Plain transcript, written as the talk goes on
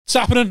It's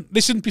happening.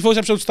 Listen, before this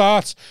episode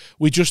starts,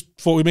 we just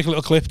thought we'd make a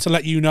little clip to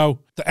let you know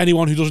that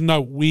anyone who doesn't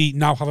know, we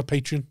now have a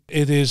Patreon.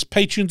 It is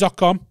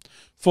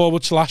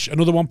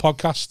patreon.com/another one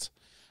podcast.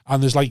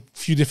 And there's like a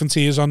few different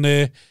tiers on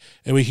there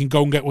and we can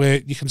go and get where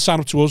you can sign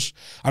up to us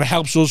and it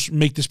helps us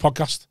make this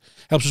podcast.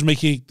 Helps us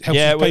make it, helps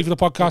us pay for the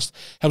podcast,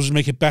 helps us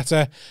make it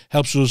better,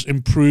 helps us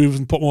improve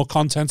and put more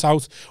content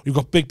out. We've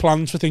got big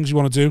plans for things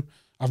we want to do.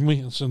 Haven't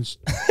we? Since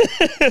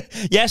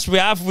yes, we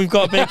have. We've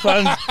got big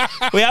plans.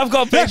 We have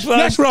got big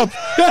plans. Yes, Rob.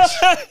 Yes.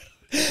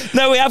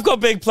 No, we have got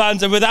big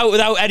plans, and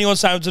without anyone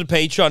signing to the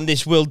Patreon,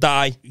 this will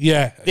die.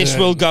 Yeah, this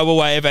will go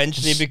away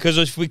eventually because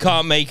if we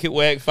can't make it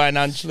work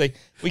financially,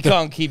 we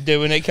can't keep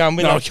doing it, can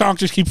we? No, we can't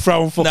just keep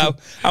throwing fucking. No,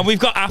 and we've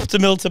got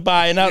Aftermill to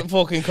buy, and that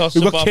fucking costs.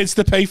 We've got kids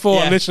to pay for.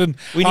 Yeah. Listen,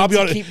 I'll be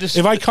honest.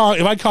 If I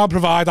can't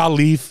provide, I'll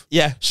leave.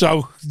 Yeah.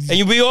 So,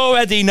 and we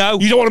already know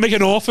you don't want to make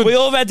an orphan. We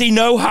already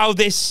know how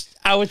it's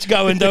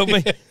going, don't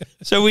we?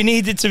 So we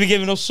needed to be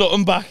giving us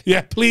something back.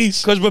 Yeah,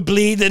 please. Because we're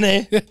bleeding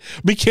here. Yeah.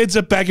 My kids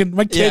are begging.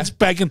 My kids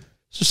begging.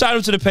 So sign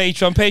up to the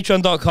Patreon,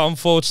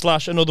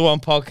 patreon.com/another one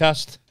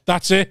podcast.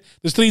 That's it.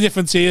 There's 3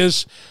 different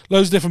tiers,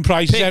 loads of different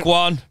prices. Pick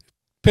one.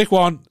 Help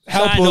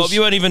sign us. Up.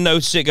 You won't even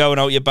notice it going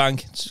out your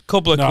bank. It's a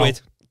couple of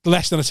quid.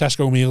 Less than a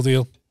Tesco meal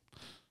deal.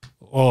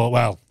 Or,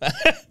 well,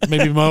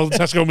 maybe more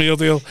than a Tesco meal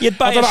deal. You'd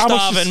buy a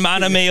starving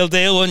man a meal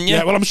deal, wouldn't you?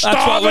 Yeah, well, I'm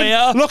starving. That's what we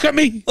are. Look at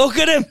me. Look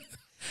at him.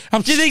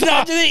 Do you think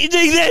that? Do you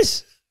think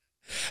this?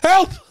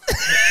 Help!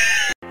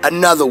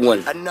 Another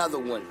one.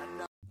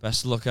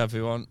 Best of luck,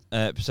 everyone.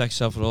 Protect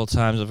yourself at all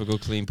times. Have a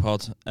good, clean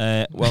pod.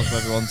 Welcome,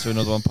 everyone, to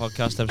Another One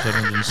podcast, episode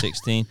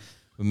 116.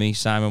 With me,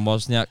 Simon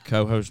Wozniak,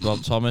 co-host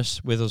Rob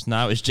Thomas. With us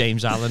now is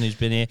James Allen, who's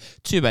been here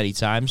too many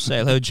times. Say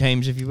hello,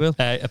 James, if you will.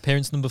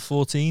 Appearance number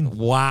 14.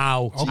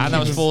 Wow. Oh, and that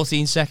was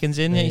 14 seconds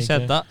in, he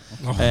said that.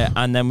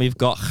 And then we've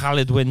got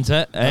Khalid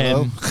Winter.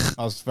 Hello.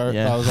 I was all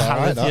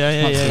right.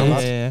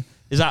 Yeah.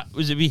 Is that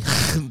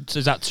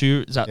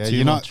too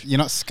much? You're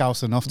not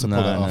scouse enough to pull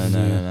it off.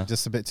 No.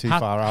 Just a bit too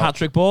far out.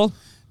 Hat-trick ball?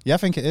 Yeah, I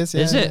think it is.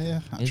 Is it?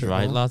 Yeah. He's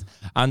right, lad.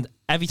 And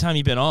every time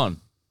you've been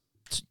on,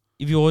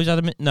 have you always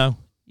had no?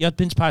 You had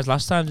mince pies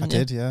last time, didn't you?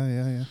 I did,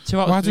 yeah. 2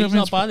 out of 3 is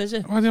not bad, is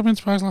it? Why did you have mince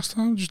pies last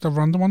time? Just a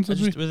random one,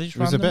 did we? It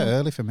was a bit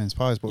early for mince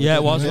pies, but yeah,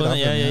 it was, wasn't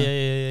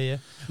it? Yeah.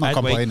 Not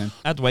complaining.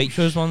 I had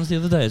Waitrose ones the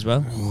other day as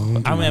well.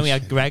 And then we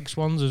had Greg's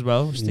ones as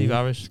well, Steve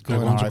Harris.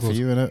 Good one for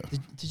you, innit?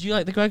 Did you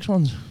like the Greg's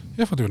ones?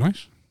 Yeah, I thought they were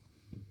nice.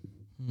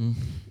 Do you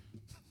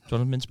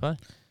want a mince pie?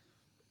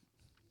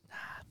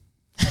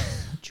 Do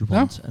you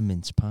want a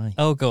mince pie?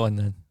 Oh, go on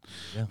then.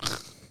 Yeah.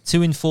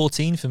 2 in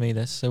 14 for me,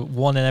 this. So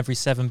 1 in every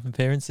 7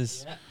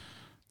 appearances. Yeah.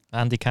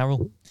 Andy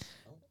Carroll.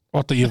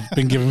 What, that you've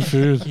been given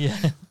food? Yeah.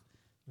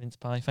 Mince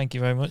pie, thank you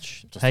very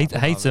much. Hate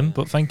them,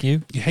 but thank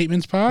you. You hate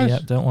mince pies? Yeah,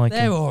 don't like them.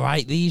 They're all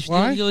right.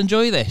 You'll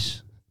enjoy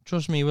this.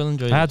 Trust me, you will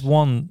enjoy it. I had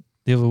one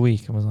the other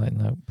week and was like,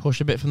 no.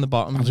 Push a bit from the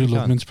bottom. I do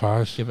love mince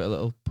pies. Give it a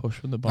little push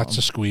from the bottom. That's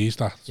a squeeze,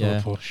 that's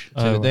a push.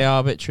 So they are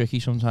a bit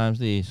tricky sometimes,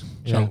 these.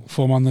 So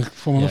form on the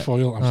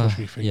foil and push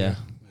your finger. Yeah.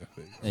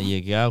 There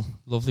you go.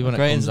 Lovely when it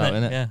comes out,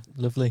 isn't it? Yeah,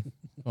 lovely.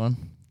 Go on.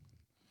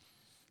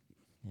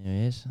 Here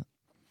he is.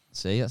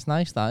 See, that's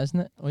nice, that,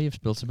 isn't it? Oh, you've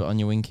spilt a bit on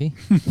your winky.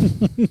 Just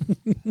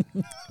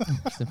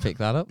to pick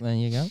that up, there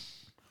you go.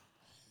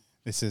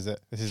 This is it.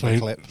 This is the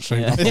clip.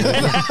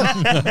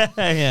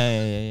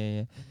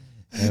 Yeah.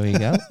 There we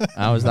go.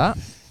 How was that?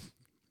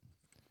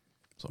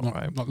 It's all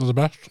right. Not the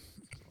best.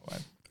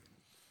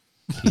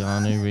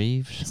 Keanu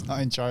Reeves.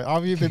 Not enjoying. How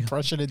have you been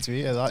pressured into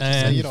it? Just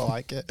say you don't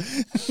like it.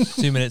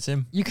 2 minutes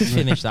in. You could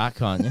finish that,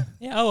 can't you?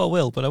 Yeah, I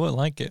will, but I won't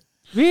like it.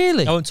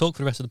 Really? I won't talk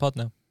for the rest of the pod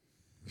now.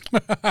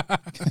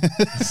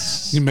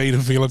 You made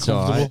him feel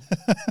uncomfortable.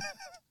 Right.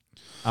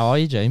 How are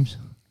you, James?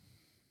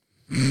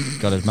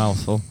 Got his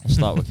mouth full. I'll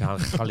start with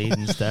Khalid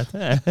instead.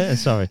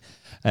 Sorry.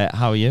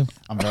 How are you?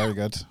 I'm very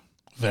good.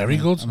 Very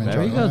good.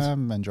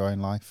 I'm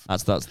enjoying life.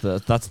 That's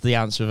the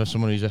answer of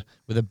someone who's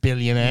with a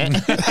billionaire.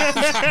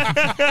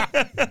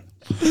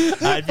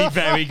 I'd be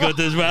very good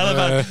as well if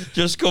I'd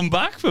just come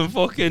back from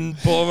fucking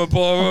Bora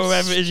or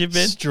wherever it is you've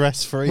been.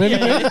 Stress free. You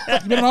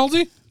been on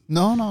holiday?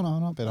 No,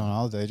 not been on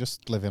holiday.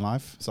 Just living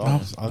life. So I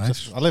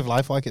live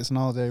life like it's an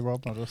holiday,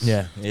 Rob.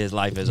 His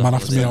life is. Man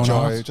after me own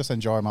heart. Just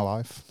enjoy my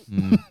life.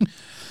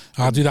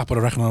 I do that, but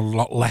I reckon a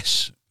lot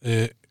less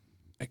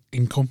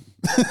income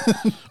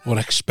or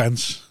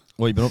expense.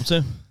 What have you been up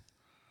to?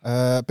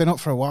 Been up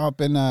for a while.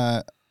 Been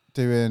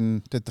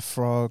did the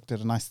Frog.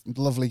 Did a nice,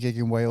 lovely gig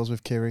in Wales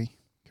with Kiri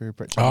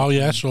Pritchard. Oh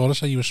yeah, I saw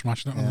you were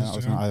smashing it.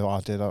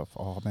 I did.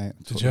 Oh mate,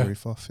 took the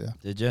roof off. Yeah.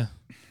 Did you?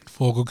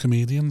 4 good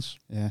comedians.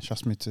 Yeah, she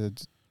asked me to.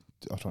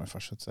 I don't know if I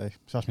should say.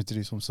 She asked me to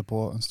do some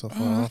support and stuff.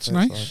 Oh, that's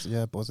nice.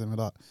 So buzzing with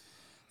that.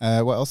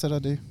 What else did I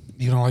do?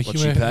 You don't like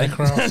What'd you pay?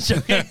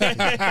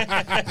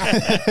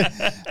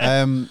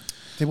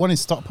 Did one in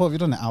Stockport. Have you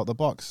done it out the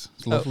box?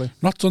 It's lovely.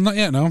 Not done that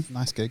yet, no.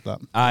 Nice gig, that.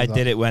 I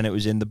did it when it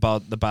was in the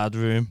bad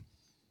room.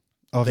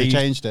 Oh, they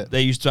changed it?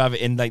 They used to have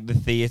it in like the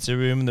theatre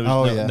room and there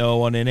was no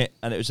one in it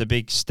and it was a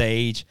big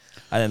stage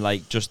and then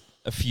like just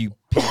a few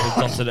people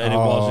dotted it, and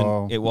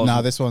it wasn't.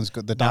 No, this one's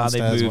good. The now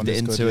downstairs they one moved it is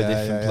into good. a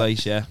different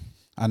place. Yeah.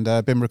 And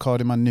been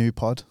recording my new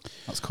pod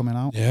that's coming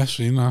out. Yeah,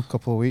 seen that. A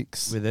couple of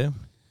weeks. With who?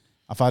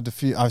 I've had a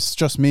few. It's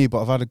just me,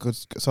 but I've had a good.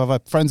 So I've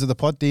had friends of the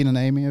pod. Dean and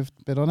Amy have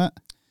been on it.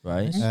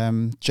 Right.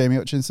 Jamie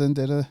Hutchinson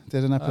did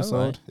an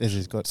episode. right. This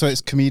is good. So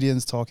it's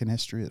comedians talking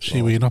history.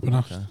 See where you're up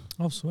enough. Okay.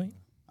 Oh, sweet.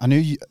 I knew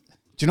you.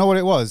 Do you know what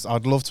it was?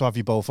 I'd love to have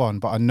you both on,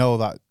 but I know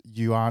that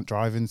you aren't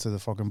driving to the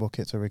Frog and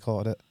Bucket to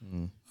record it.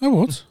 I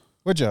would.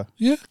 Would you?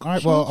 Yeah. All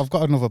right. Well, I've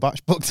got another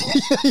batch booked.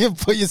 You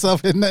put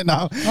yourself in it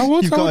now. I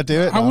would. You've got to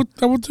do it. I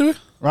now. would do it.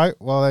 Right.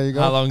 Well, there you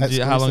go. How long's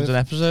Exclusive. an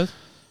episode?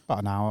 About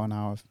an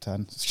hour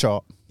 10. It's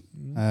short.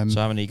 So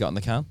how many you got in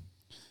the can?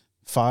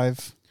 5.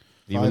 Have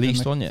you Five in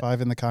released the- one yet?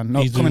 5 in the can.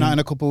 No, You coming do- out in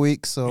a couple of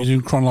weeks. So You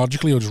doing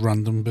chronologically or just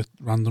random?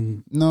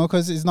 no,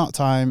 because it's not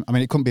time. I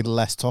mean, it couldn't be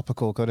less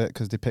topical, could it?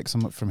 Because they pick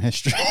some up from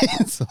history.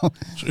 So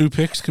So who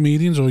picks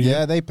comedians or you?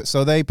 yeah, they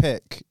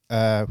pick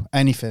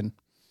anything.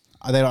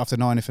 They don't have to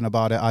know anything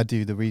about it. I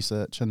do the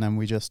research and then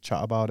we just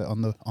chat about it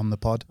on the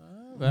pod.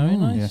 Very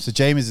nice. Yeah. So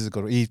James is a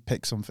good. He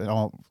picked something. I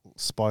won't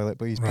spoil it,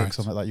 but he's Right. picked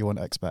something that you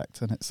wouldn't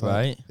expect, and it's like,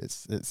 Right.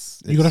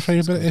 It's You got a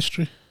favourite bit of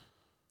history?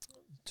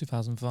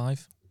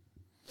 2005.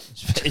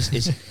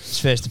 His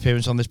first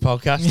appearance on this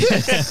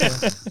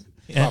podcast.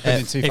 Yeah.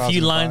 Happened in If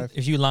you line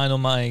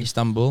 2005.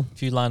 Istanbul.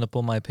 if you line up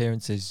all my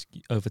appearances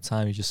over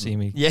time, you just see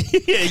me. Yeah.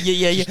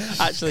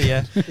 Actually,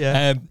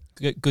 yeah.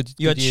 Good.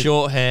 You had year.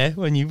 short hair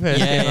when you first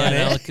came on Yeah,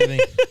 here. look at me.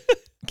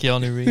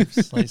 Keanu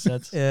Reeves, like I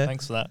said. Yeah.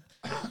 Thanks for that.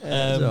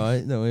 It's all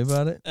right. Don't worry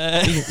about it.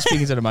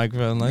 Speaking to the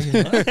microphone, like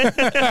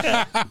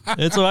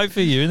It's all right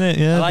for you, isn't it?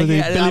 Yeah. I like Billy,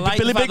 it. I Billy, like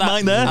Billy the fact Big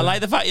Mike that, there. I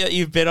like the fact that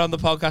you've been on the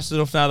podcast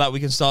enough now that we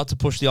can start to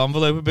push the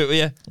envelope a bit with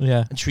you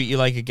Yeah. and treat you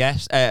like a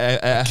guest,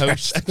 a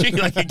host. Treat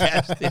you like a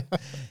guest. Yeah.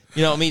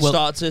 You know what I mean? Well-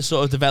 Start to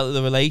sort of develop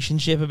the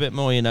relationship a bit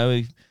more. You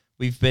know,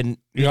 we've been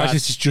You guys, had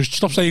it's just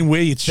stop saying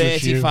we. It's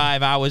just you.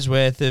 35 hours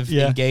worth of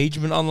Yeah.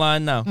 engagement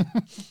online now.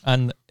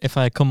 And if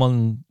I come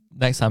on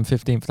next time,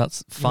 15th,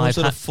 that's Five five.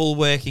 sort of full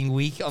working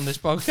week on this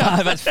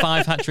podcast. That's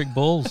 5 hat-trick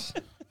balls.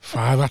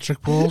 5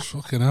 hat-trick balls.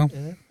 Fucking hell.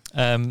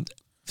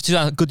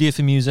 Good year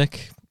for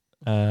music.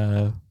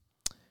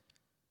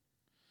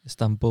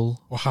 Istanbul.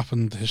 What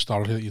happened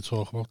historically that you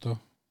talk about though?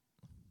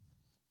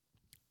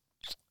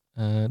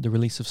 The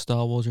release of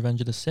Star Wars: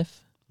 Revenge of the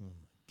Sith.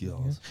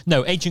 God.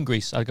 No, Ancient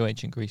Greece. I'd go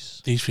Ancient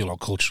Greece. These feel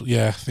like cultural.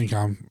 Yeah, I think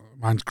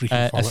mine's Greek.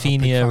 mythology. I'm a big fan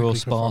Athenia of or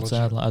Greek mythology.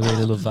 Sparta. Like, I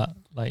really love that.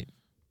 Like,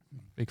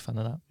 big fan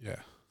of that. Yeah.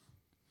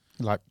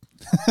 Like,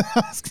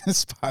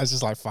 Sparta's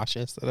just like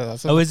fascist. I don't know,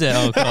 that's Oh, is it?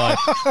 Oh, God.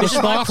 This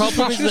is my Sparta's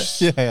problem. Is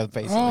that yeah,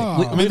 basically.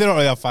 Oh. I mean, they don't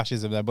really have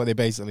fascism there, but they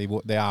basically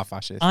they are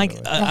fascist.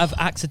 I've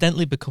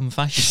accidentally become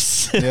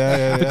fascist.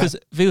 yeah. Because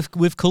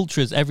with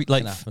cultures, every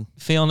like Can happen.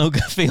 Fionn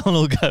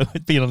will go.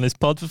 Been on this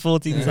pod for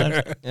 14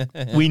 times.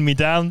 Wean me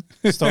down.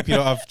 Stop you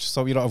don't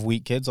have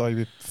weak kids, or you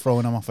be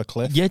throwing them off a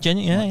cliff. Yeah,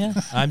 yeah.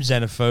 I'm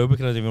xenophobic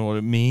and I don't even know what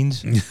it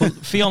means.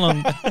 Fionn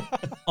on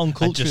I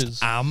cultures.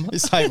 just am.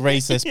 It's like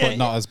racist, but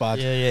not as bad.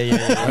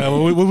 Yeah.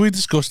 We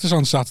discussed this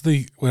on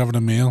Saturday. We're having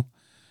a meal,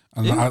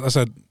 and Yeah. I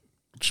said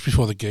just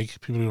before the gig,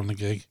 people who were on the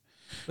gig,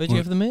 Where'd you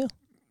have the meal?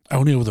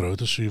 only over the road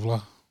to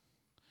Suvla.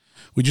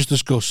 We just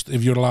discussed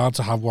if you're allowed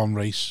to have one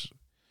race,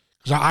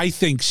 because I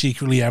think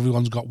secretly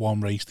everyone's got one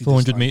race. They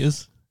 400 dislike.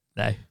 meters.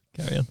 No,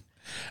 carry on.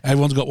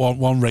 Everyone's got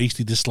one race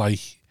they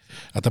dislike,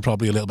 that they're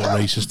probably a little bit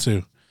racist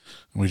too.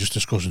 And we're just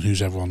discussing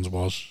whose everyone's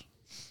was.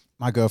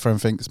 My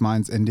girlfriend thinks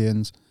mine's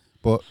Indians,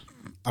 but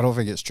I don't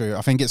think it's true.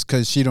 I think it's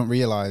because she don't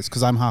realise,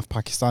 because I'm half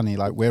Pakistani,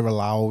 like we're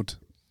allowed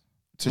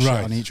to shit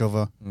Right. on each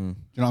other. Do you know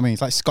what I mean?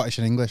 It's like Scottish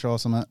and English or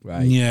something.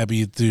 Right. Yeah, but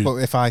you do. But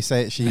if I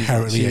say it,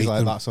 Inherently she's hate like,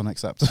 them. that's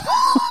unacceptable.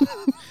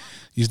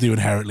 You do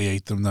inherently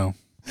hate them though.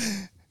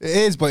 It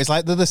is, but it's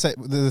like they're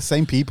the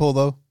same people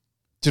though.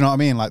 Do you know what I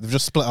mean? Like they've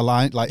just split a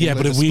line. Like Yeah,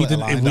 but England if just we split a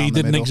didn't, line if down we the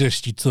didn't middle.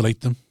 exist, you'd still hate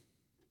them.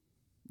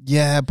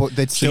 Yeah, but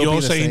they'd So still you're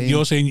be the saying same.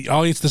 you're saying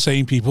it's the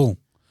same people,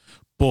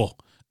 but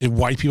if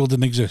white people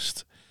didn't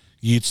exist,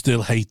 you'd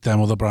still hate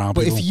them other brown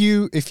But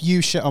people. if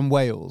you shit on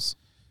Wales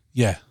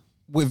yeah,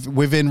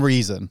 within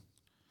reason,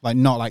 like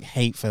not like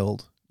hate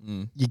filled,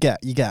 you get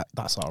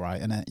that's all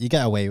right, innit? You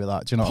get away with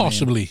that. Do you know what I mean?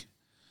 possibly.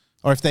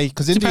 Or if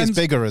because India's Depends-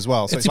 bigger as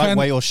well, so it it's like depends-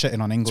 Wales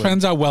shitting on England.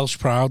 Depends how Welsh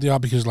proud they are,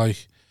 because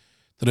like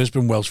there has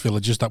been Welsh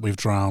villages that we've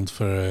drowned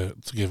for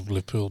to give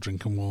Liverpool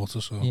drinking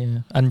water. So Yeah,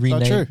 and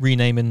true?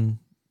 renaming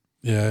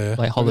yeah.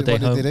 like holiday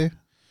what home. did they do?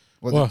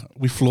 What, Well,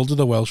 we flooded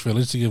a Welsh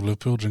village to give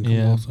Liverpool drinking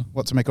Yeah. water.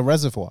 what to make a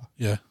reservoir?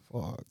 Yeah,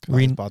 Fuck,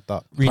 Re- that's bad.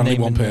 That apparently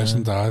renaming one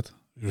person died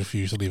who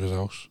refused to leave his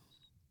house.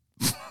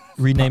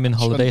 renaming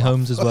holiday Shouldn't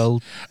homes as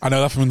well. I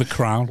know that from The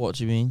Crown. What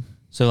do you mean?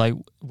 So like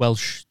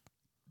Welsh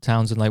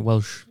towns and like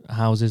Welsh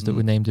houses that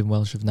were named in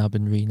Welsh have now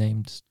been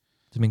renamed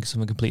to mean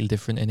something completely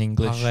different in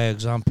English. Par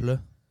exemple.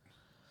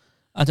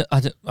 I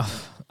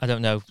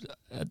don't know.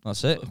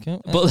 That's it. Okay.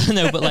 But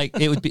no, but like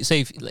it would be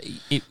safe. Like,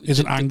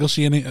 Isn't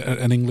Anglesey in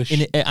English?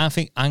 I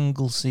think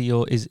Anglesey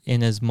or is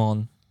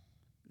Innesmon.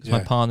 Because my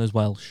Yeah. partner's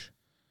Welsh,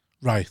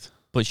 Right.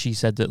 but she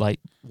said that like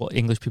what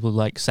English people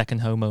like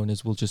second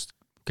homeowners will just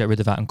get rid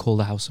of that and call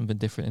the house something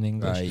different in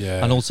English. Right.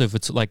 Yeah. And also for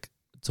like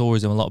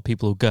tourism, a lot of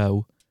people will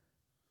go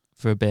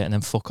for a bit and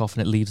then fuck off,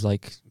 and it leaves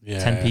like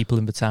 10 people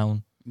in the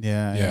town.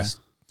 Yeah.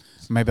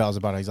 Maybe that was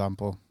a bad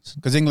example.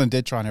 Because England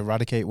did try and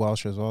eradicate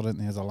Welsh as well, didn't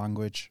they, as a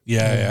language?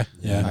 Yeah.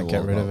 I'd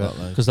get rid of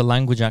it. Because the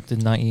Language Act in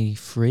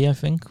 93, I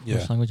think, Yeah.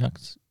 Welsh Language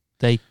Act,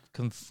 they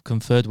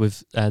conferred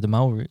with the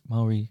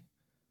Maori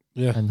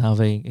Yeah. and how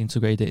they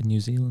integrated it in New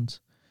Zealand,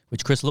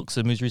 which Chris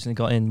Luxon, who's recently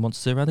got in,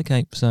 wants to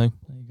eradicate. So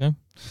there you go.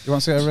 You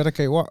want to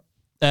eradicate what?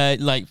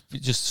 Like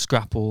just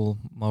scrap all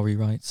Maori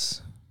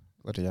rights.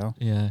 Bloody hell.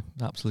 Yeah,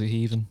 absolute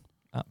heathen.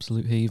 That's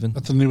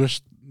the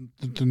newest,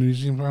 the New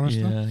Zealand Prime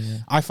Minister. Yeah.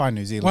 I find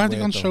New Zealand Why have they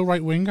weird, gone so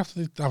right wing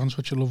after having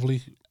such a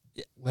lovely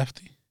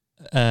lefty?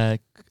 I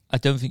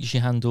don't think she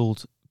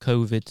handled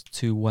COVID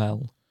too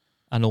well,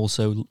 and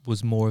also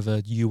was more of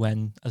a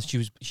UN, as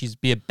she's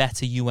be a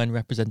better UN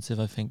representative,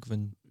 I think,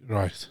 than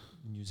Right.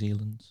 New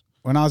Zealand.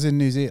 When I was in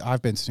New Zealand,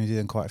 I've been to New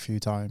Zealand quite a few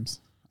times,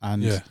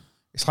 and Yeah.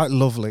 it's like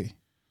lovely.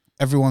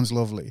 Everyone's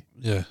lovely,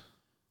 Yeah.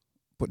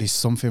 but there's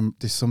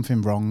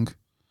something wrong.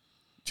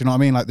 Do you know what I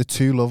mean? Like they're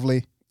too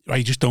lovely. Right,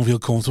 you just don't feel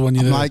comfortable when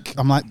you're there.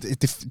 I'm like, do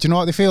you know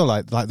what they feel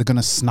like? Like they're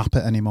gonna snap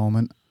at any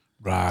moment,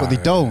 Right. but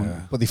they don't.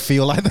 Yeah. But they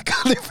feel like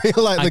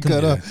they're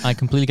gonna. I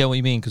completely get what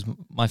you mean, because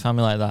my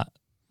family like that,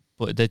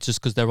 but they're just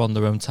because they're on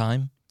their own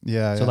time.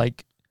 Yeah. So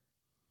like,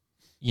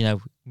 you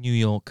know, New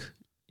York,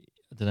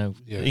 I don't know,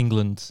 Yeah.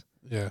 England,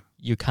 Yeah.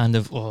 you kind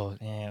of a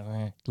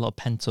lot of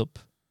pent up.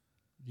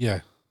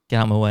 Yeah. Get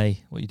out of my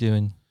way. What are you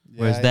doing?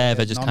 Whereas they're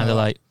just kind of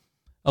like,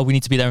 oh, we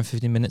need to be there in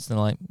 15 minutes. And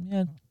they're like,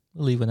 yeah,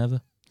 we'll leave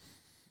whenever.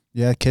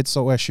 Yeah, kids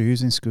don't wear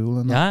shoes in school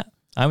and that.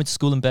 Yeah, I went to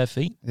school in bare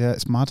feet. Yeah,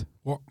 it's mad.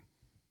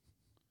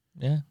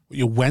 Yeah.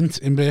 You went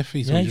in bare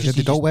feet. Yeah, or you you Yeah, just,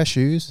 they don't wear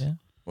shoes. Yeah.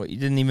 What, you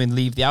didn't even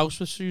leave the house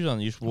with shoes on?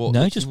 You just walked?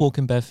 No, just walk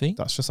in bare feet.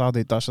 That's just how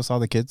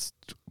the kids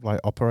like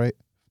operate.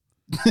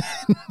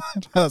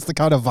 That's the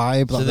kind of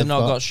vibe. So that they've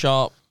not got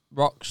sharp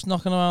rocks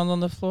knocking around on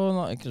the floor,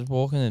 like just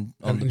walking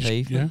on the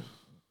pavement?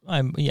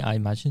 Yeah. I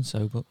imagine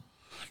so, but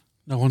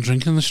No one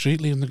drinking in the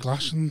street, leaving the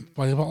glass and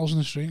bio bottles in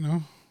the street,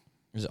 no.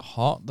 Is it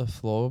hot? The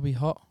floor will be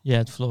hot.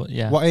 yeah, the floor.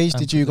 Yeah. What age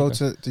did you go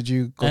to? Did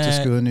you go to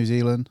school in New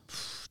Zealand?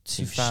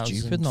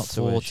 Stupid not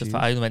to wear 2004 shoes.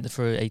 I went there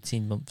for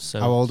 18 months. So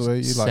How old were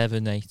you? Like,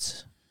 7,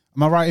 8.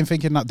 am I right in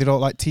thinking that they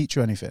don't like teach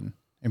you anything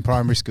in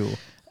primary school?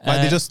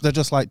 Like they're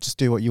just like just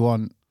do what you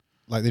want.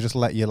 Like they just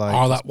let you like.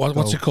 Oh, that what's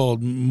go. it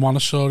called?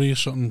 Montessori or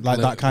something Like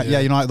that kind. Yeah,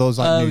 you know, like those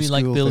like new you school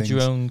like build things.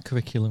 your own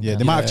curriculum. Yeah, now.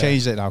 they might have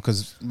changed it now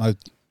because my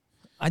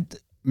I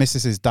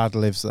Mrs.'s dad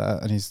lives there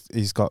and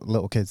he's got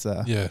little kids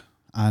there, Yeah.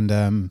 and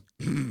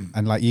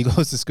and like he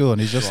goes to school and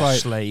he's just like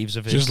slaves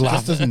of it. Just just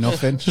laugh. does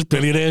nothing. Just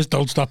billionaires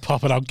don't stop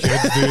popping out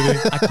kids, do they?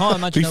 I can't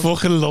imagine. They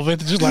fucking love it.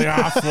 They're just like,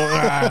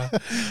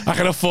 I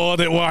can afford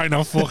it. Why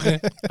not? Fuck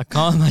it. I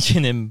can't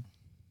imagine him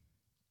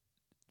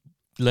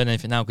learn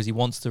anything now because he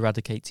wants to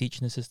eradicate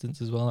teaching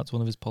assistants as well. That's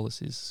one of his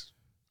policies.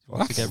 He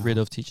wants to get rid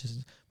of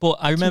teachers. But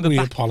I remember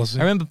policy.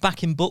 I remember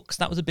backing books.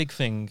 That was a big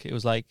thing. It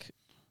was like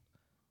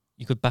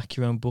you could back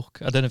your own book.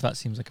 I don't know if that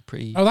seems like a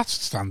pretty. Oh, that's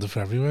standard for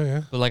everywhere,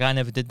 yeah. But like I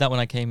never did that when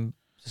I came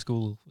to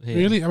school here.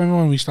 Really? I remember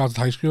when we started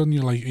high school and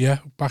you're like, yeah,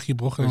 back your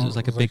book. It was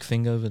like a big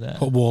thing over there.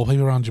 Put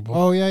wallpaper around your book.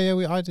 Oh yeah,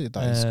 I did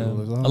that in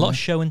school as well. A lot of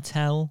show and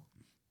tell.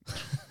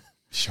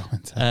 show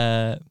and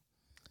tell. Uh,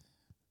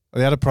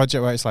 They had a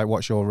project where it's like,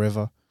 what's your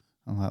river?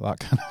 And like that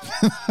kind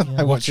of yeah.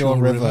 like, what's your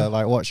river?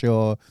 Like, what's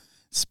your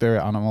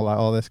spirit animal? Like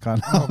all this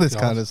kind of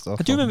kind of stuff.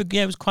 I do remember.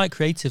 Yeah, it was quite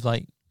creative.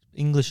 Like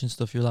English and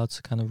stuff. You're allowed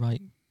to kind of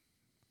write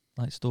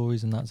like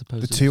stories and that as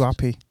opposed They're to too just-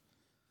 happy.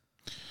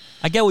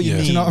 I get what you Yeah.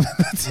 mean. Do you know what I mean?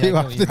 Yeah, I get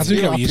what you They're I mean. do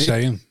too get what you're happy.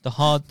 saying. The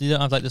hard. You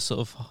don't have like the sort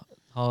of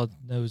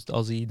hard-nosed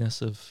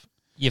Aussie-ness of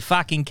you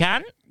fucking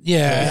can.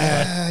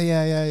 Yeah.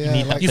 Yeah.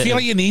 need Like, that You bit feel of-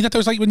 like you need that.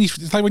 It's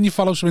like when you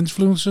follow some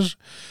influencers.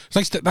 It's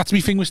like that's my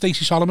thing with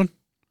Stacey Solomon.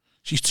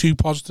 She's too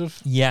positive.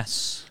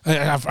 Yes.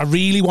 I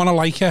really want to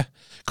like her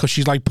because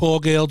she's like poor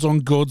girl done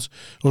good.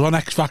 Was on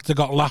X Factor,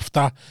 got laughed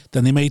at.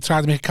 Then they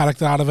tried to make a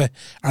character out of it,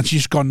 and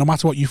she's gone. No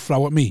matter what you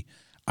throw at me,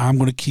 I'm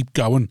going to keep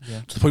going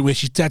to the point where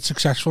she's dead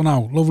successful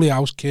now. Lovely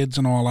house, kids,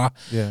 and all that.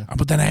 yeah.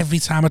 But then every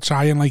time I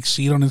try and like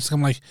see her on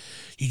Instagram, like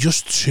you're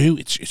just too.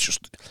 It's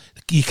just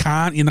you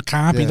can't be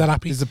that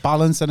happy. There's a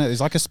balance in it.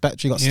 It's like a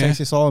spectrum. You got Yeah.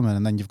 Stacey Solomon,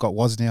 and then you've got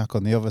Wozniak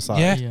on the other side.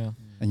 Yeah. Yeah.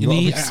 And You gotta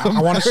need, be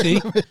I want to somewhere see. in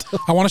the middle.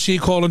 I want to see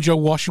you calling Joe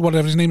Wash,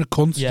 whatever his name, a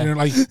cunt. Yeah. You know,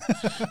 like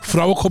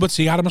throw a cup of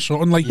tea at him or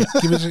something. Like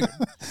give us.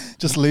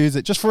 Just lose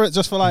it, just for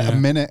like Yeah. a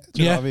minute.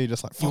 Do you know Yeah. what I mean?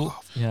 Just like fuck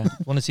off. Yeah.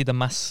 Want to see the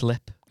mask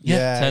slip?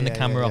 Yeah. Turn the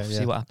camera off.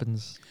 See what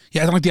happens.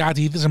 Yeah, I don't like the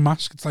idea. There's a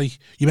mask. It's like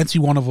you're meant to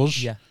be one of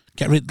us. Yeah.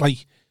 Get rid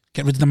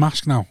of the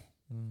mask now.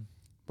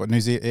 But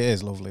New Zealand, it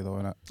is lovely though,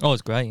 isn't it? Oh,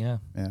 it's great. Yeah.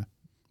 Yeah.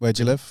 Where'd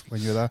you live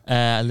when you were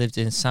there? I lived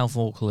in South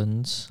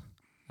Auckland,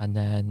 and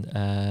then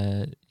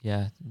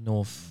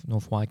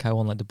North Waikato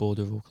on like the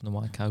border of Auckland and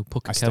Waikato,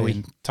 I stayed Pukekohe.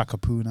 in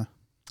Takapuna.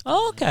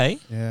 Oh, okay.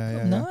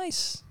 Yeah.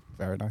 Nice.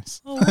 Very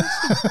nice. Oh,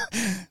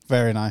 nice.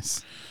 Very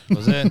nice.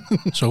 Was it?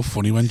 So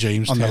funny when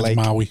James On the turns lake.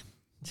 Maui.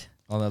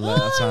 On the lake.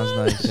 That sounds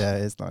nice. Yeah,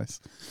 it is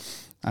nice.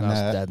 And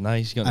That's dead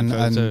nice. You got the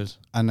photos.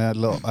 And a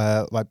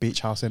little like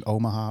beach house in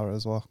Omaha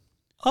as well.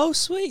 Oh,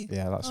 sweet.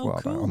 Yeah, that's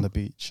what cool. on the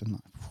beach and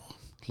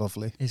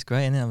lovely. It's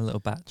great, isn't it? Have a little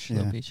batch, Yeah,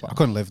 little beach. I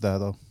couldn't live there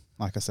though.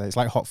 Like I say, it's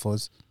like Hot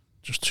Fuzz.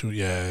 Just too,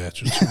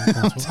 just too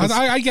uncomfortable.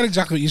 I get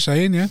exactly what you're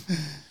saying. Yeah,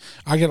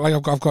 I get like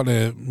I've got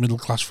a middle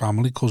class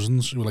family,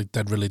 cousins who are like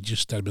dead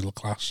religious, dead middle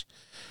class,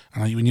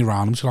 and when you're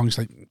around them too long, it's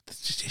like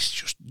it's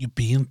just you're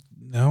being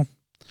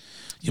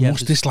you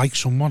must dislike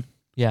someone.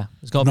 Yeah,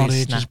 it's got to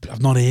be a snap.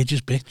 I've not ages,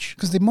 bitch.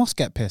 Because they must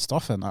get pissed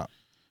off in that.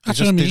 That's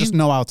what I mean. They just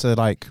know how to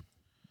like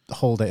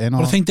hold it in.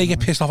 But I think they get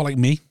pissed off at like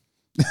me.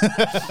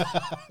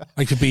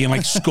 Like for being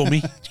like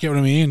scummy. Do you get what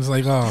I mean? It's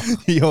like, oh,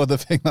 you're the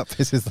thing that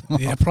pisses them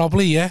off. Yeah,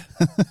 probably, yeah.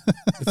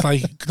 It's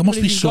like there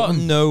must be something.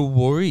 Got no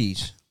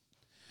worries.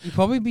 You'd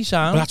probably be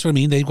sound. But that's what I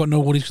mean. They've got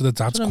no worries because their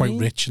dad's quite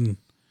rich and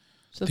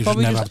so they've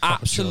probably just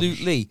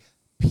absolutely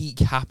peak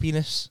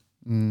happiness.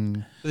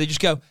 They just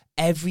go,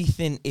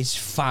 everything is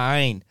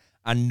fine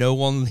and no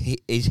one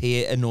is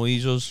here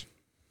annoys us,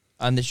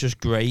 and it's just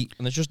great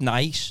and it's just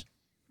nice.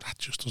 That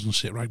just doesn't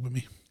sit right with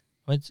me.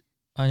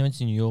 I went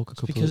to New York a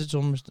couple because it's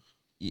almost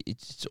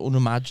it's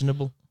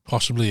unimaginable.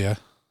 Possibly, yeah.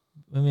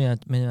 When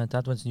my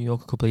dad went to New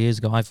York a couple of years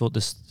ago, I thought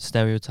this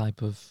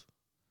stereotype of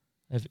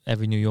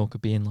every New Yorker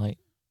being like,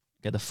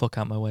 get the fuck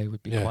out of my way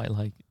would be quite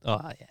like, oh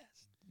yeah,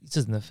 it's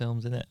just in the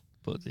films, isn't it?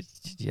 But it's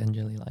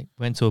genuinely like,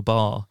 went to a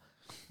bar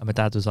and my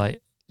dad was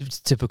like, it was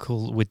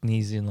typical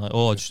Whitneysian, like,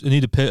 oh, I just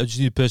need a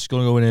piss,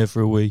 gonna go in here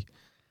for a wee.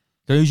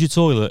 Go use your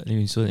toilet. And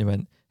he suddenly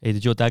went, hey,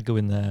 did your dad go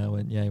in there? I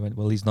went, yeah. He went,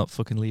 well, he's not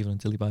fucking leaving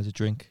until he buys a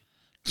drink.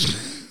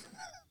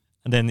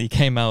 And then he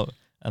came out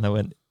and I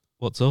went,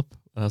 what's up?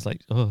 And I was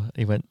like, oh,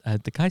 he went,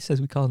 the guy says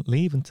we can't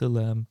leave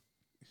until,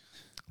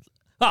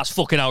 that's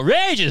fucking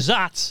outrageous,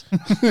 that's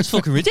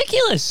fucking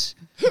ridiculous.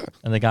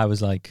 And the guy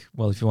was like,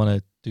 well, if you want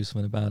to do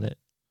something about it.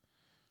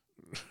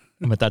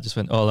 And my dad just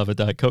went, oh, I'll have a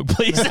Diet Coke,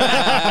 please.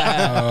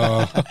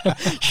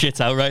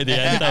 Shit out right at the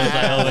end. I was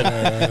like, oh,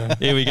 then,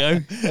 here we go.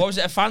 What was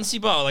it, a fancy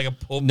bar or like a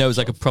pub? No, it was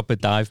like a proper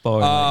dive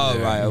bar. Oh,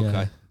 right,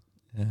 okay.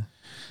 Yeah.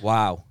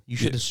 Wow. You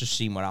should have just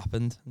seen what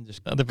happened and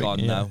just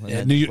gone now and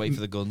then just wait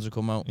for the guns to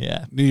come out.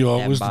 Yeah. New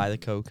York was buy the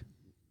Coke.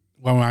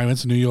 When I went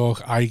to New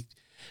York,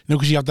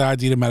 because you have the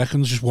idea of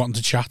Americans just wanting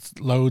to chat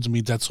loads and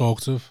be dead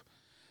talkative.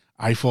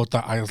 I thought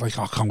that I was like,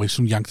 oh, I can't wait for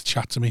some yank to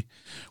chat to me.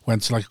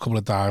 Went to like a couple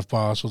of dive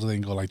bars sort of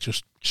thing, or like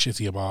just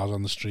shittier bars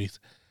on the street.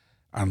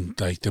 And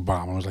like the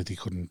barman was like, they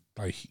couldn't,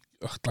 like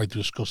they were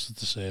disgusted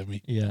to serve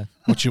me. Yeah.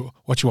 What you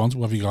want?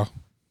 What have you got?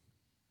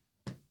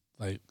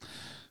 Like,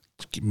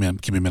 give me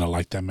a minute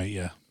like that, mate,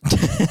 yeah.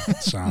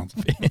 Sound.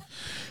 Fair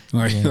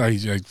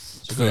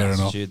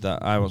enough. That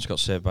I once got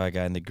served by a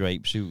guy in the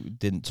Grapes who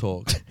didn't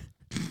talk.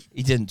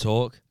 He didn't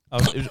talk.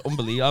 It was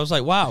unbelievable. I was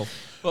like, wow.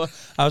 But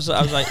I was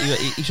like,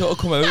 he sort of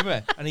come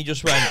over and he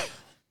just went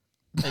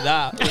like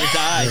that with his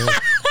eye.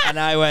 And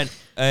I went,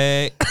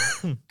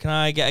 can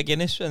I get a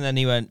Guinness? And then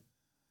he went,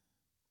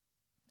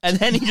 and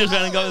then he just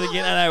went and got the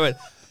Guinness. And I went,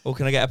 oh,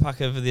 can I get a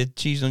pack of the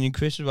cheese and onion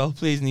crisps as well,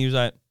 please? And he was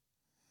like,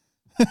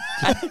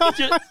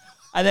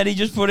 and then he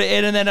just put it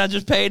in, and then I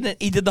just paid, and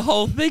he did the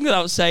whole thing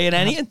without saying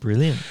anything.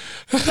 Brilliant.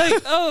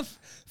 Like, oh,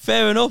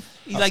 fair enough.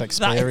 He's like,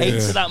 that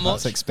hates it that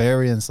much. That's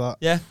experience, that.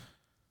 Yeah.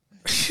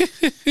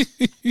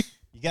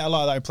 You get a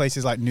lot of that in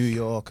places like New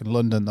York and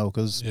London, though,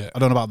 because I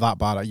don't know about that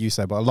bad, like you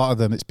said, but a lot of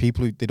them, it's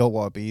people who they don't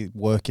want to be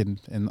working,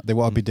 they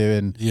want to be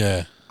doing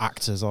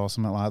actors or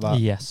something like that.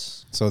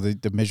 Yes. So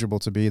they're miserable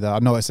to be there. I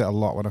notice it a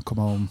lot when I come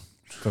home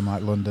from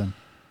like London.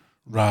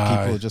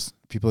 Right.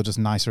 People are just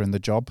nicer in the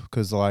job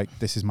because they're like,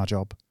 this is my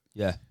job.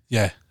 Yeah.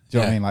 Yeah. Do you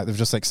know what I mean? Like they've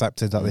just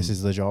accepted that this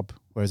is the job.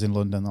 Whereas in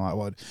London, they're like,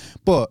 what?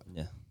 But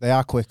they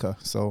are quicker,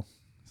 so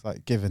it's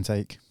like give and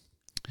take.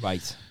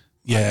 Right.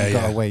 Yeah, you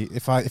gotta wait.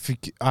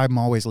 I'm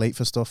always late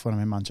for stuff when I'm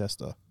in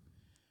Manchester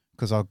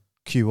because I'll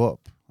queue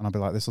up and I'll be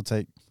like, this will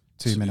take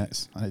 2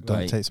 minutes, and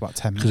it takes about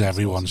 10 minutes because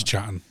everyone's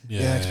chatting.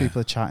 Yeah, because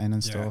people are chatting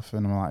and stuff,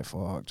 and I'm like,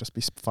 fuck, just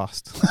be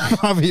fast.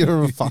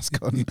 You're a fast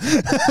gun.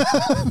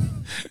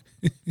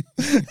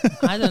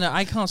 I don't know.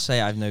 I can't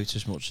say I've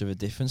noticed much of a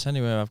difference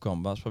anywhere I've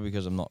gone, but that's probably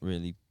because I'm not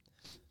really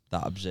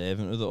that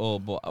observant of it all.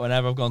 But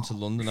whenever I've gone to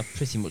London, I've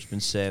pretty much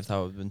been served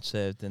how I've been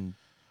served.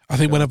 I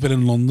think when I've been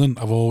in London,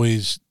 I've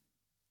always...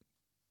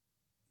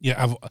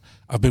 Yeah,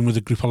 I've been with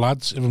a group of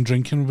lads. If I'm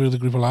drinking with a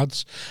group of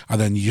lads, and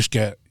then you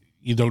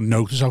don't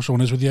notice how someone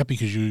is with you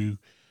because you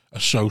are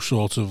so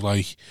sort of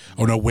like,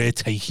 oh no, we're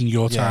taking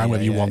your time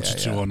whether you wanted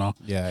to or not.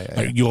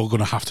 Like you're going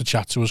to have to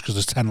chat to us because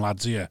there's 10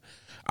 lads here,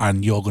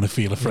 and you're going to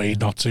feel afraid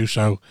not to.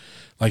 So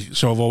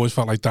I've always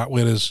felt like that.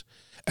 Whereas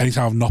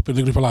anytime I've not been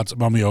with a group of lads,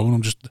 I'm on my own.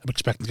 I'm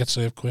expecting to get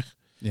served quick.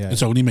 Yeah,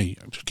 it's only me.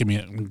 Just give me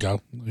it and go.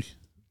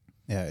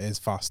 Yeah, it is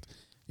fast.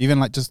 Even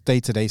like just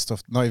day-to-day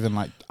stuff, not even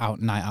like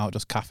night out,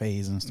 just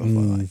cafes and stuff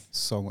like that.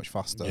 So much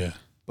faster. Yeah.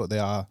 But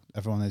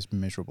everyone is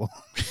miserable.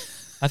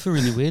 I feel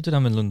really weird when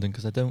I'm in London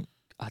because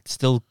I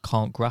still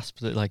can't grasp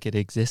that like it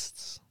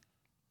exists.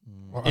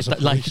 What, or is it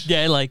like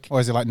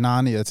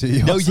Narnia to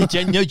you? No,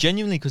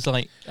 genuinely, because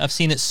like I've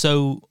seen it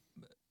so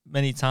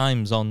many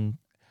times on.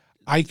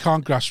 I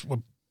can't grasp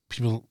when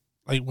people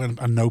like when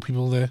I know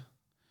people there.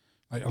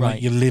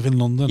 Like you live in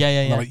London.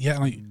 Yeah. Like, yeah,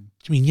 like, do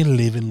you mean you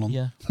live in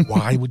London? Yeah.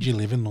 Why would you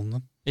live in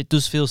London? It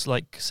does feel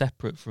like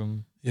separate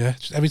from. Yeah,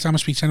 just every time I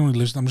speak to anyone who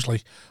lives there, I'm just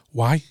like,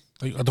 why?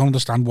 Like, I don't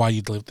understand why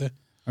you'd live there.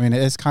 I mean,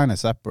 it is kind of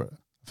separate.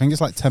 I think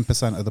it's like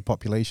 10% of the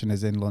population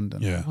is in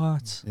London. Yeah.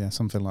 What? Yeah,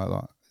 something like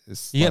that.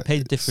 You get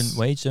paid a different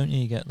wage, don't you?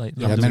 You get like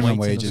minimum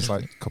wage is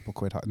like a couple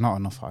quid higher. Not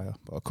enough higher,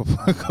 but a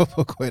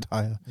couple quid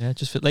higher. Yeah,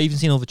 just like even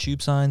seeing all the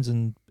tube signs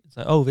and it's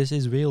like, oh, this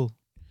is real.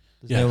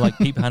 There's no like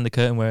peep behind the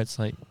curtain where it's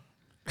like,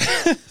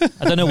 I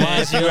don't know why.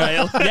 It's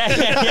rail.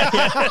 Yeah.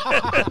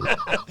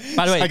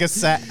 By the way, It's like a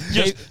set.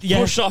 Just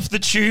push off the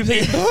tube. Do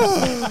you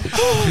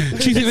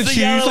think the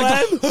tube's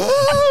like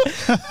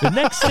the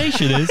next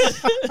station is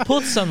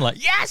Port Sunlight.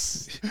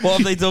 Yes. What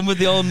have they done with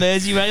the old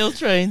Merseyrail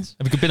trains?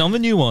 Have you been on the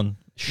new one?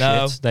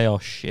 No. Shit, they are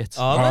shit.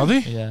 Are they?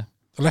 Yeah.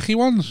 The Lecky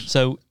ones?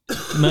 So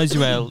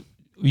Merseyrail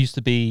used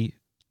to be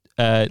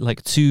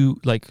like two,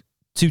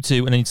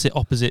 and then you'd sit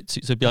opposite. So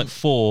it'd be like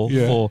four.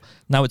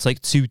 Now it's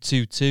like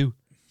 2-2-2.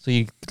 So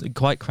you're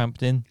quite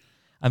cramped in.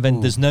 And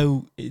then there's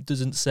no, it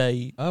doesn't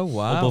say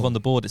above on the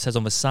board. It says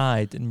on the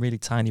side in really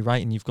tiny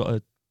writing. You've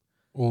got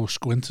to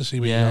squint to see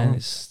where you're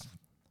going.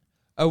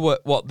 Oh,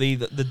 what the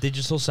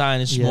digital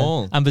sign is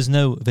small. And there's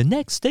no, the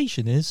next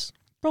station is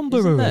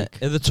Bromberg.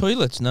 Are the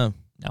toilets? No.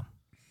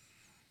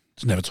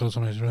 It's never told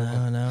somebody. No.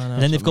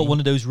 And then they've got one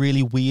of those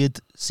really weird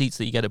seats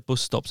that you get at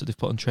bus stops that they've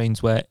put on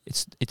trains where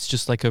it's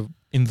just like a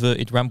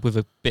inverted ramp with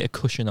a bit of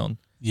cushion on.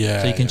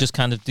 Yeah. So you can just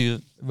kind of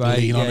do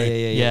lean on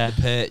it. Yeah.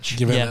 The perch.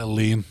 Give it a little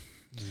lean.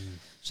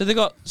 So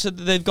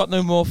they've got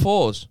no more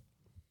 4s.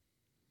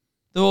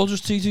 They're all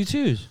just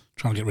 222s.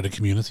 Trying to get rid of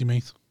community,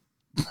 mate.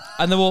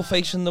 And they're all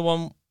facing the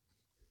one.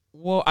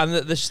 What? And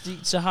the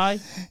seats are high.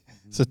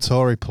 It's a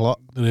Tory plot.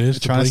 It is.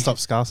 They're trying to stop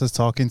Scousers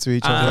talking to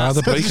each other. Yeah,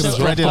 they're breaking us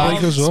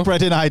up.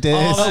 Spreading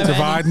ideas.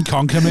 Divide and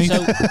conquer, mate.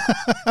 So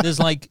there's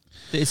like,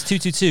 it's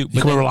 222.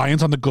 But you're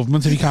reliant on the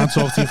government if you can't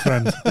talk to your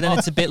friend. But then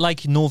it's a bit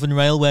like Northern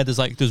Rail where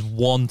there's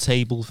one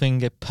table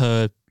thing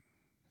per.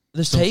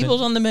 There's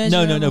tables on the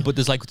Merseyrail? No. But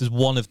there's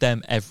one of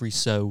them every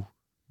so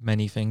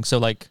many things. So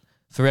like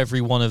for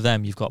every one of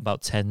them, you've got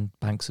about 10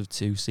 banks of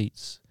 2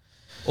 seats,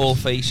 all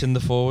facing the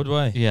forward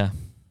way. Yeah.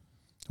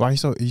 Why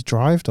you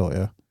drive, don't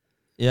you?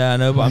 Yeah, I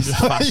know, but I'm just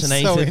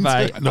fascinated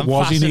by it.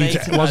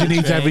 He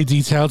needs every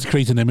detail to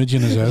create an image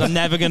in his head. I'm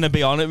never going to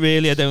be on it,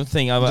 really. I don't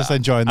think. I'm just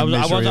enjoying the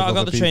misery I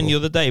got the train the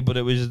other day, but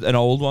it was an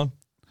old one.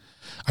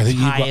 I think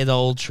tired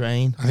old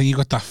train. I think you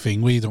got that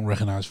thing where you don't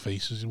recognise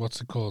faces.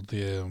 What's it called?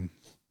 I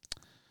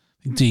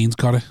think Dean's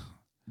got it.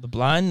 The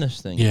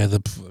blindness thing? Yeah,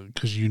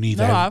 because you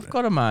need... I've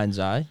got a mind's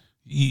eye.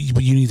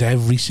 But you need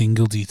every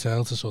single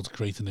detail to sort of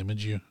create an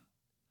image of you.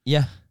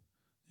 Yeah.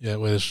 Yeah,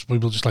 whereas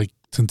people just like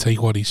can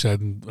take what he said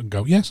and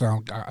go, yes, I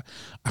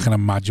can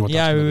imagine what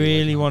that's I gonna be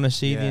really like want to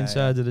see the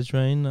inside of the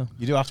train, though.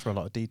 You do ask for a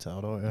lot of detail,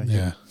 don't you?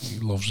 Yeah, he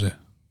loves it.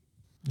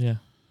 Yeah.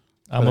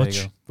 How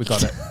much? We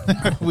got it.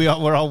 We're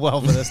all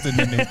well versed in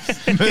the new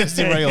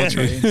Merseyrail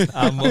trains.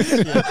 How much?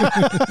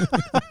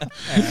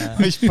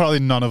 Which probably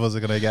none of us are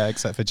going to get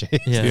except for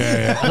James.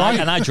 Yeah.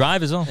 And I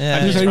drive as well.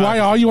 Yeah, say, why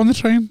are you on the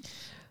train?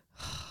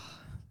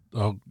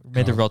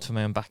 Made a rod for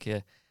my own back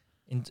here.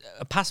 When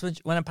I passed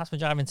my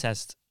driving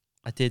test,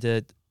 I did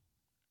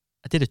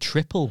a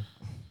triple,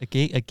 a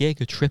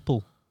gig, a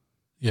triple.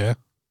 Yeah.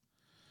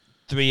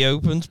 3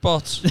 open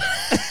spots.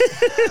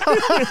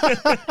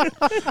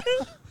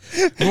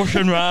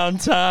 Rushing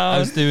round town. I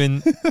was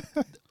doing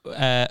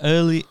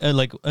early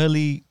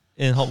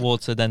in hot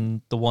water,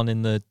 then the one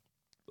in the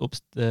upper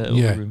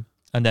room,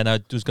 and then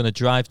I was going to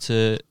drive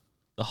to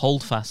the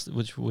Holdfast,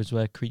 which was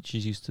where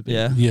Creatures used to be.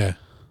 Yeah.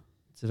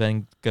 To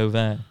then go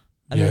there.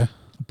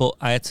 But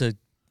I had to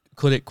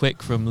cut it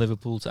quick from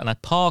Liverpool, and I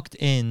parked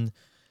in.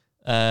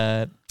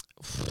 It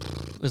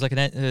was like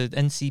an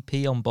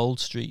NCP on Bold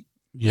Street.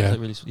 Yeah.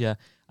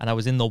 And I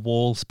was in the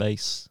wall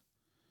space.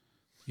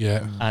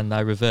 Yeah. And I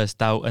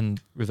reversed out and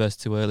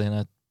reversed too early, and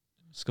I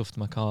scuffed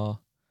my car.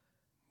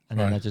 And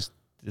then I just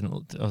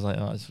didn't. I was like,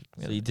 oh.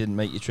 So you didn't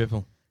make your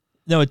triple?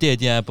 No, I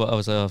did, yeah, but I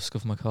was like, I've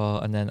scuffed my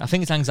car. And then I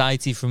think it's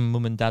anxiety from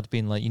mum and dad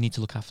being like, you need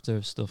to look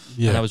after stuff.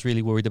 Yeah. And I was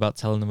really worried about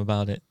telling them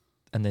about it.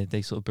 And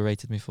they sort of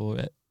berated me for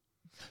it.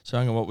 So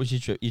hang on, what was your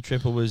trip? Your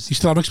triple was... You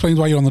still haven't explained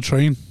why you're on the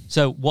train.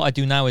 So what I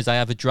do now is I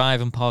have a drive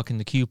and park in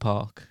the queue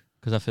park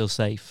because I feel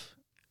safe.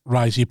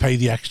 Right, so you pay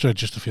the extra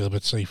just to feel a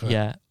bit safer.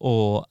 Yeah,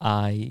 or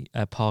I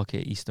park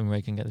at Eastern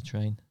Rake and get the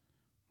train.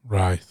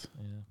 Right.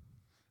 Yeah.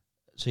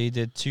 So you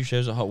did 2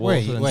 shows at Hot Water.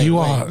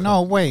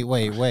 Wait.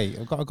 Wait.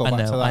 I've got to go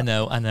back to that.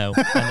 I know.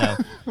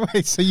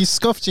 Wait, so you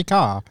scuffed your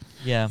car?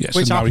 Yeah.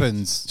 Which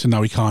happens? So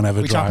now he can't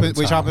ever drive.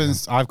 Which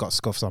happens? I've got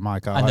scuffs on my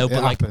car. I know,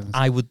 but happens.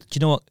 I would. Do you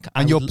know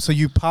what? So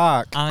you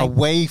park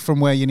away from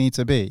where you need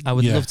to be. I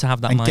would love to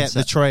have that and mindset. get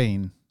the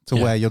train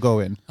to where you're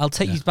going. I'll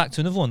take you back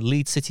to another one,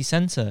 Leeds City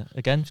Centre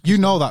again. You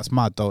know that's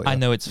mad, don't you? I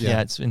know it's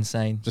it's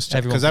insane. Just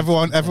because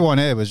everyone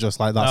here was just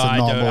like, that's a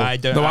normal.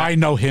 I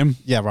know him.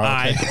 Yeah,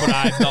 right. Okay. But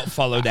I've not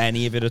followed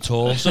any of it at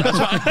all. So that's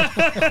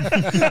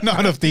why not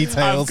enough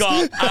details.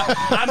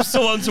 I'm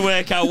still on to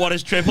work out what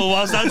his triple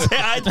was. That's it.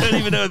 I don't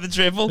even know the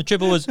triple. The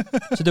triple was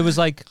so there was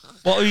like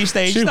what were your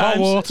stage 2 times? hot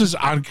waters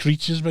and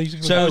creatures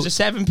basically. So it was a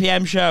 7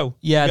 p.m. show.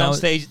 Yeah, on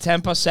stage at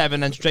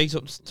 7:10, and straight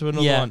up to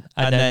another one,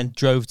 and then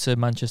drove to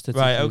Manchester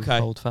to do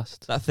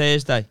Holdfast. That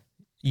Thursday.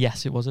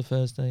 Yes, it was a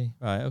Thursday.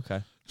 Right.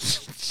 Okay.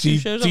 No,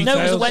 it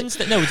was a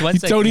Wednesday. No, it was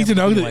Wednesday. You don't need to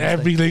know that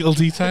every little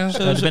detail.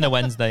 So it's been a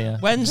Wednesday, yeah.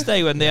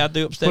 Wednesday when they had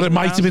the upstairs. But it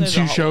might have been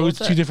 2 shows,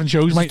 2 different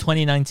shows. It was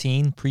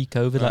 2019,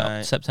 pre-COVID,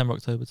 like September,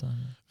 October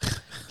time.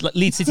 Like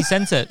Leeds City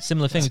Centre,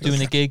 similar thing,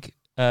 doing a gig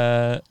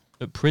at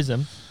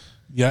Prism.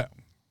 Yeah.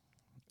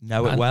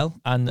 Know it well.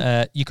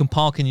 And you can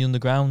park in the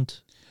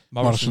underground.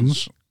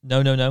 Morrison's.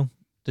 No.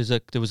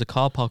 There was a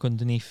car park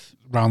underneath.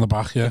 Round the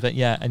back, yeah.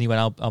 Yeah, and he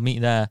went, I'll meet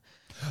you there.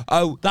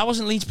 Oh, that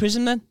wasn't Leeds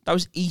Prison then? That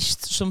was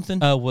East something?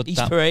 Oh, well,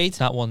 East Parade?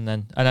 That one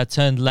then. And I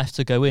turned left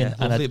to go in.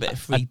 And a bit of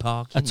free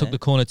parking. I took the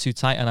corner too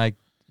tight and I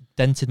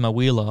dented my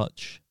wheel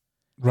arch.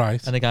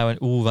 Right. And the guy went,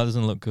 oh, that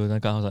doesn't look good.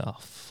 And I was like, oh,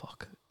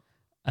 fuck.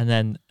 And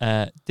then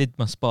did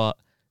my spot.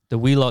 The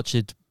wheel arch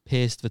had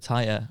pierced the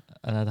tyre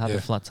and I'd had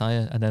a flat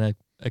tyre. And then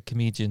a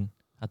comedian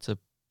had to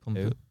pump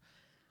it.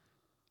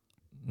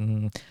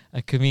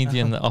 A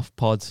comedian off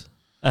pod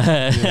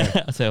had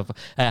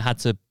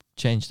to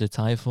change the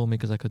tyre for me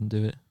because I couldn't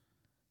do it.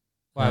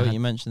 Why would you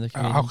mention the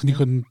comedian? How can you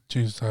couldn't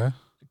change the tyre?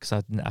 Because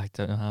I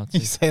don't know how to.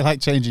 You say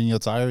like changing your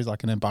tyre is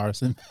like an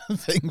embarrassing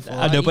thing for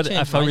I know, but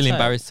I felt really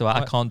embarrassed, so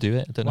I can't do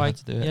it. I don't know how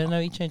to do it. Yeah, no,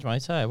 he changed my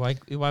tyre. Why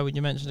would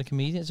you mention the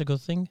comedian? It's a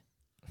good thing.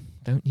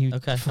 Don't you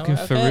fucking okay,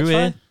 Farouk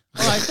here.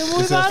 All right, don't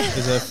worry about it.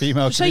 Is a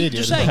female comedian?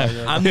 Just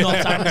say, I'm not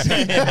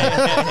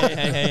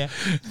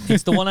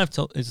It's the one I've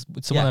told. It's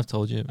the one I've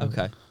told you.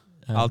 Okay.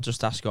 I'll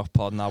just ask you off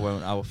pod and I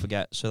will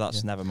forget. So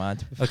that's never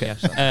mind. Okay.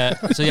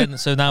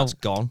 So now it's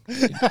gone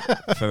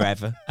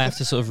forever. I have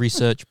to sort of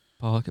research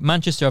park.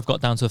 Manchester, I've got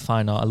down to a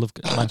fine art. I love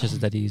Manchester's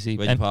dead easy.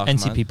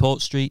 NCP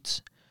Port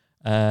Street.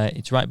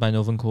 It's right by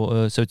Northern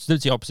Quarter, so it's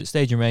literally opposite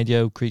Stage and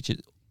Radio.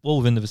 Creatures all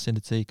within the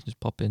vicinity. You can just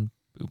pop in.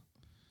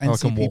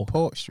 NCP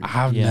Port Street. I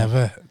have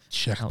never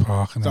checked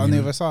parking. Is that on the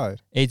other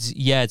side? It's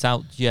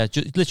out. Yeah,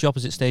 literally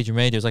opposite Stage and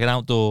Radio. It's like an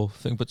outdoor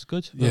thing, but it's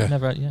good. Yeah.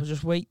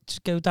 We'll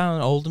just go down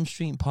Oldham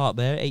Street and park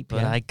there at 8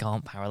 p.m. I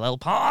can't parallel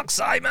park,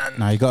 Simon.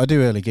 No, you got to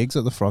do early gigs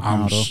at the Frog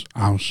now, though.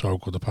 I'm so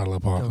good at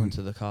parallel parking. Going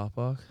to the car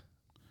park.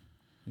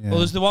 Yeah. Well,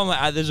 there's the one.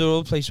 There's an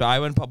old place where I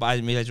went pop, but I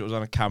didn't realize it was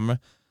on a camera,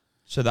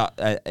 so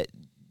that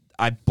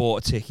I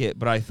bought a ticket,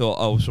 but I thought,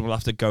 someone will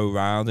have to go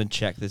round and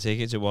check the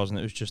tickets. It wasn't.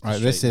 It was just right.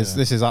 This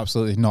is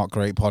absolutely not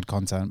great pod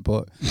content,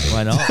 but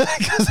why not?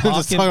 Because we're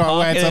just talking about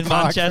where to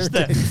park.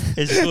 Manchester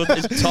is good.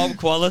 It's top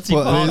quality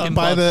parking.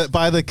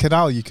 By the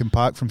canal, you can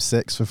park from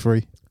 6 for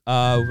free.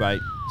 Oh right,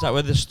 is that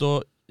where the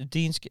store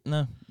Dean's?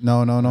 No,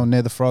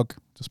 near the Frog,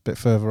 just a bit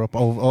further up,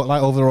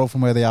 over the road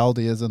from where the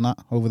Aldi is and that,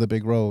 over the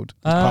big road.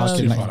 It's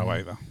too far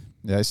away though.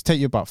 Yeah, it's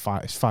take you about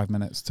 5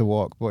 minutes to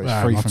walk, but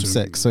it's free from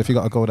 6. So if you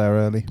got to go there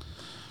early.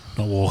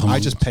 Not walking. I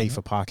just pay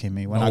for parking.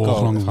 When I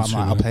go, if I'm like,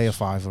 I'll pay a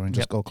 £5 and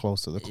just go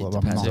close to the club.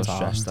 I'm not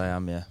stressed. I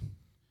am. Yeah,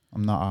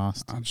 I'm not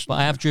asked. But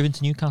I have driven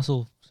to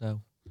Newcastle,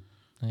 so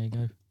there you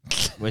go.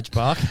 Which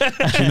park?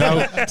 Do you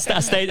know? I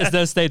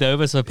stayed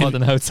over, so I parked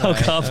in a hotel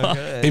car park.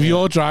 If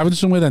you're driving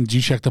somewhere, then do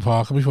you check the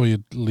parking before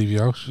you leave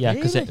your house? Yeah,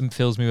 because it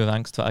fills me with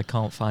angst that I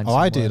can't find.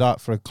 I do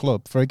that for a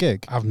club, for a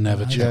gig. I've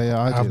never checked.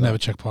 I've never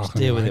checked parking.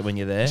 Deal with it when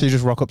you're there. So you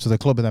just rock up to the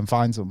club and then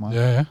find somewhere.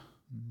 Yeah.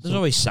 There's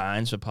always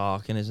signs for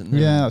parking, isn't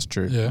there? Yeah, that's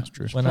true. Yeah, that's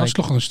true. When I just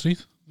look on the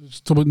street,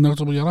 it's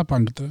double yellow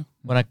banged there.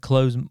 When I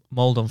closed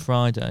Mould on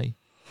Friday,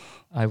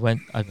 I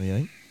went.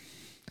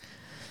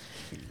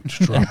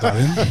 Just drop that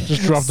in.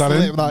 Just drop that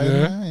in.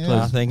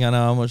 I think I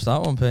know how much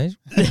that one pays.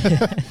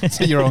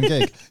 To your own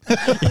gig.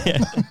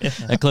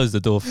 I closed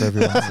the door for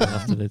everyone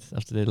after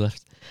they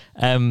left.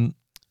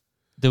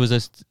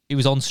 It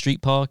was on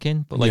street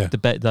parking, but the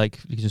bed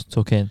you just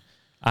took in,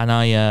 and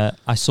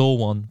I saw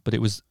one, but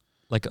it was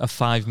like a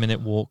 5-minute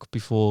walk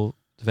before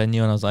the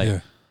venue, and I was like,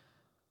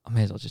 I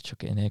may as well just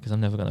chuck it in here because I'm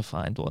never going to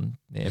find one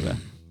nearer.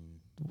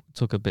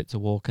 Took a bit to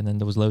walk, and then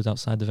there was loads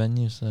outside the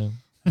venue, so.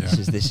 Yeah.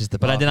 This is the.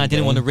 But I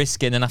didn't want to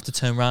risk it and then have to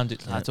turn around.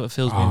 That's what it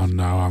feels. Oh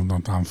no, I'm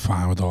not. I'm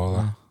fine with all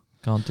that.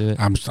 Can't do it.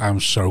 I'm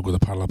so good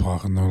at parallel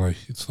parking though. Like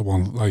it's the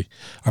one. Like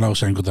I know I'm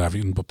saying good at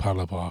everything, but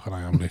parallel parking,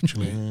 I am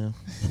literally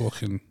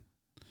fucking.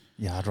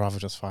 Yeah, I'd rather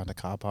just find a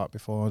car park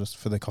before, just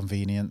for the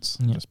convenience.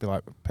 Just be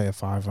like, pay a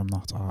 £5. I'm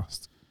not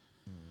asked.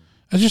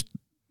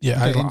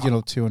 Yeah, I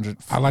think, 200.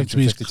 I like to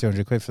be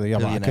 200 quid for the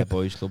Billionaire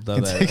boys club though.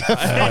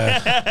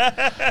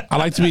 I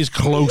like to be as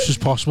close as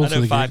possible. I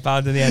know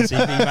 £5 in the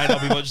NCP might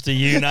not be much to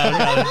you now,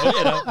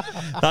 but,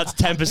 that's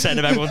 10%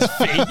 of everyone's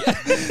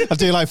fee. I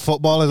do like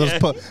footballers. I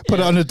just put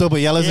it on a double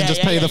yellows and just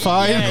pay the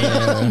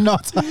fine.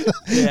 Not.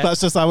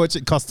 That's just how much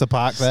it costs to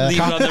park there. Leave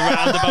it on the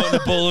roundabout in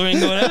the bull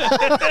ring or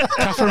whatever.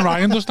 Catherine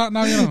Ryan does that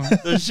now,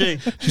 Does she?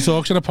 She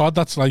talks in a pod.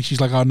 That's like she's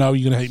like, "Oh no,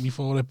 you're gonna hate me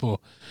for it," but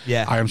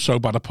I am so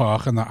bad at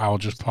parking that I'll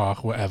just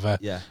park wherever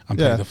and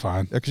pay the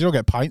fine. Yeah, because you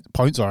don't get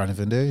points or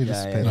anything, do you? You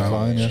just pay the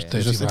fine.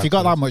 If you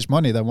got that much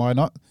money, then why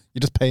not?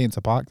 You're just paying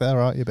to park there,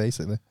 aren't you?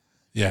 Basically.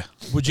 Yeah.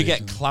 Would you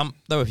get clamped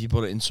though if you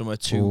put it in somewhere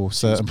too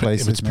certain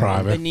places? If it's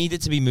private, they need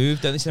it to be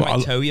moved. Don't they? Say they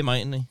might tow you,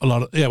 mightn't they? A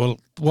lot of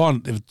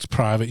one, if it's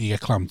private, you get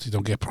clamped. You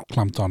don't get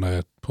clamped on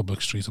a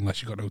public street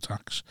unless you got no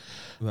tax.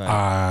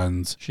 Right.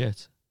 And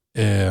shit.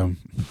 Yeah,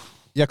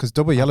 because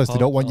double yellows, they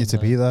don't want you to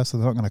be there, so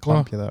they're not going to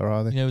clamp you there,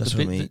 are they? That's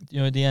the bit,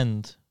 at the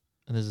end,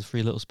 and there's the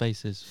 3 little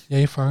spaces. Yeah,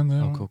 you're fine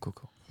there. Oh,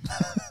 cool.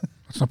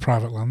 That's not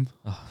private land.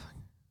 Oh,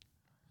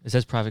 it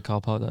says private car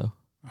park though.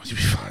 Oh, you'll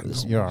be fine.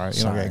 You're all right.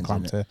 You're not getting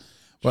clamped here.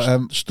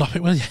 But stop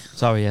it, will you?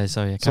 Sorry.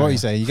 So what you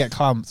say? You get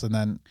clamped and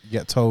then you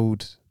get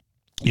towed.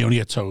 You only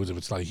get towed if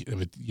it's like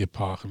you're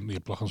parking,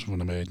 you're blocking from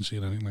an emergency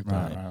or anything like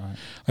that.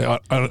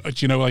 Right. Do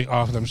you know like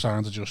half of them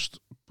signs are just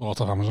bought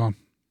off Amazon?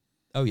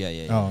 Oh yeah.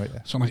 Oh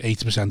yeah. Something like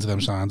 80% of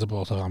them signs are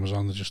bought off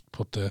Amazon. They just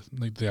put the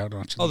out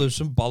actually. Oh, there's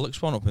some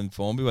bollocks one up in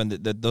Formby when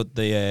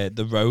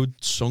the road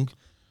sunk.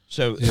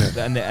 So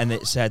and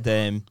it said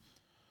there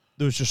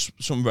was just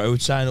some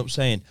road sign up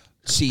saying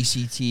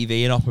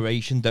CCTV in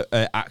operation,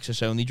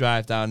 access only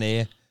drive down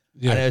here.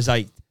 And it was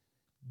like,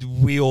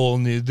 we all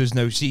knew there's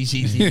no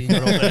CCTV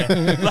there.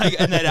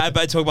 And then I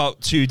talk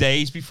about 2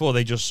 days before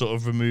they just sort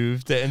of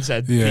removed it and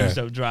said, please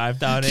don't drive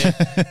down here.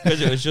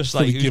 Because it was just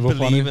like, who's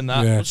believing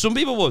that? Yeah. Some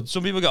people would.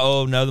 Some people go,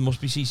 oh no, there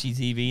must be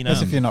CCTV now.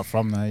 As if you're not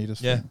from there, you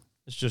just think.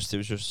 It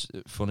was just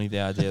funny, the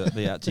idea that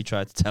they actually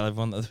tried to tell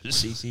everyone that there was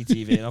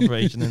CCTV in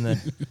operation. And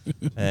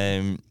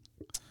then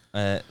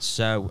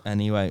so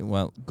anyway,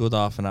 well, good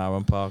half an hour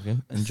on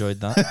parking. Enjoyed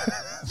that.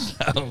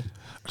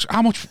 So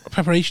how much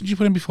preparation do you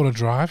put in before a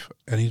drive?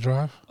 Any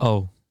drive?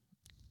 Oh,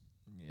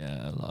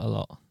 yeah, a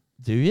lot.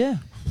 Do you?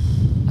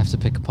 I have to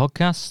pick a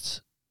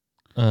podcast,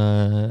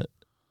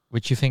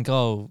 which you think,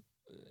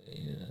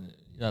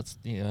 that's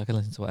I can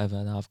listen to whatever.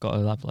 And I've got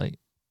to have like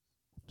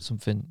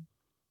something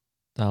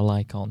that I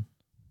like on,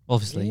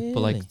 obviously. Really? But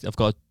like I've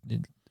got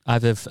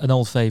either an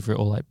old favorite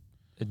or like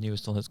the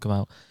newest one that's come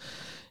out.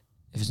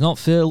 If it's not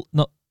there's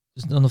not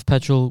enough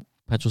petrol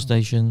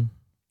station,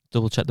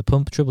 double check the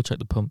pump, triple check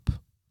the pump.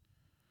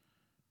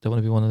 Don't want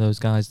to be one of those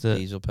guys that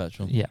diesel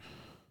petrol. Yeah.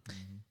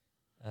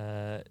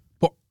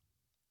 But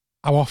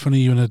how often are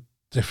you in a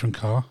different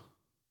car?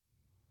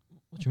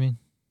 What do you mean?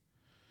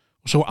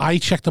 So I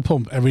check the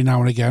pump every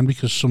now and again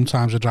because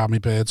sometimes I drive my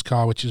bird's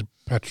car, which is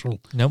petrol.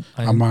 Nope.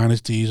 And mine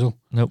is diesel.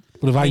 Nope.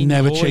 But if I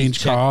never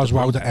change cars,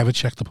 why would I ever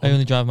check the pump? I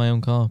only drive my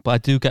own car, but I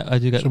do get.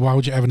 So why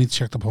would you ever need to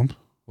check the pump?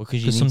 Well,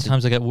 because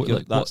sometimes I get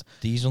like that's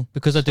diesel.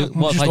 Because I do.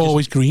 It's just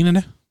always green in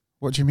it.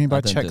 What do you mean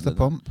by check the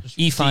pump?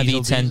 E5,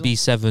 E10,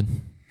 B7.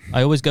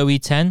 I always go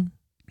E10.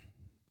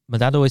 My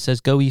dad always says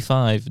go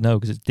E5. No,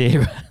 because it's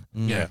dearer.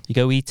 Yeah. You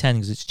go E10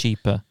 because it's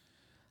cheaper.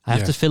 I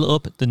have to fill it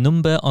up. The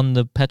number on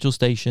the petrol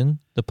station,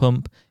 the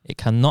pump, it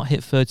cannot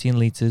hit 13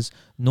 litres,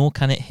 nor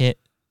can it hit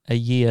a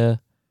year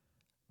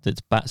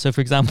that's back. So,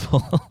 for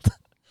example...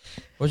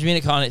 What do you mean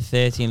it can't hit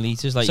 13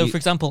 litres? Like, so, for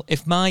example,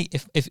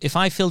 if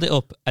I filled it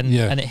up and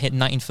it hit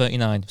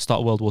 1939, start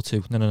of World War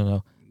II,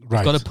 no. Right.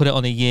 I've got to put it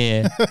on a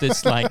year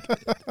that's like...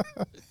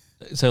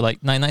 So, like,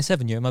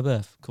 1997, year of my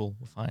birth. Cool,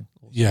 we're fine.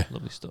 Yeah.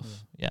 Lovely stuff.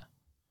 Yeah.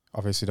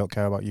 Obviously don't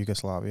care about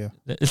Yugoslavia.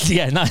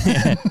 92. I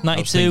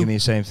was thinking the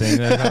same thing.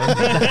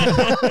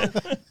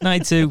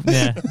 92,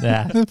 yeah.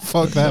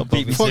 Fuck that.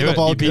 Beat me to it.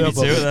 You beat me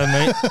to it then,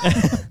 mate.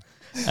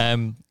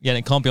 And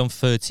it can't be on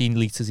 13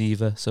 litres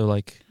either. So,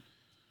 like,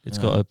 it's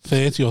got a...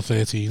 30 or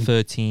 13?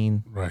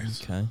 13. Right.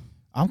 Okay.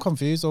 I'm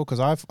confused, though, because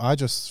I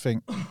just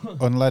think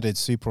unleaded,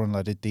 super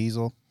unleaded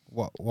diesel.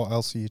 What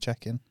else are you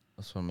checking?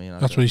 That's what I mean.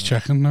 That's what he's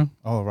checking now.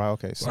 Oh, right,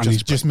 okay. So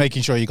and just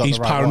making sure you got the right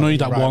one. He's paranoid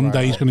that one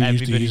day he's going to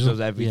use diesel. Everybody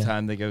does every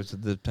time they go to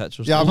the petrol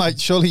station. Yeah, I'm like,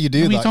 surely you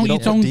do that. You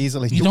don't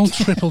diesel. You don't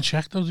triple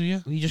check though, do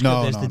you? You just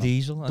go, there's the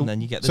diesel, and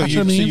then you get the... So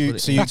you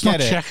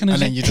get it, and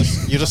then you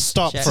just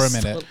stop for a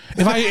minute.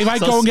 If I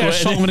go and get a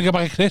salt and vinegar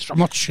bag of crisps, I'm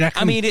not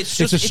checking. I mean, it's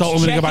just a salt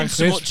and vinegar bag of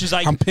crisps.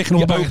 I'm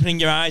picking up, opening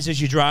your eyes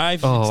as you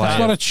drive. Oh, that's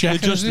not a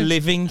check. You're just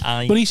living.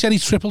 But he said he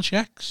triple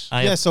checks.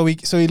 Yeah, so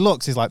he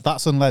looks. He's like,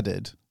 that's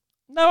unleaded.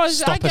 No, I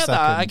get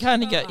that. I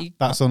kind of get you.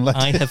 That's unleaded.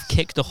 I have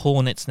kicked a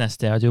hornet's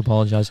nest there. I do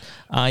apologise.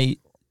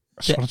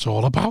 That's what it's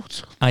all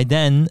about. I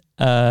then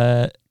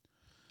the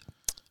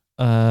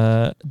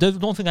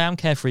one thing I am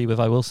carefree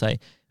with, I will say,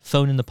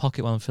 phone in the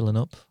pocket while I'm filling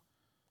up.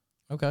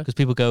 Okay. Because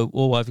people go,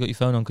 "Oh, why have you got your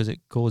phone on?" Because it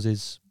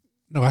causes.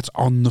 No, that's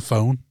on the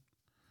phone.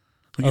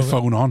 Put your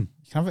phone on.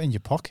 You can have it in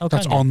your pocket.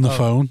 That's on the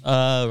phone.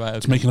 Oh, right. Okay.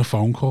 It's making a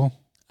phone call.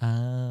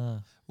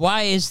 Ah.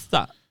 Why is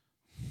that?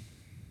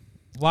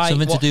 Why?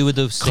 Something to do with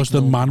the because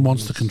the man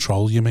wants to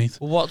control you, mate.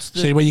 What's the?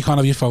 Say where you can't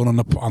have your phone on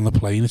the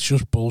plane. It's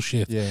just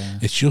bullshit. Yeah,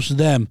 It's just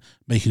them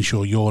making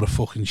sure you're a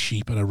fucking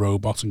sheep and a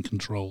robot and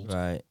controlled.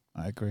 Right.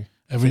 I agree.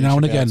 Every now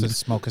and again, to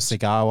smoke a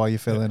cigar while you're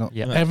filling up.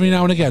 Yeah. every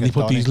now and again, they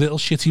put Donny. these little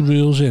shitty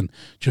rules in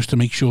just to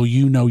make sure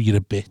you know you're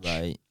a bitch.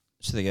 Right.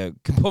 So they go,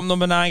 can pump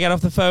number 9 get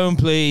off the phone,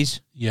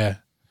 please? Yeah.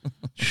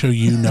 So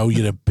you know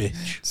you're a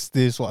bitch.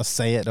 They just want to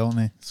say it, don't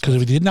they? Because if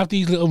we didn't have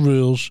these little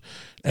rules,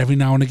 every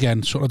now and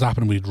again, something would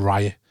happen and we'd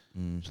riot.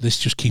 So this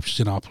just keeps us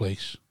in our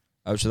place.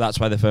 Oh, so that's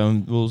why the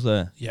phone rule's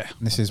there. Yeah.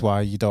 And this is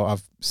why you don't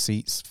have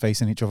seats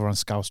facing each other on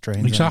Scouse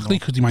trains. Exactly,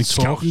 because you might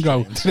talk and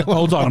go,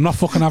 hold on, I'm not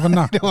fucking having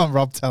that. I don't want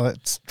Rob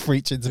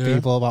preaching to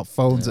people about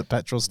phones at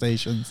petrol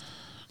stations.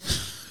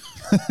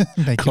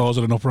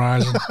 Causing an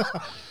uprising.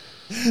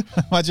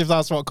 Imagine if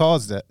that's what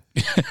caused it.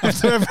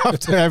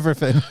 after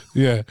everything.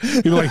 Yeah.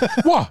 You're like,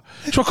 what?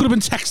 So I could have been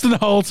texting the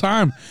whole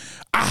time.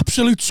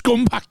 Absolute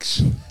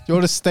scumbags. You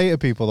want to state to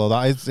people though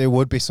that it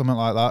would be something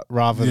like that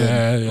rather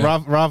than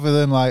rather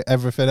than like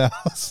everything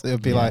else. It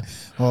would be like,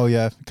 oh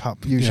yeah, can't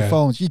use your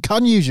phones. You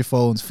can use your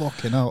phones.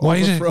 Fucking hell. Why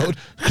is it?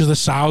 Because the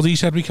Saudi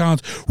said we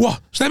can't.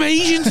 What? So them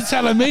Asians are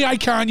telling me I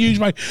can't use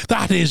my.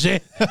 That is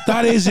it.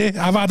 That is it.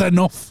 I've had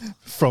enough.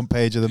 Front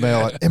page of the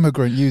Mail, like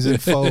immigrant using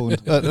phone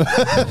at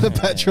the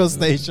petrol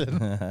station.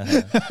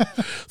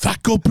 That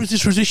good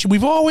British tradition.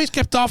 We've always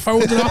kept our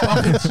phones in our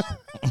pockets.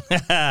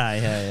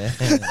 yeah.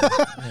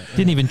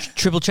 Didn't even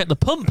triple check the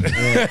pump.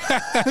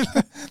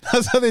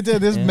 That's how they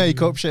did this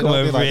makeup shit. Come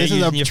They'll be over like, here this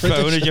is a using your phone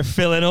tradition. as you're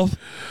filling up.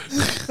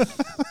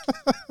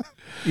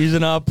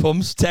 Using our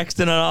pumps,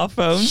 texting on our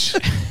phones.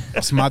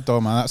 That's mad though,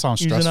 man. That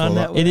sounds Using our stressful.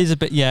 network. It is a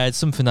bit. Yeah, it's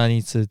something I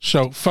need to.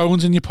 So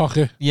phones in your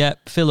pocket. Yeah,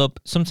 fill up.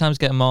 Sometimes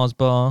get a Mars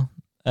bar.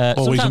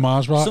 Always a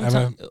Mars bar.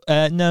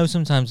 No,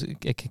 sometimes a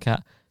Kit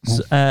Kat.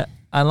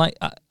 I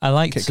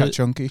like Kit Kat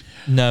chunky.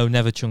 No,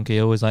 never chunky.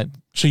 I always like.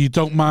 So you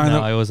don't mind.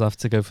 No, I always have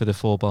to go for the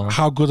 4 bar.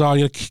 How good are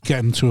you at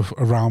getting to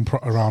a round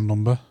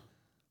number?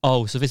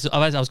 Oh, so this is. I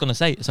was going to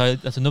say. So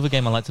that's another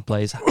game I like to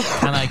play. Is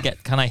can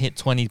I hit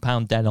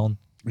 £20 dead on?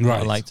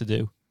 Right. I like to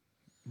do.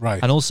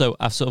 Right. And also,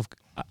 I've sort of.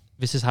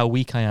 This is how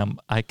weak I am.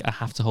 I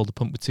have to hold the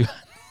pump with 2 hands.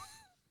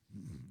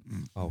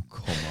 Oh,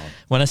 come on.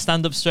 When I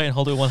stand up straight and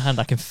hold it with 1 hand,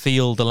 I can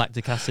feel the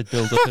lactic acid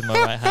build up in my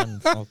right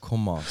hand. Oh,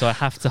 come on. So I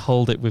have to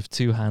hold it with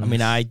 2 hands. I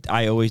mean,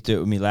 I always do it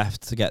with my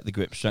left to get the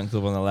grip strength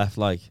up on the left,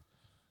 like.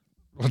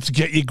 To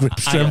get your grip I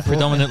am strength.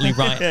 predominantly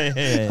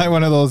right. Like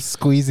one of those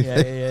squeezy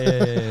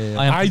things. Yeah.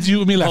 I do it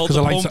with my left because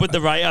I like pump to. with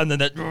the right hand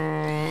and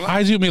then.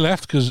 I do it with my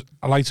left because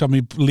I like to have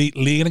me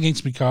lean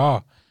against my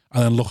car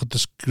and then look at the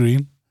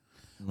screen.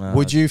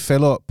 Would you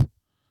fill up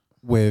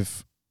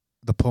with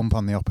the pump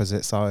on the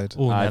opposite side?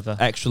 Oh, never.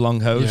 Extra long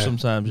hose Yeah.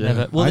 sometimes. Yeah.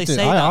 Never. Well, they say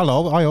that.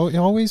 I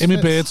always. In my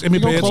fits. beards, in my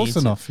You go beards. close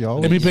enough. You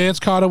always. In my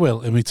beard's car, I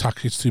will. In my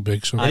taxi, it's too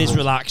big. So It is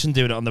relaxing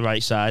doing it on the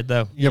right side,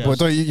 though. Yeah, but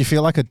don't you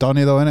feel like a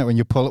Donny though, innit? When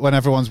you pull, when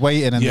everyone's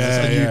waiting and,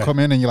 you come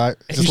in and you're like,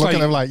 just looking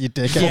at him like you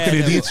dick. fucking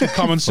idiots with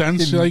common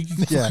sense. Like,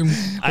 Yeah. fucking,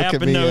 I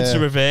have been known to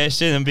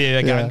reverse it and be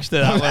a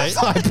gangster that way.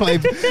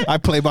 I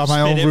play by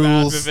my own Spin it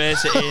round, rules.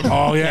 reverse it in.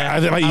 oh yeah,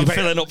 I'm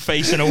filling up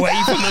facing away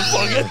from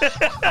the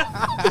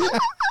fucking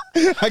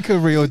Like a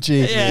real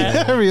G.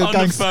 yeah, A real on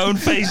gangster. the phone,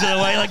 facing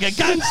away like a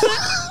gangster.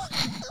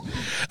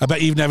 I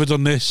bet you've never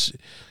done this.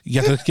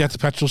 You get to the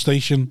petrol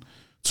station,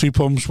 2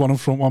 pumps, 1 in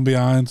front, 1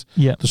 behind.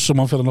 Yeah. There's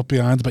someone filling up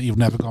behind, but you've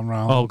never gone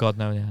round. Oh God,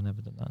 no, yeah, I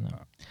never done that. No.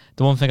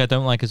 The one thing I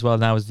don't like as well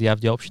now is you have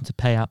the option to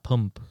pay at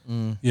pump.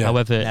 Yeah.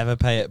 However, Never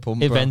pay it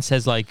pump. it bro. then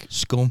says like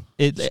Scum.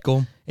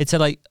 Scum. It said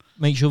like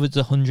make sure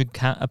there's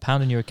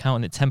 £100 in your account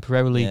and it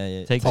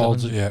temporarily takes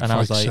Holds it. it, yeah, And for I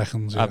was like like,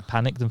 seconds, I yeah.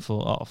 panicked and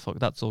thought, oh fuck,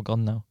 that's all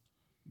gone now.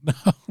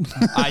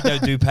 I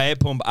don't do pay it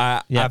pump.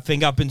 I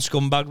think I've been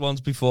scumbagged once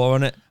before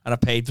on it, and I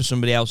paid for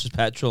somebody else's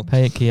petrol.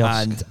 Pay at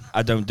kiosk. And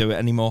I don't do it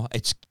anymore.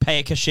 It's pay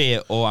a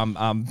cashier, or I'm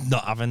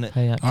not having it.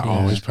 Pay at I kiosk.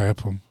 always pay a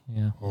pump.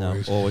 Yeah.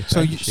 Always. No, always. So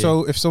pay a cashier.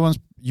 so if someone's,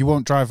 you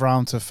won't drive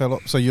round to fill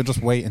up. So you'll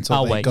just wait until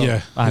I'll they wait. go.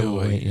 Yeah. I you'll will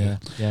wait.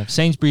 Yeah.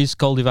 Sainsbury's,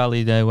 Goldie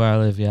Valley, there where I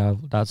live. Yeah,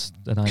 that's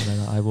a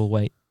nightmare. I will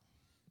wait.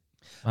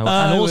 And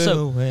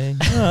also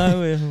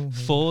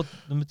Ford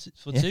number 2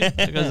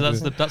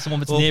 because that's the one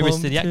that's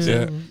nearest to the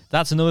exit. Yeah.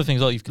 That's another thing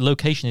as well.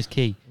 Location is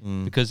key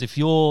because if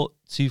you're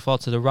too far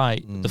to the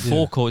right, the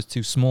forecourt is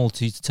too small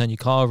to turn your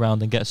car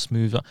around and get a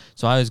smooth.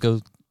 So I always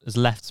go as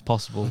left as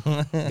possible,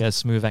 get a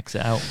smooth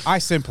exit out. I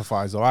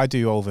sympathise though. I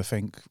do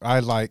overthink. I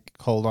like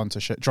hold on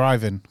to shit.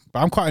 Driving, but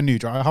I'm quite a new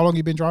driver. How long have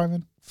you been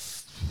driving?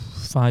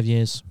 5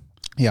 years.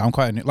 Yeah, I'm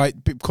quite a new. Like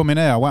coming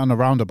here, I went on the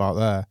roundabout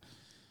there.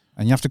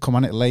 And you have to come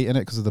on it late in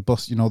it because of the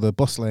bus, the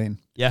bus lane.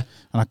 Yeah.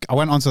 And I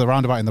went onto the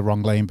roundabout in the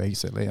wrong lane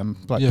basically, and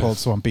pulled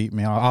someone beat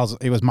me.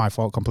 It was my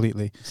fault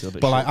completely.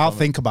 But like I'll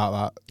think about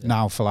that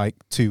now for like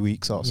 2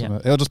 weeks or something.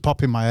 It'll just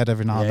pop in my head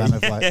every now and then.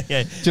 Of like, do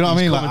you know what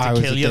I mean? Like I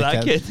was a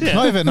dickhead.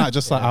 Not even that,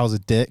 just like I was a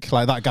dick.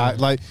 Like that guy.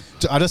 Like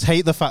I just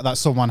hate the fact that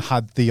someone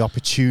had the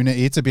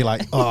opportunity to be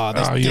like, oh,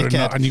 this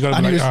dickhead, and you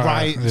gotta be he like, was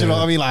right. Do you know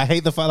what I mean? Like I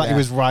hate the fact that he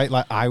was right.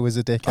 Like I was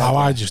a dickhead. Oh,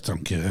 I just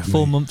don't give a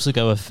 4 months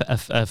ago,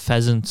 a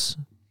pheasant.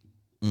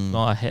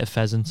 I hit a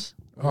pheasant.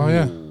 Oh,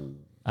 yeah.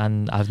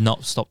 And I've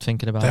not stopped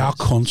thinking about it. They are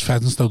cunts,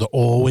 pheasants, though. They're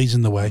always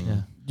in the way.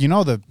 Yeah. You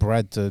know they're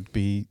bred to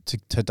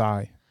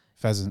die,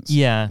 pheasants.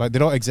 Yeah. Like, they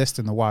don't exist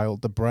in the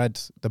wild. They're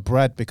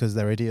bred because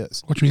they're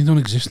idiots. What do you mean they don't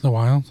exist in the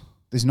wild?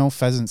 There's no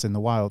pheasants in the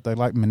wild. They're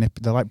like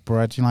they're like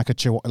bred, like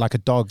a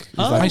dog.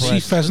 I see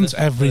pheasants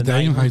every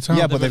day in Hightown.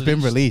 Yeah, but they've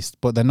been released,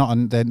 but they're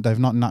not. They've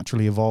not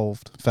naturally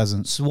evolved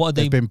pheasants. So what are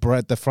they? They've been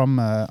bred. They're from.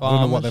 I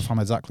don't know what they're from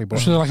exactly, but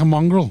So they're like a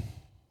mongrel.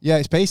 yeah,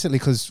 it's basically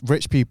because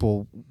rich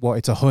people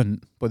wanted to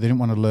hunt, but they didn't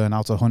want to learn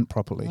how to hunt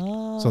properly.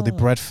 So they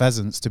bred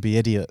pheasants to be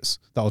idiots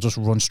that'll just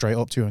run straight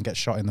up to you and get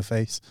shot in the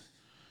face.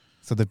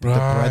 So they're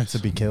bred to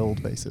be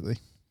killed, basically.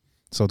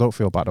 So don't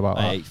feel bad about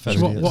that.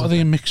 So what are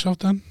they a mix of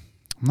then?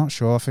 I'm not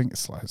sure. I think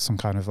it's like some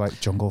kind of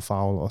like jungle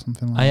fowl or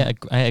something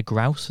like that. I ate a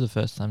grouse for the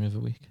first time the other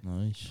week.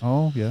 Nice.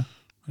 Oh, yeah.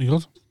 Are you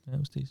good? Yeah, it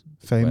was decent.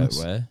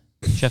 Famous. Where?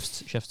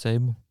 Chef's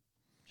table.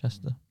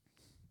 Chester.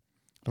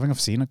 I think I've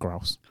seen a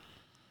grouse.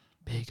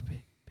 Big.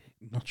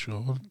 Not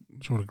sure. Not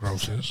sure what a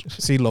grouse is.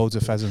 See loads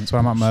of pheasants.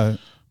 When I'm at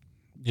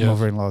my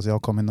mother-in-law's, they'll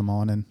come in the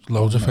morning.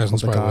 Loads of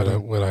pheasants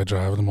where I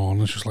drive in the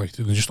morning. It's just like,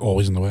 they're just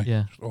always in the way.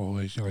 Yeah. Just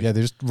always. Like, Yeah,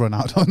 they just run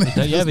out, don't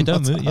they? They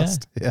don't move, yeah.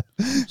 Yeah.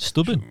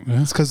 Stubborn.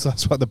 Yeah. It's because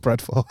that's what they're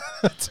bred for.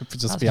 To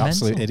just That's be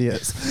absolute mental.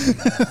 idiots. I'm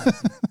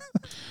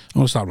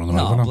going to start running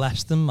over No, now.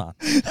 bless them, man.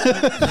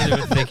 They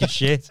were thick as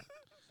shit.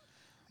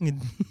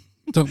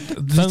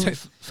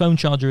 Phone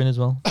charger in as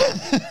well.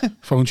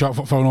 Phone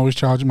always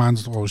charging.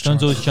 Mine's always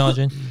Phone's charging. always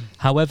charging.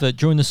 However,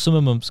 during the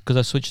summer months, because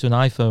I switched to an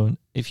iPhone,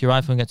 if your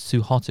iPhone gets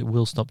too hot, it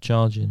will stop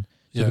charging.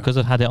 So because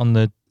I've had it on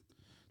the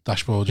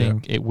dashboard,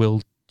 thing, it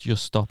will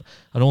just stop.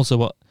 And also,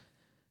 what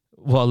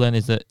I learned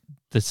is that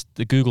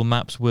the Google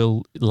Maps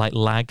will like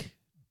lag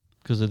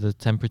because of the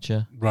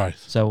temperature. Right.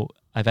 So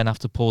I then have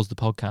to pause the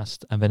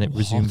podcast and then it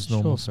resumes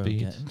normal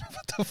speed.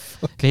 What the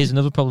fuck? Okay, here's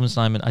another problem,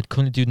 Simon. I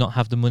currently do not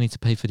have the money to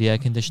pay for the air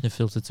conditioner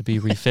filter to be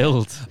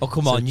refilled. Oh,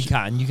 come on, you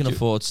can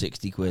afford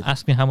 60 quid.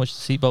 Ask me how much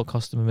the seatbelt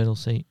cost in the middle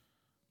seat.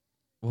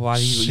 Why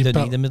you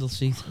don't need the middle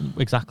seat?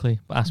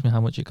 Exactly, but ask me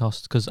how much it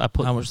cost because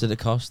How much did it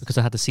cost? Because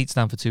I had the seats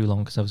down for too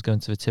long because I was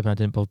going to the tip and I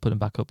didn't bother putting them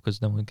back up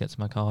because no one would get to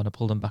my car and I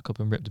pulled them back up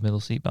and ripped the middle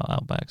seat belt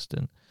out by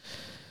accident.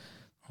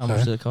 How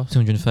much did it cost?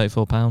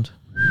 £234.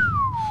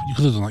 You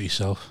could have done that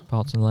yourself.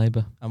 Parts and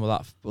labour. And will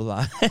that?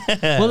 Well,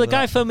 the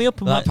guy phoned me up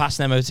and will went, that pass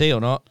an MOT or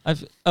not?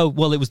 it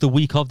was the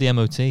week of the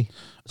MOT.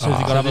 So have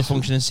you got to have a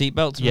functioning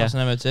seatbelt to pass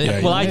an MOT?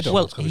 Yeah, well,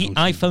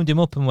 I phoned him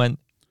up and went.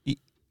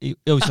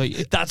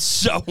 That's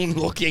so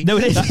unlucky. No,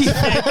 it is.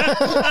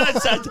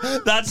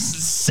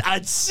 that's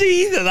I'd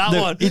see that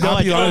one.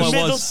 I'll be honest.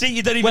 Middle seat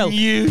you don't even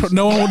use.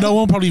 No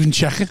one probably even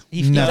check it.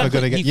 Never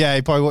gonna get. Yeah,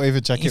 he probably won't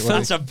even check it.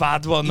 That's a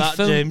bad one,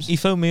 James. He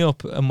phoned me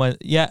up and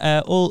went,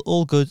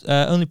 all good.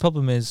 Only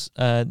problem is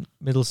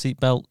middle seat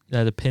belt.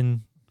 The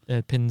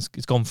pins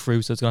it's gone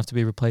through, so it's gonna have to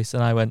be replaced.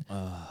 And I went,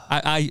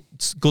 I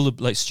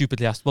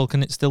stupidly asked, well,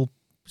 can it still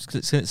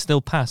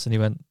pass? And he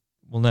went,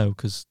 well, no,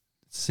 because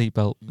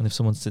seatbelt, and if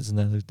someone sits in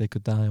there, they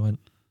could die. I went,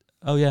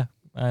 oh yeah,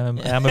 I am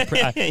a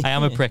prick. I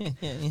am a prick.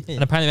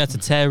 And apparently I had to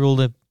tear all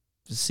the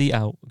seat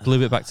out,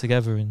 glue it back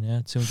together, and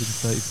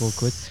 234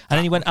 quid. And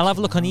then he went, I'll have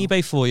a look on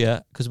eBay for you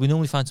because we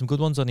normally find some good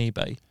ones on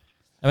eBay.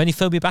 And then he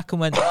phoned me back and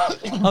went,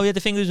 oh yeah, the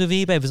thing is with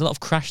eBay, there's a lot of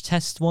crash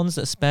test ones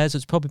that are spares, so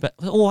it's probably better.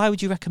 Oh, why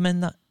would you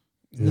recommend that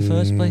in the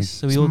first place?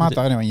 So it's mad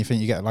that anyway, you think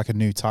you get like a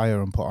new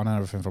tyre and put on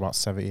everything for about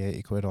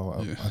 70-80 quid or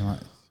whatever. Yeah. And like,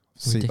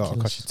 seatbelt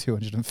will cost you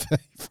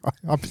 235.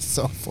 I'd be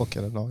so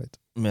fucking annoyed.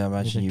 Yeah, I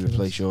imagine you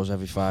replace yours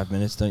every 5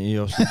 minutes, don't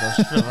you? Just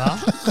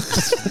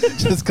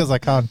because I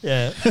can.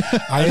 Yeah.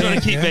 I just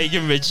want to keep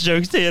making rich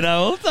jokes here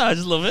now. I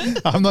just love it.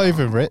 I'm not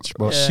even rich,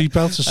 but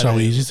seatbelts are so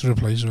easy to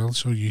replace as well,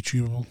 so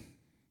YouTubeable.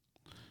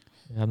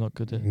 Yeah, I'm not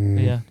good at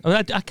it. Yeah.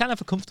 I can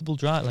have a comfortable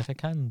drive. Like I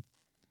can.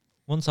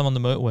 Once I'm on the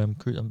motorway, I'm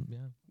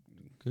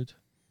good.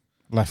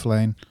 Left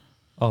lane.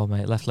 Oh,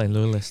 mate, left lane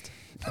loyalist.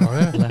 Oh,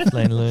 yeah. Left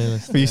lane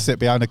loyalist. You sit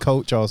behind a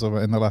coach or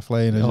something in the left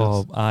lane. And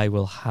I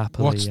will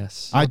happily,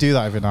 yes. I do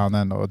that every now and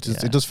then, though.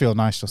 It does feel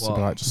nice just to be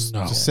like,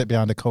 just sit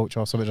behind a coach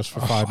or something just for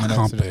 5 minutes. I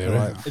can't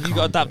bear it. Have you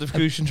got adaptive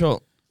cruise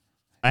control?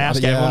 I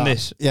ask everyone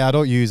this. Yeah, I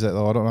don't use it,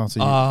 though. I don't know how to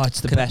use it. Oh,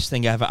 it's the best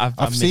thing ever.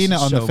 I've seen it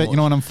on the you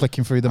know when I'm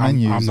flicking through the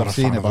menus. I've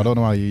seen it, but I don't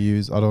know how you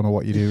use. I don't know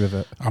what you do with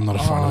it. I'm not a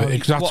fan of it.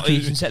 Exactly.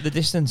 You can set the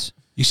distance.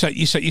 You set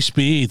your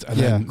speed, and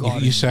then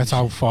you set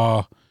how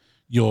far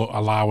you're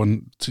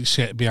allowing to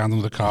sit behind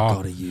the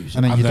car. And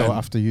then you don't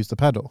have to use the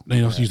pedal. Then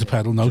you don't have to use the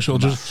pedal. No, so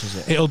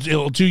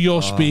it'll do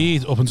your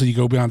speed up until you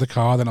go behind the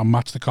car. Then I'll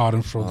match the car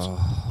in front.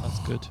 That's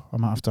good. I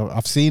might have to.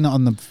 I've seen it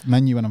on the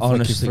menu when I'm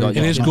flicking through. It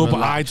is good,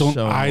 but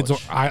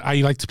I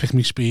like to pick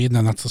my speed, and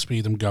then that's the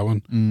speed I'm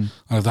going. And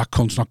if that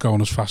cunt's not going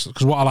as fast,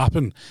 because what'll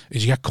happen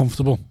is you get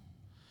comfortable,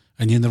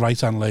 and you're in the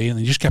right hand lane, and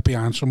you just get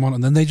behind someone,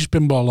 and then they just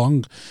bimble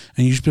along,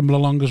 and you just bimble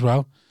along as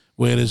well.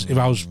 Whereas if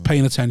I was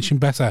paying attention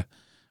better,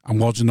 and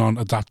wasn't on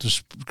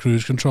adaptive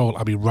cruise control,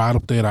 I'd be right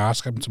up there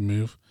asking him to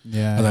move.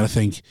 Yeah. And then I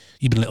think,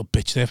 you've been a little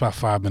bitch there for about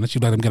 5 minutes.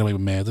 You've let him get away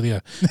with murder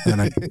here. And then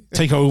I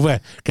take over,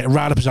 get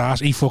right up his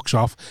ass, he fucks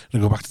off,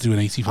 and I go back to doing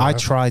 85. I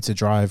try to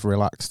drive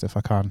relaxed if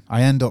I can.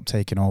 I end up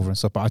taking over and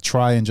stuff, but I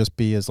try and just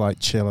be as like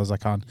chill as I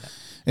can.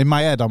 In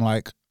my head, I'm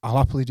like, I'll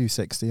happily do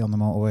 60 on the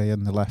motorway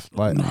in the left,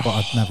 like, but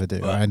I never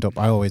do.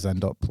 I always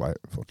end up like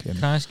fucking.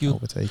 Can I ask you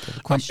overtaken.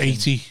 I'm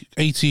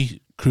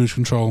 80 cruise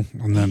control,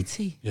 and then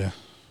 80? yeah,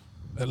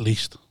 at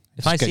least.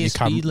 If I see a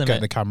speed limit,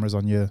 get the cameras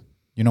on you.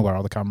 You know where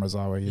all the cameras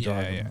are where you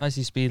drive. Yeah. if I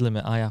see speed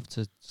limit, I have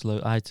to slow.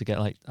 I had to get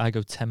like I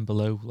go 10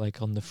 below,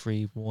 like on the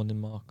free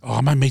warning mark.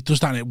 Oh, my mate does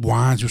that and it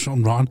whines with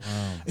something wrong.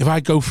 Wow. If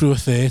I go through a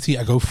 30,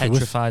 I go through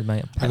Petrified,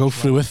 mate. I go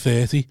through a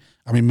 30.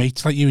 I mean,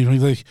 mates like you,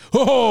 he's like,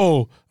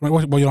 oh! I'm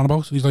like, what are you on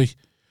about? And he's like,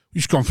 you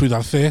just gone through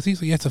that 30?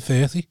 He's like, yeah, it's a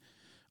 30.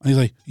 And he's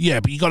like,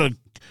 yeah, but you gotta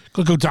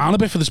go down a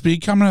bit for the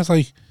speed camera. It's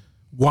like,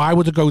 why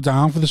would it go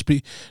down for the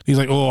speed? He's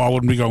like, oh, I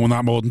wouldn't be going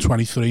that more than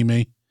 23,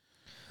 me.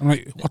 I'm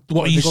like,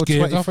 what are you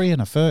scared of? 23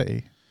 and a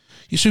 30.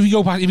 So if he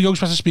goes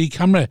past the speed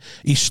camera,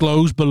 he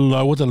slows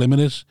below what the limit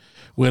is.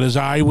 Whereas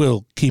I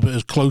will keep it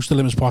as close to the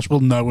limit as possible,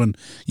 knowing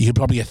you could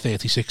probably get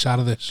 36 out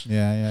of this.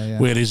 Yeah.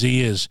 Whereas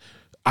he is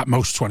at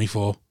most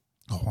 24.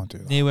 Oh, I won't do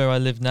that. Near where I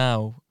live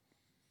now,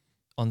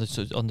 on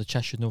the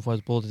Cheshire North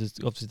Wales border, there's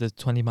obviously the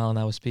 20 mile an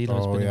hour speed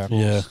limit's been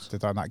enforced. Did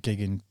that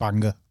gig in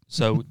Bangor.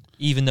 So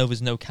even though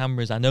there's no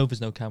cameras, I know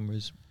there's no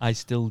cameras, I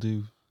still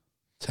do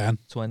 10.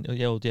 20.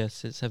 Yeah,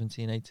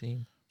 17,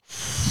 18.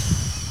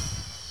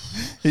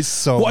 It's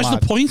so What is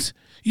mad. the point?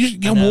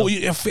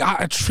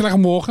 I just feel like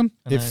I'm walking.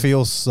 It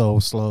feels so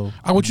slow.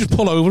 I would just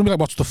pull over and be like,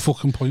 what's the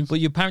fucking point?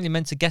 But you're apparently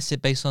meant to guess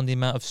it based on the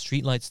amount of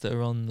streetlights that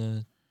are on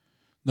the...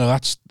 No,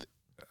 that's...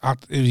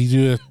 If you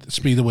do a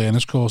speed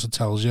awareness course, it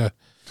tells you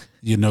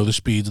know the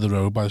speed of the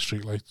road by the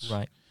streetlights.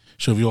 Right.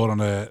 So if you're on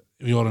a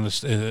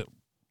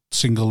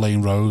single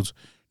lane road,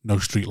 no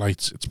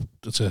streetlights,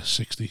 it's a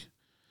 60.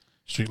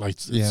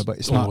 Streetlights. Yeah, but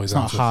it's not a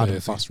hard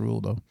and fast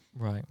rule though.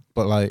 Right.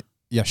 But like,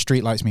 yeah,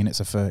 streetlights mean it's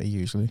a 30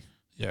 usually.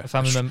 Yeah.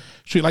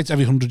 Streetlights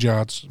every 100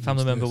 yards.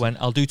 Family member went,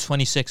 I'll do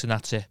 26 and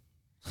that's it.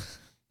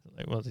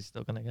 Like, what's he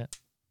still going to get?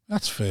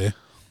 That's fair.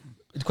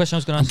 The question I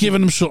was going to I'm ask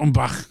giving him something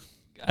back.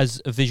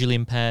 As a visually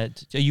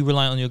impaired, are you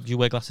reliant on you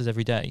wear glasses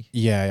every day?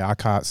 Yeah, I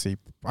can't see.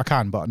 I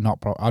can, but not.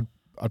 I'd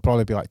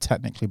probably be like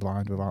technically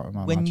blind without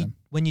them.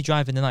 When you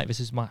drive in the night, this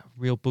is my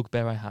real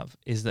bugbear I have,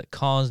 is that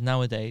cars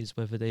nowadays,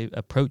 whether they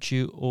approach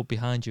you or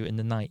behind you in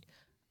the night,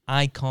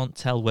 I can't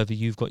tell whether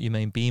you've got your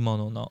main beam on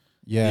or not.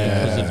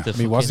 Yeah. I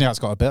mean, Wozniak's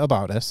got a bit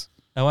about this.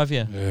 Oh, have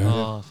you? Yeah.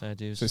 Oh, fair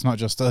dues. So it's not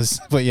just us.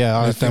 But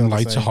yeah, them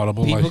lights are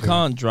horrible. People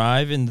can't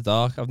drive in the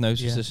dark. I've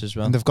noticed this as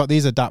well. And they've got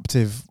these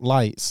adaptive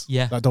lights.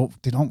 Yeah. That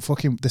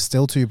they're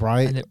still too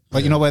bright.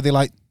 You know where they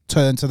like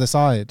turn to the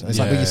side. It's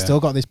like, but you still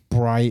got this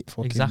bright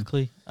fucking.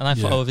 Exactly. And I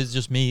thought, if it's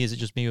just me, is it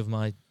just me with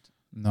my...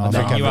 No, I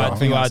think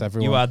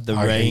you had the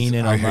rain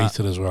in on that. I hate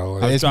it as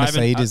well. It is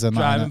Mercedes and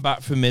driving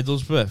back from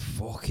Middlesbrough,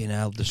 fucking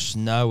hell, the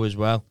snow as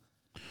well.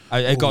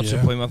 I got to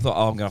a point where I thought,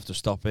 I'm going to have to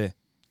stop here.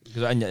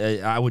 Because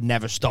I would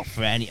never stop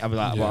for any. I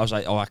was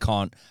like,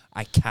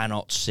 I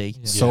cannot see.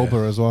 Yeah.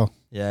 Sober as well.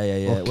 Yeah.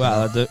 Okay.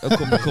 Well, a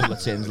couple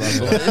of tins.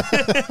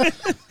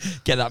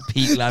 Get that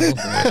peak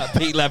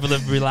level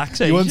of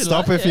relaxation. You wouldn't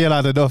stop if you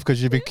had enough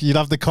because you'd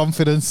have the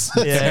confidence.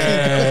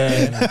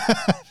 Yeah.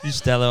 You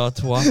Stella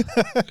Artois.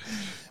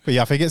 But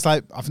yeah, I think it's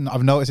like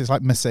I've noticed it's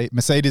like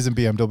Mercedes and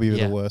BMW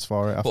are the worst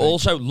for it. But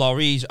also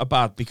lorries are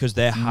bad because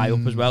they're high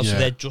up as well, so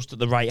they're just at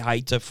the right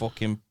height to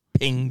fucking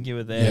ping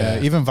you there.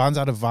 Yeah, even vans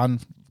had a van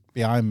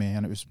behind me,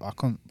 and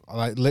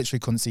I literally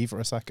couldn't see for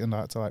a second.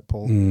 I had to like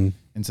pull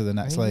into the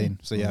next lane.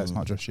 So yeah, it's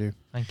not just you.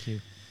 Thank you.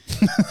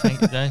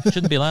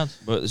 Shouldn't be allowed.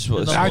 But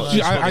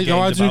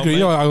I do agree.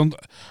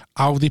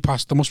 How they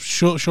pass, there must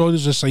sure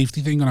there's a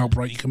safety thing on how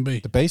bright you can be.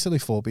 They're basically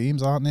full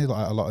beams, aren't they?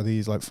 Like a lot of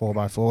these like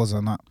 4x4s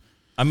and that.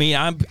 I mean,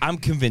 I'm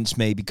convinced,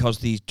 mate, because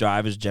these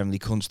drivers generally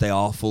cunts, they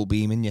are full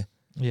beaming you.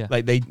 Yeah,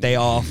 like they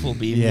are full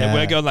beam. Yeah.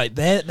 We're going like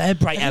they're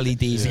bright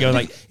LEDs. Yeah. They go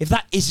like, if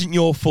that isn't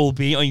your full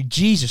beam, I mean,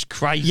 Jesus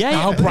Christ! Yeah,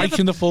 how bright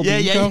can the full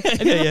beam go?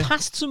 Have you ever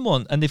passed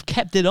someone and they've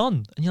kept it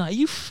on, and you're like, are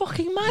you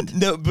fucking mad?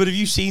 No, but have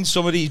you seen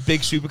some of these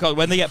big supercars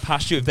when they get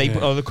past you? If they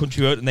put on the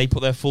country road and they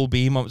put their full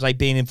beam on, it's like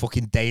being in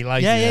fucking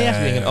daylight.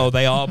 Yeah. Thinking, oh,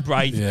 they are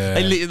bright.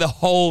 Like, literally the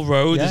whole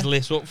road is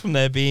lit up from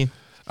their beam.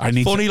 I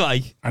need my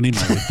light. I need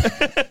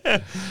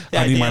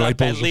my light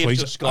bulbs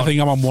replaced. I think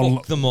I'm on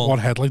one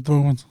headlight at the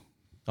moment.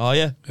 Oh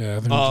yeah. Yeah.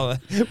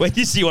 When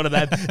you see one of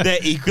them, they're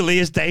equally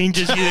as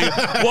dangerous. You think,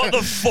 what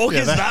the fuck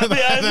is that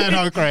behind They're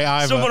not great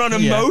either. Someone on a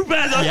moped.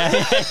 Yeah.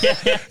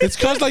 It's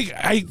because like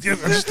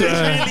it's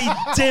really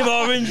dim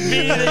orange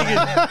being.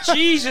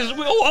 Jesus,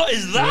 what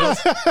is that?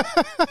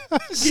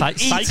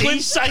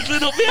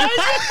 Cycling up behind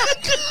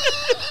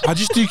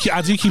you.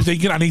 I do keep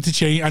thinking I need to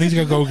change. I need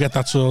to go get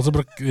that sorted.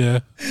 But yeah,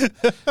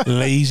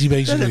 lazy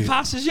basically. Then it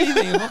passes you. You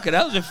think, fucking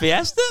hell, it's a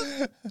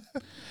Fiesta.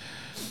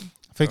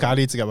 I think I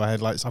need to get my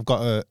headlights.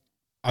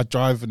 I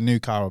drive a new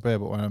car up here,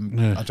 but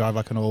when I drive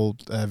like an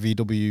old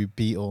VW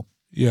Beetle,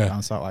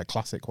 that's that like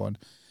classic one.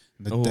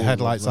 The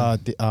headlights are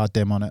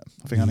dim on it.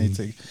 I think I need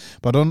to,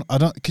 but I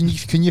don't. Can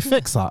you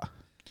fix that?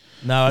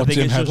 No, I think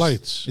dim it's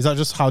headlights. Is that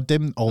just how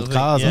dim old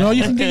cars? Yeah. are? No,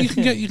 you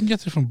can get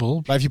different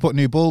bulbs. Like if you put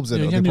new bulbs in,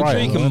 Yeah, it'll be I'm I'm brighter.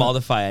 sure you can won't it?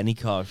 modify any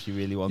car if you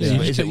really want Yeah,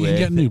 to. Is it you can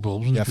get worth new it?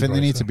 bulbs. and Yeah, I think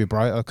they need to be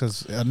brighter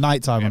because at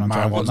night time when I'm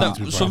driving, mine now, wants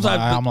to be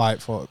sometimes- I'm like,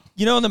 fuck.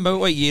 You know, on the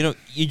motorway,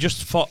 you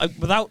just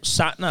without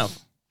sat nav,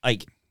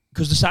 like,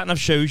 because the sat nav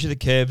shows you the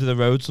curve of the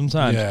road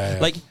sometimes. Yeah.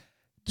 Like,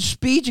 the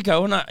speed you're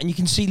going at, and you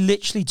can see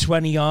literally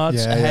 20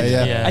 yards Yeah, ahead.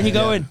 yeah. And you're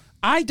going,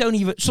 I don't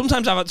even,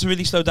 sometimes I've had to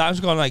really slow down.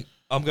 So going like,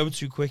 I'm going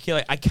too quick here.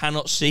 Like, I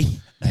cannot see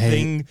the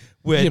thing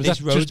where but this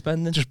that's road's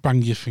bending. Just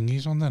bang your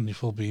thingies on then, your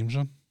full beams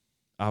on.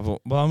 I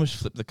almost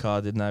flipped the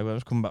car, didn't I? When I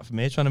was coming back from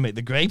here trying to make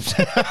the grapes.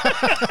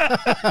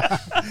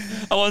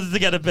 I wanted to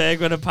get a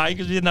burger and a pie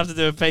because we didn't have to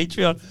do a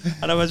Patreon.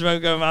 And I was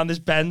going around this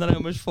bend and I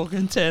almost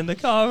fucking turned the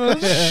car over.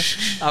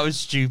 That was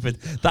stupid.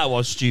 That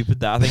was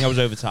stupid. I think I was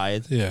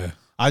overtired. Yeah.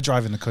 I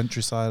drive in the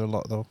countryside a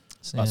lot though.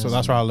 That's Yeah.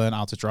 that's where I learned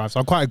how to drive. So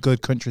I'm quite a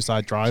good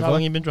countryside So how long driver.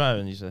 have you been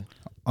driving, you say?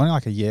 Only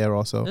like a year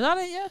or so. Is that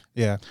it, yeah?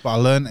 Yeah, but I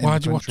learned. Why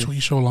in did the you watch country.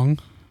 Tweet so long?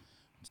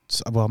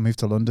 Well, I moved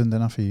to London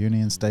then after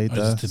uni and stayed I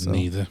there. just didn't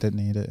need it.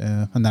 Didn't need it.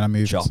 Yeah, and then I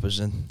moved. Choppers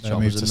in. I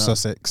moved to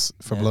Sussex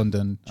from Yeah.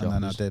 London, and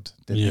then I Choppers.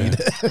 did Yeah. need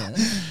it.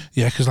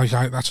 Yeah, because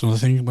that's another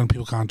thing when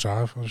people can't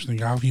drive. I just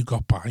think, how have you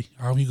got by?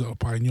 How have you got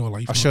by in your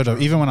life? I should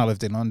have, even when I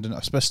lived in London,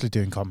 especially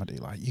doing comedy.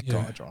 Like you Yeah.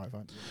 gotta drive.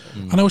 Aren't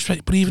you? I know,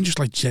 but even just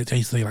like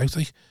day-to-day life,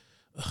 like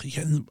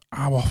you're getting an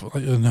hour off.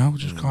 Like no,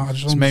 just can't. I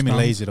just It's made me understand.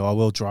 lazy though. I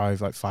will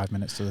drive like 5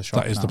 minutes to the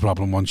shop. That is now. the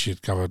problem. Once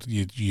you've covered,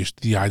 you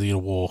the idea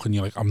of walk, and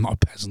you're like, I'm not a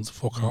peasant.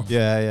 Fuck off.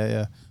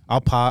 Yeah.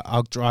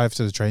 I'll drive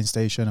to the train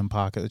station and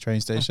park at the train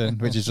station,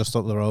 which is just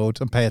up the road,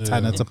 and pay a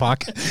tenner to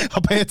park.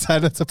 I'll pay a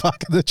tenner to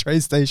park at the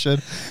train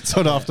station, so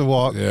I don't have to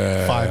walk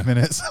 5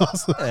 minutes.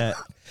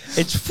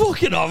 It's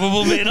fucking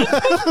horrible, man.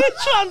 Public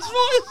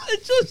transport.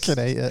 It's just,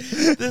 I hate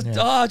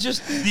it.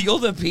 just the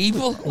other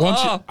people.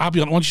 I'll be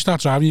honest. Once you start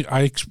driving,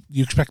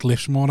 you expect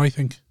lifts more. I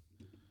think.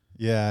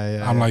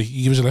 Yeah. I'm like,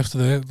 you give us a lift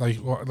today. Like,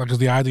 what? Like, is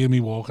the idea of me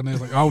walking there?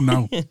 Like, oh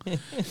no,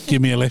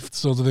 give me a lift,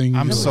 sort of thing.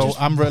 I'm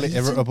really waiting.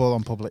 irritable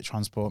on public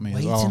transport. Me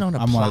as well. Waiting on a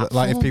I'm one of the-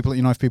 like if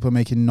people are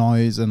making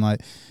noise and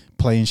like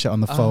playing shit on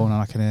the phone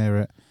and I can hear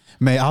it.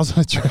 Mate, I was on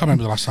a train. I can't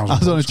remember the last time I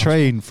was on a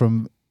train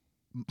from.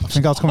 I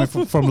think I was coming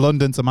from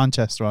London to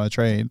Manchester on a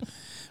train.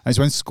 And it's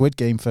when Squid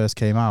Game first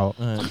came out,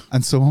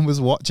 and someone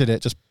was watching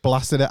it, just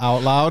blasting it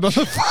out loud on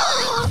the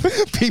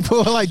phone.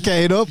 People were like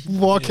getting up,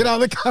 walking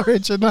out of the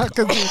carriage, and that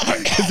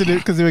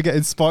because they were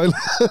getting spoilers.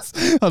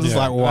 I was just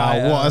like,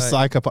 wow, what a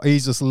psychopath!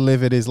 He's just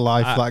living his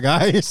life, that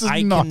guy. It's just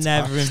I not. can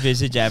never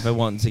envisage ever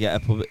wanting to get a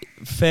public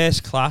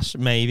first class,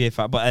 maybe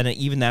but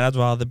even then, I'd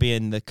rather be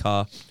in the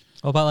car.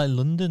 What about like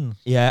London?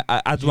 Yeah,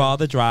 I'd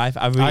rather drive.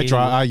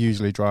 I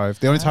usually drive.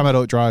 The only time I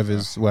don't drive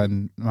is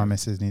when my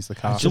missus needs the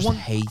car. I just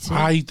hate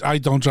it. I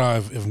don't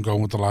drive if I'm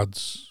going with the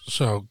lads,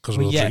 so because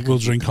we'll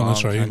drink on the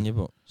train.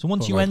 So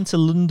once you enter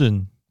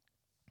London,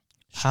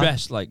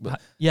 stress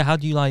how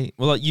do you like?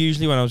 Well, like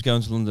usually when I was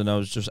going to London, I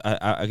was just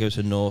I go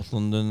to North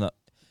London.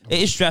 It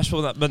is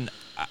stressful, but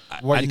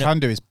what you can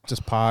do is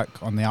just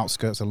park on the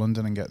outskirts of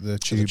London and get the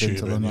tube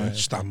into London.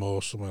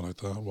 Stanmore, somewhere like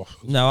that.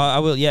 No, I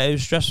will. Yeah, it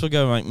was stressful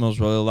going like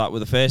Muswell. That was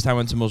the first time I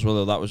went to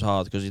Muswell. That was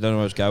hard because you don't know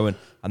where I was going,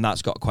 and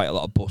that's got quite a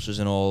lot of buses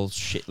and all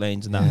shit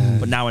lanes and that. Yeah.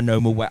 But now I know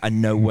where. I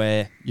know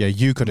where. Yeah,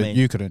 you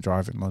couldn't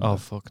drive in London. Oh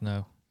fuck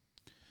no!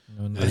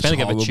 No. It's I barely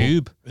get a horrible.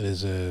 tube. It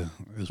is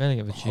Barely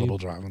get a horrible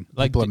tube. driving.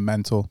 Like People are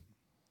mental.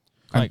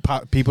 And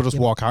people just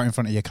walk out in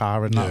front of your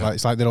car and that, like,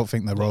 it's like they don't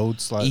think the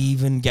roads. Like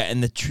even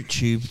getting the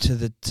tube to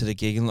the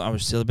gig, and I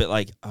was still a bit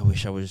like, I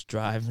wish I was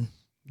driving.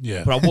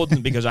 Yeah, but I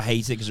wouldn't because I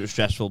hate it because it was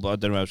stressful. But I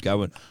don't know where I was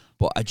going.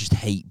 But I just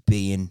hate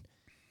being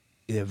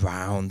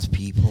around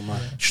people, man.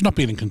 Just not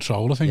being in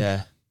control. I think.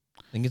 Yeah,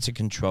 I think it's a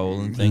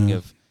controlling thing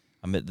of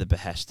I'm at the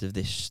behest of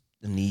this,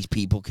 and these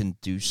people can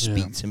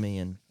speak to me,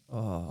 and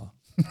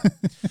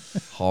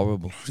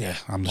horrible. Yeah,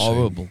 I'm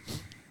horrible.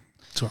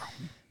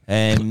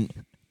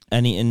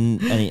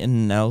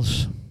 Anything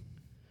else?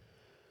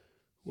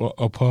 What,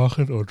 or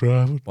parking or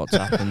driving? What's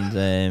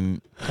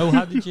happened?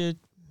 how did your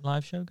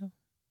live show go?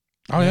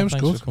 Oh yeah, it was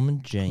thanks good. for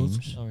coming, James.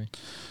 Good. Sorry,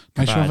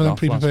 Nice one for them off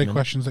pre-prepared last minute.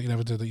 questions that you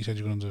never did that you said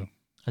you were going to do.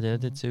 I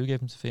did 2. Gave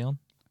them to Fionn.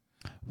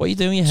 What are you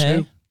doing with your hair?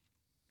 2?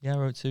 Yeah, I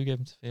wrote 2. Gave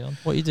them to Fionn.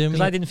 What are you doing?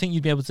 Because I didn't think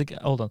you'd be able to.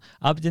 Hold on,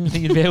 I didn't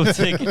think you'd be able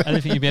to. I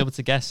didn't think you'd be able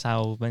to guess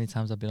how many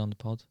times I've been on the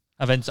pod.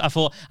 I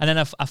thought, and then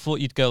I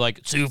thought you'd go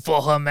like 2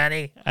 for how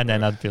many, and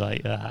then I'd be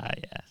like, yeah,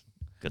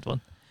 good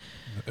one.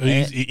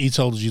 He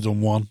told us you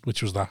done 1,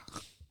 which was that.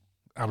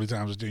 How many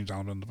times has James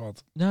Allen on the pod?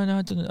 No,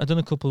 I done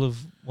a couple of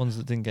ones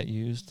that didn't get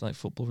used, like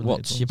football related.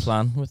 What's your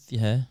plan with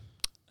your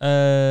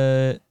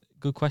hair?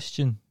 Good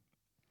question.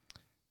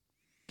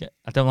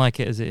 I don't like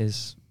it as it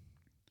is,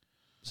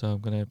 so I'm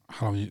gonna.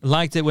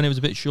 Liked it when it was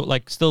a bit short,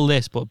 like still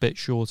this, but a bit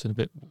short and a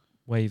bit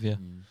wavier.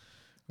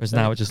 Whereas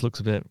now it just looks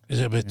a bit. Is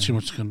it a bit too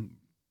much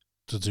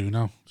to do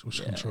now? Too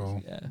much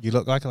control. Yeah. you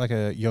look like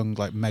a young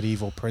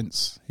medieval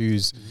prince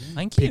who's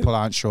Thank you. people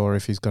aren't sure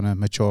if he's gonna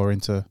mature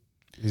into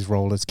his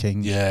role as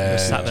king. Yeah,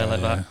 Sat there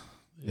like that.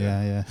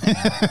 Yeah.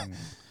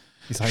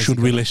 Should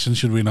we listen?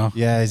 Should we not?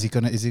 Yeah, is he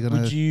gonna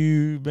Would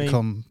you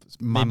become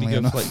manly maybe go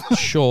enough? for, like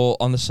short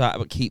on the side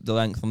but keep the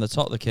length on the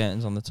top, the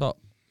curtains on the top?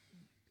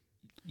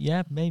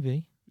 Yeah,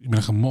 maybe. You mean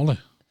like a mullet?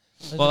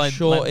 Well, like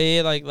short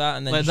ear like that,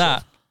 and then like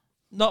that.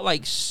 Not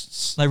like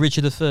like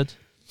Richard III.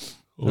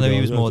 Although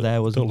he was more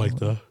there, wasn't he? Don't like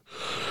that.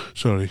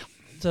 Sorry.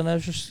 Don't know.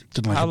 Just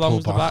didn't like how long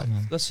was the back.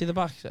 back? Let's see the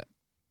back.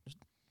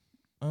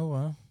 Oh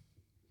wow.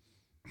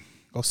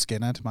 Or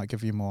skinhead might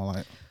give you more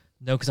like.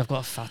 No, because I've got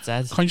a fat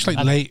head. Can't you just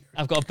like lay?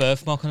 I've got a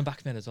birthmark on the back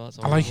of my head as well.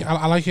 I like it.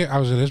 I like it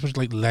as it is, but it's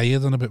like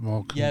layered and a bit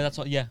more. Yeah, that's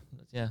what. Yeah.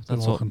 That's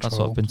more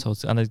what I've been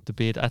told. And the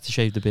beard. I had to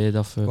shave the beard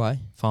off for Why?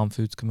 Farm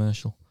Foods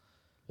commercial.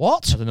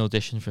 What? I had an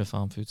audition for a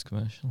Farm Foods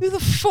commercial. Who the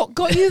fuck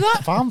got you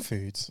that? Farm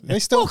Foods. They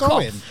still Fuck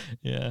going? off.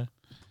 Yeah.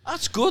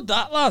 That's good,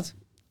 that lad.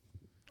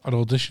 An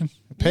audition.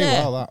 Pay Yeah.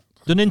 well that.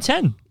 Done in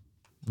 10.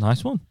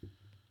 Nice one.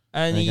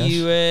 And There you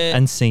you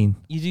And scene.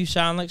 you do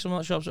sound like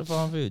someone that shops at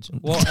Farm Foods.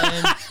 What?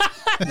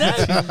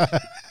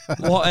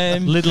 What?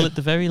 Lidl at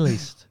the very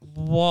least.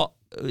 What?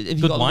 Have you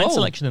Good got wine the role?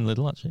 selection in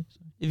Lidl, actually.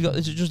 Have you got?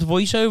 Is it just a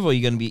voiceover? Or are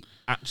you going to be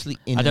actually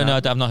in? I don't know.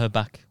 and out? I've not heard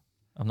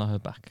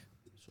back.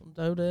 Some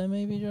dough there,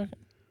 maybe. Do you reckon?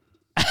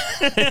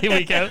 Here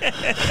we go.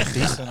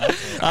 Decent.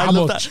 I How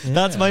love much? that.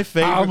 That's my How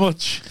favourite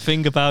much?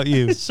 thing about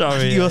you.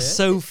 Sorry, You're yeah.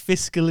 so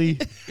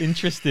fiscally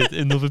interested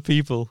in other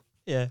people.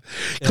 Yeah.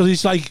 Because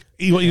he's like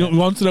he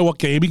wants to know what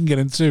game he can get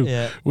into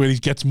Yeah. where he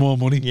gets more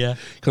money. Yeah.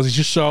 Because he's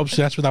just so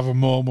obsessed with having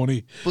more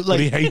money, but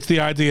he hates the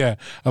idea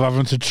of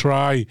having to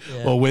try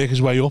Yeah. or work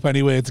his way up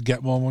anywhere to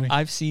get more money.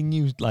 I've seen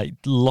you like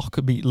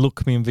look me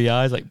in the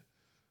eyes, like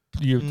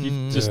you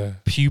just Yeah.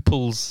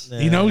 pupils.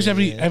 He knows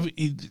every yeah.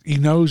 he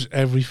knows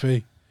every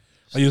fee.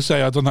 And you'll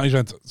say, I don't know, he's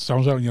went,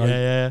 sounds out, and you're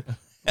Yeah,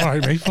 like, all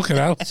right, mate, fucking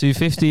hell.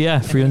 250, yeah.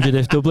 300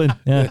 if Dublin,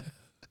 yeah.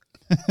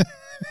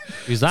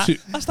 Who's that?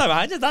 Last time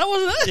I did that,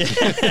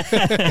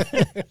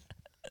 wasn't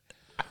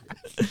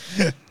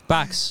it?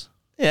 Backs.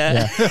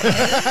 Yeah.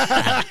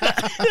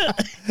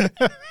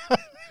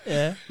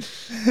 Yeah.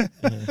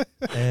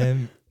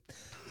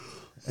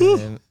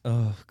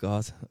 Oh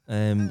God.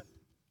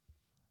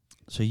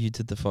 So you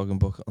did the Fog and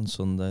Bucket on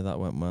Sunday. That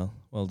went well.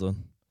 Well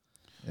done.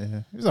 Yeah,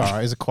 it was alright.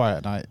 It was a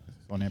quiet night.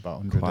 Only about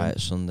 100. Quiet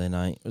Sunday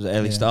night. Was it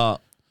early Yeah.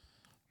 start?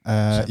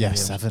 Yeah,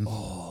 7.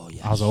 Oh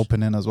yes. I was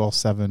opening as well,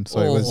 7. So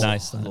it was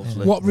Nice.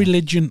 Lovely. What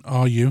religion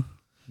are you?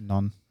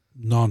 none.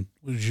 None.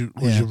 Was you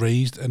Yeah.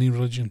 raised any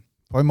religion?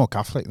 Probably more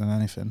Catholic than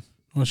anything.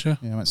 Was you?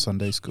 Yeah, I went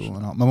Sunday school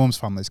and all. My mum's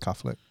family's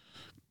Catholic.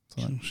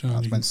 So So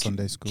I you went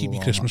Sunday school. Keep your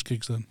all Christmas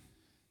gigs then. that.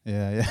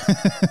 Yeah.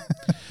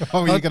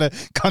 Oh, are you going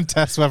to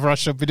contest whether I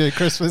should be doing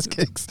Christmas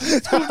gigs?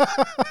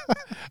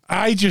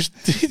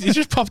 It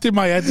just popped in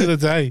my head the other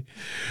day,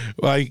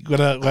 like when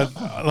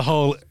the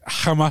whole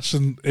Hamas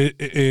and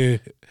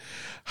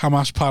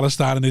Hamas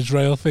Palestine and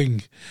Israel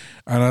thing,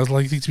 and I was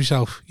like thinking to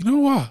myself, you know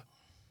what?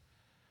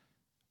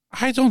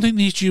 I don't think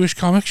these Jewish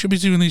comics should be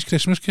doing these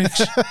Christmas gigs.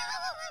 I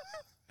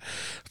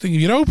think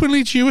if you're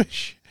openly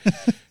Jewish,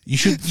 you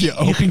should.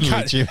 You can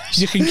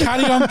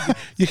carry on.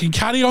 You can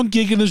carry on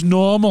gigging as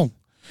normal.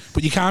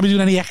 But you can't be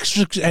doing any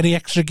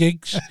extra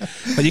gigs.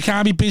 Like you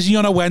can't be busy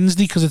on a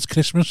Wednesday because it's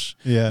Christmas.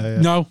 Yeah.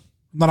 No,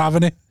 not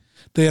having it.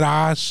 They're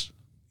ours.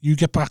 You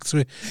get back to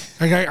it.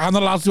 I'm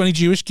not allowed to do any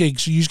Jewish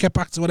gigs, so you just get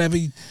back to whatever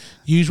you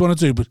want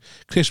to do. But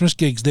Christmas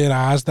gigs, they're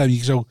ours. Then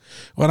so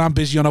when I'm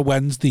busy on a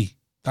Wednesday,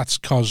 that's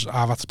because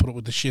I've had to put up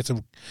with the shit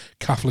of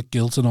Catholic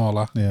guilt and all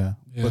that. Yeah.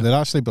 But they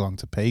actually belong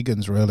to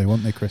pagans, really,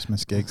 won't they?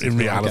 Christmas gigs. In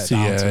reality,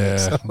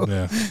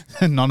 yeah.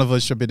 None of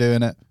us should be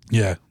doing it.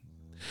 Yeah.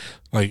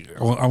 Like,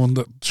 I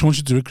wonder, someone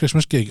should do a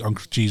Christmas gig on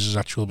Jesus'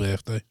 actual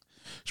birthday.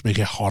 Just make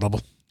it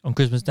horrible. On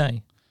Christmas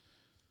Day?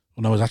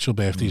 Well, no, his actual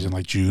birthday's in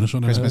like June or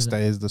something. Christmas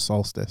Day is the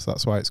solstice.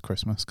 That's why it's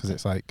Christmas, because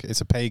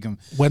it's a pagan.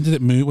 When did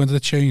it move? When did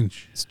it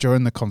change? It's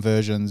during the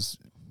conversions.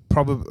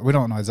 Probably, we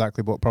don't know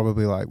exactly, but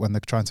probably like when they're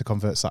trying to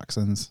convert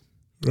Saxons.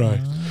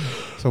 Right.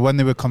 So when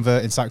they were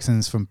converting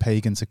Saxons from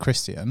pagan to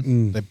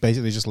Christian, they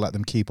basically just let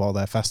them keep all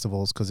their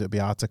festivals because it'd be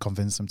hard to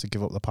convince them to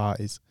give up the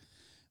parties.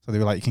 So they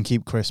were like, you can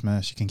keep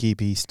Christmas, you can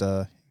keep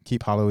Easter,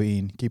 keep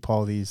Halloween, keep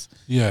all these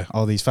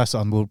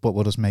festivals, but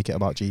we'll just make it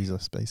about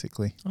Jesus,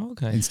 basically. Oh,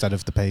 okay. Instead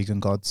of the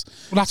pagan gods.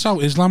 Well, that's how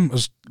Islam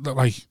has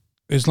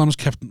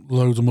kept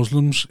loads of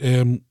Muslims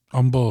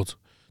on board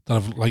that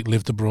have like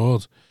lived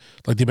abroad.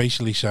 Like they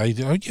basically say,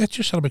 oh yeah,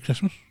 just celebrate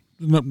Christmas.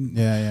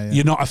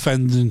 You're not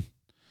offending.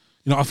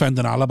 You're not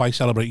offending Allah by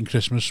celebrating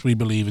Christmas. We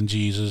believe in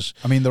Jesus.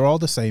 I mean, they're all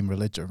the same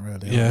religion,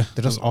 really. Yeah.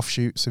 They're just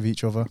offshoots of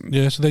each other.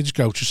 Yeah, so they just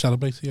go to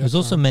celebrate. Yeah, there's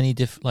also many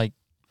different, like,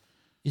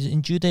 is it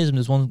in Judaism?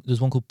 There's one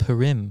called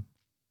Purim,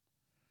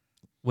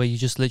 where you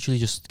just literally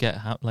just get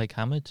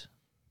hammered.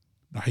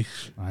 Right.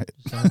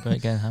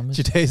 Celebrate getting hammered.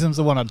 Judaism's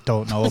the one I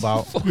don't know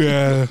about.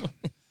 Yeah.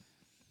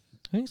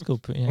 I think it's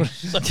called Purim.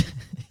 Yeah.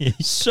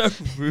 He's so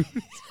rude.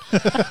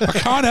 I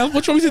can't help.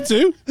 What do you want me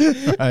to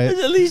do? Right.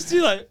 At least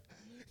do like.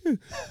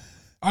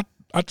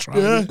 I try.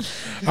 Yeah.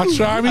 I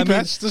try my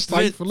best to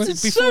stifle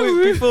it.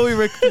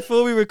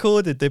 Before we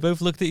recorded, they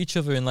both looked at each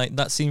other in like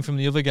that scene from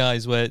The Other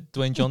Guys where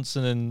Dwayne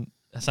Johnson and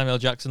Samuel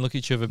Jackson look at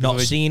each other. Not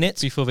seen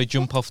it before they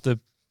jump off the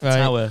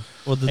tower.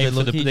 What did they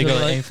look at? They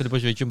got aim for the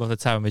bush. They jump off the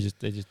tower and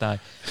they just die.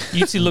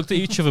 You two looked at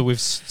each other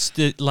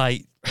with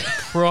like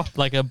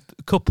a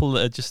couple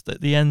that are just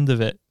at the end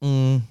of it.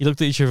 You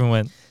looked at each other and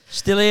went,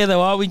 "Still here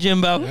though, are we,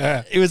 Jimbo?"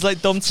 Yeah. It was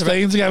like Dom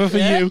staying together for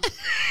you.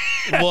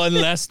 One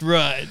last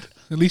ride.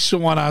 At least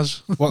someone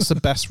has. What's the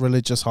best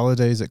religious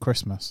holidays at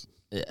Christmas?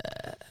 Yeah.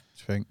 Do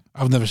you think?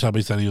 I've never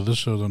celebrated any others,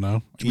 so I don't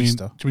know.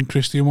 Easter. Do you mean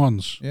Christian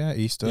ones? Yeah,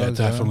 Easter. Yeah,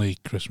 definitely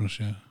Christmas,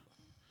 yeah.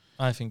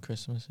 I think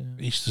Christmas, yeah.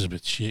 Easter's a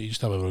bit shit. You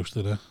just have a roast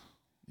dinner.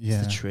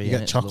 Yeah, the tree, you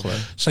get chocolate.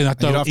 Saying that,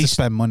 though, you don't have to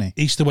spend money.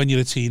 Easter when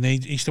you're a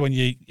teenager, Easter when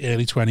you're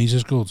early 20s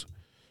is good.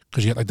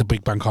 Because you get like the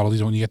big bank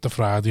holidays when you get the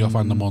Friday off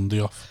and the Monday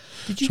off.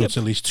 So it's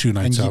at least 2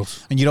 nights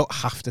out. And you don't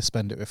have to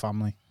spend it with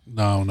family.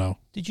 No.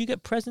 Did you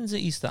get presents at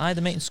Easter? I had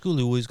a mate in school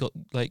who always got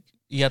like,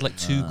 he had like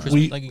 2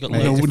 Christmas.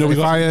 If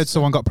I heard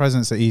someone got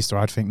presents at Easter,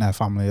 I'd think their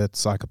family are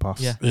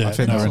psychopaths. Yeah. I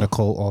think they're in a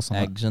cult or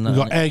something. Eggs and we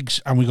got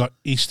eggs and we got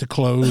Easter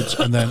clothes.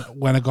 And then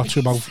when I got to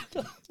about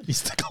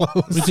Easter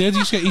clothes, we did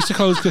used to get Easter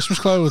clothes, Christmas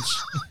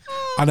clothes.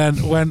 And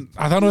then when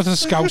I don't know if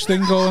there's a Scouse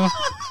thing going on.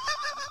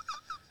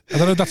 I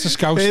don't know if that's a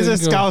Scouse thing. It is a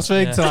Scouse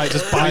thing to like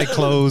just buy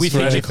clothes. We for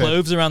feature anything.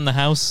 clothes around the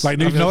house. Like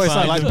I've noticed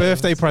like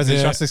birthday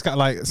presents. Just this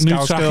like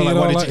Scouse girl. Like,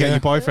 what did you get your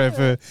boyfriend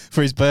for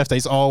his birthday?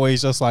 It's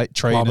always just like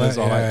trainers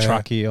or like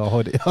tracky or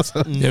hoodie or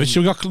something. Yeah,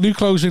 so we got new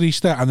clothes at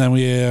Easter, and then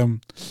we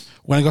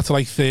when I got to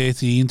like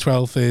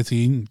 12,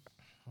 13,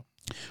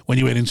 when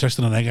you weren't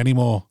interested in an egg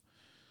anymore,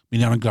 my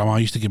nan and grandma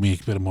used to give me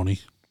a bit of money.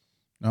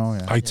 Oh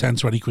yeah, like 10,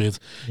 20 quid.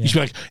 You should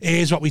be like,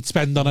 here's what we'd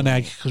spend on an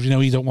egg because we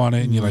know you don't want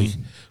it, and you're like,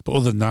 but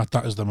other than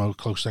that is the most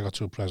close I got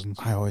to a present.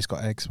 I always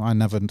got eggs. I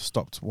never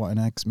stopped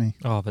wanting eggs. Me.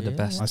 Oh, but the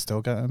best. I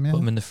still get them. Yeah, put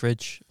them in the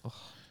fridge. Oh.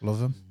 Love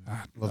them.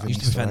 I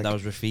used to pretend I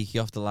was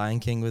Rafiki off the Lion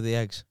King with the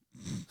eggs.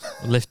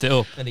 Lift it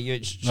up. And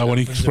when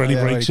he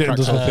breaks it and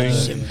does the thing.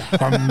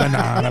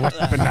 Banana.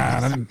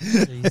 And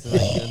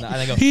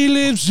then he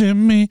lives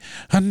in me.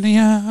 And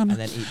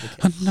then eat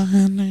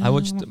the I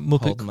watched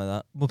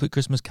Muppet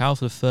Christmas Carol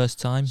for the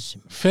first time.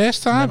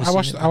 First time? I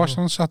watched it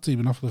on Saturday,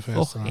 but not for the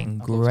first time.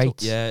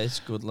 Great. Yeah, it's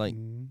good. Like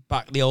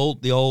back the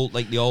old. No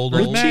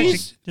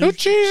Jesus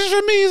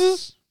and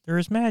Mises. There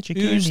is magic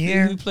in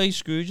here. Who plays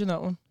Scrooge in that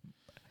one?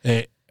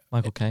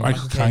 Michael Caine.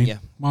 Michael Caine. Yeah.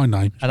 My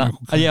name. And I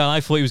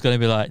thought he was going to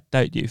be like,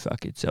 don't you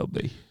fucking tell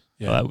me.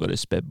 Yeah. I've got to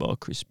spend more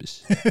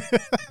Christmas.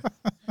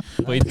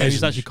 But he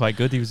was actually quite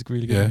good. He was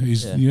really good.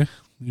 Yeah,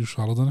 he was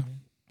solid, isn't he?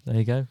 There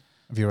you go.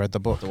 Have you read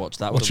the book? To watch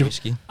that with a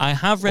whiskey. I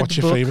have read the book. What's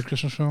your favourite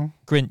Christmas film?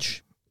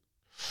 Grinch.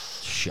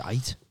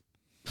 Shite.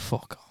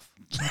 Fuck off.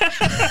 I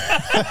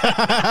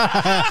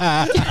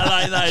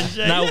like that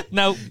shit.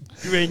 No.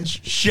 Grinch.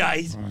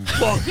 Shite.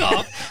 Fuck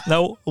off.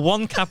 No,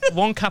 one cap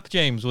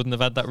James wouldn't have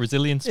had that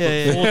resilience,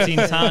 but 14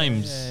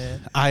 times. Yeah.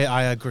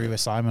 I agree with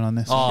Simon on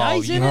this.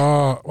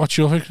 What's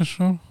your favourite Christmas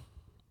film?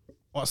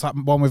 What's that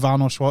one with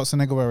Arnold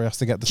Schwarzenegger where he has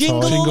to get the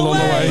Jingle toy? All the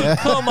way. Yeah.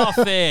 Come off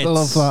it. I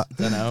love that.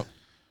 Don't know.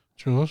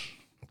 Yours?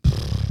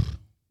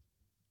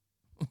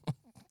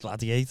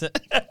 Gladiator.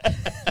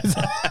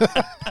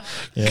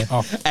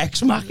 Yeah.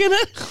 Ex Machina.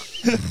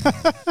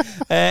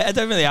 I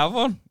don't really have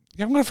one. You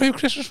haven't got a favourite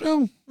Christmas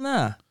film?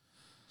 Nah.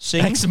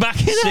 Sing. Ex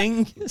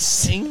Machina.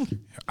 Sing.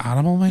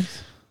 Animal,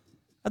 mate.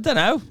 I don't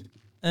know.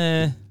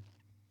 Nah.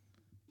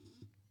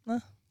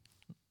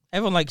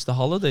 Everyone likes The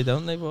Holiday,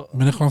 don't they? But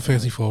Miracle on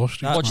 34th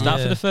Street. Watched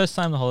that for the first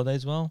time the holiday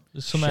as well.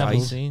 There's some I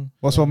haven't seen.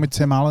 What's one with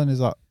Tim Allen? Is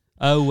that?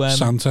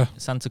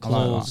 Santa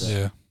Claus.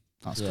 Yeah.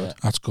 That's good.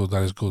 That's good.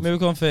 That is good.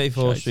 Miracle on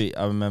 34th Street,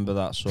 I remember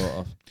that sort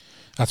of.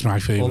 That's my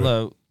favourite.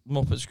 Although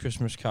Muppets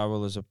Christmas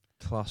Carol is a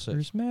classic.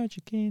 There's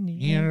magic in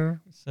the air.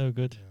 So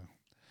good. Yeah.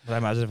 But I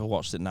imagine if I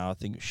watched it now, I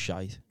think it's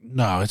shite.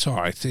 No, it's all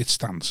right. It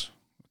stands.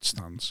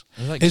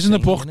 Like Isn't the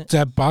book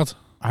dead bad?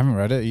 I haven't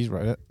read it. He's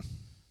read it.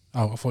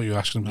 Oh, I thought you were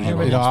asking him.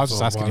 I was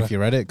just asking if you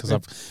read it because I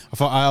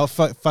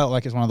felt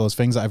like it's one of those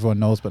things that everyone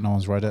knows but no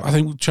one's read it. I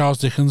think Charles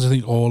Dickens,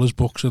 all his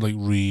books are like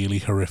really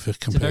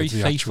horrific compared to the It's a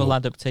very faithful actual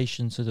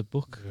adaptation to the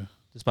book,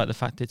 despite the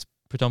fact it's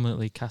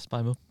predominantly cast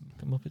by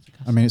Muppets.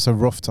 I mean, it's a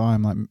rough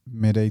time, like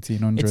mid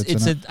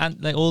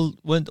 1800s.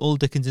 Weren't all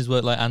Dickens's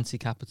work like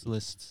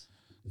anti-capitalists?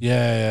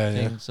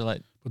 Yeah. So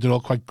like, but they're all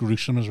quite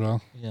gruesome as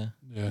well. Yeah.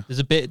 There's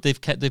a bit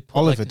they've put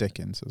Oliver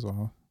Dickens as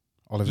well.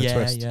 Oliver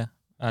Twist. Yeah.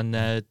 And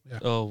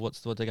what's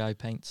the guy who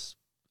paints?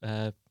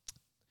 The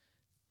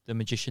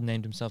magician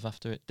named himself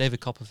after it. David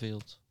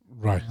Copperfield.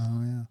 Right.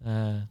 Oh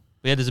yeah.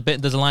 But yeah,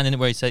 there's a line in it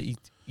where he said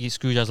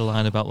Scrooge has a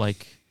line about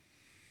like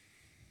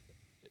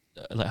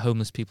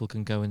homeless people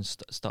can go and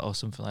start or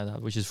something like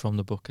that, which is from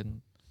the book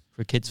and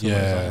for a kids film.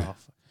 Yeah.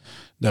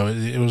 No,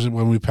 it was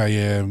when we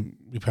pay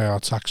our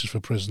taxes for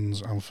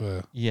prisons and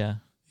for Yeah.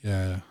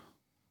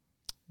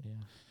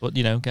 But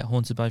get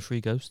haunted by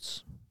 3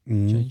 ghosts.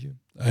 Change you.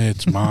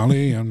 It's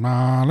Marley and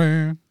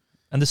Marley.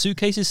 And the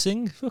suitcases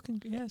sing.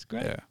 Fucking it's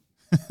great. Yeah.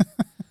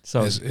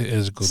 So it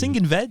is good.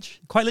 Singing veg,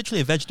 quite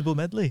literally a vegetable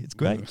medley. It's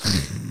great.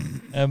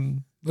 I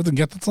didn't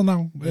get that till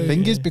now. I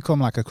think it's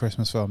become like a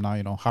Christmas film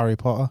now. Harry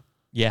Potter.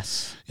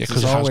 Yes. Yeah,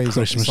 because it's always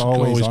Christmas. It's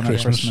always on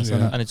Christmas, Christmas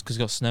yeah. And it's because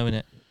it's got snow in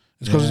it.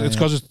 It's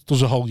because it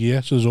does a whole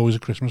year, so there's always a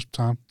Christmas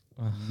time.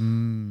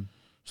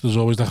 So there's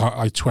always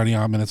like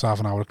 20 minutes, half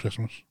an hour of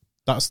Christmas.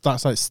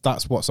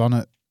 That's what's on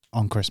it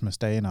on Christmas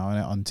Day now,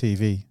 isn't it? On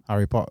TV.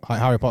 Harry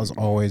Potter's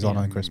always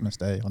on Christmas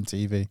Day on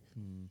TV.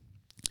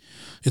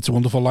 It's a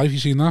Wonderful Life. You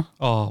seen that?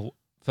 Oh,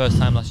 first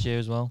time last year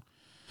as well.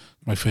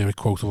 My favourite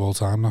quote of all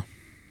time now.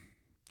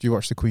 Do you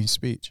watch the Queen's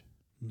speech?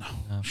 No.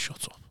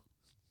 Shut up.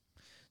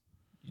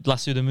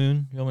 Last Year the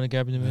Moon. You want me to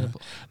grab the moon?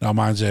 No,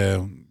 mine's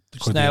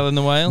Snail and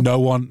the Whale. No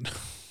one.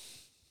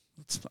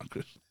 It's not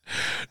good.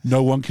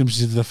 No one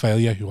considers a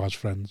failure who has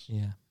friends.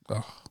 Yeah.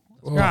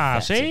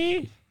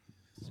 See?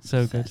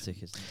 So good.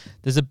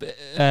 There's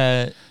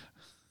a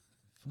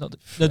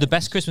the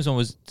best Christmas one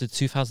was the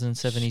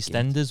 2007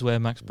 EastEnders, where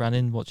Max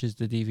Branning watches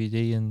the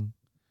DVD and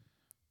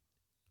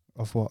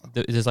of what?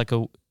 There's like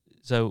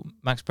so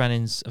Max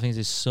Branning's, I think it's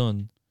his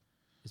son,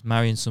 is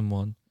marrying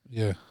someone.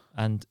 Yeah.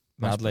 And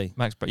Bradley.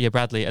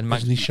 Bradley and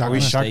Max. He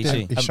shagged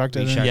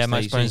it. Yeah,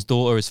 Max Branning's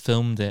daughter has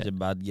filmed it. It's a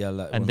bad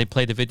girl. And they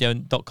played the video,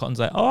 and Dot Cotton's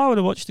like, "Oh, I want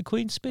to watch the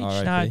Queen's speech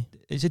now.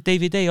 Is it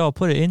DVD? Oh, I'll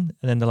put it in."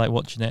 And then they're like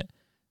watching it.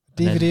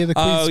 DVD of the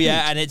Queen's speech.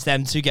 And it's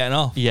them two getting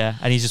off. Yeah,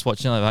 and he's just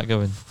watching it like that,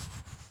 going,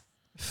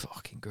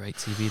 "Fucking great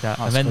TV that." That's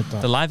and then good,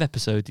 that. the live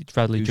episode,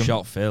 Who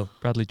shot Phil?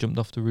 Bradley jumped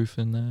off the roof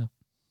and.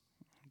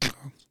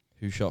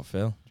 Who shot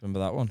Phil? Do you remember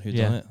that one? Who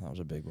Yeah. done it? That was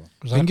a big one.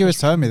 I think he was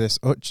telling me this.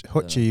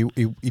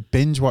 Hutchie, he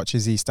binge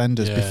watches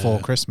EastEnders before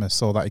Christmas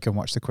so that he can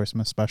watch the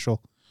Christmas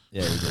special.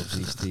 Yeah, he loves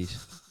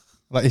Easties.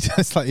 Like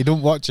he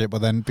don't watch it,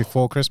 but then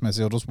before Christmas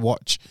he'll just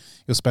watch.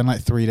 He'll spend like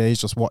 3 days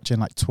just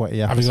watching like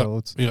 20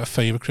 episodes. Have you got a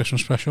favourite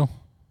Christmas special?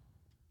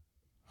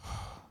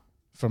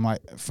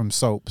 From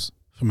soaps.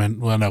 From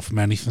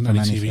anything, any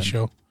TV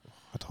show.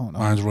 I don't know.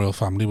 Mine's Royal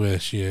Family, where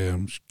she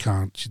doesn't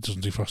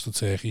defrost the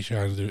turkey. She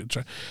tries to do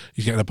it.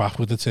 He's getting a bath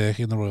with the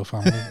turkey in the Royal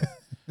Family.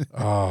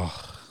 I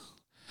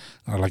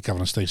like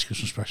having a Stacey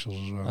Christmas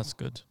specials as well. That's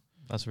good.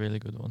 That's a really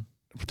good one.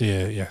 But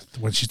yeah,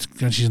 when she's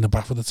in the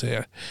bath with the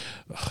turkey.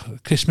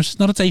 Christmas is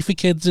not a day for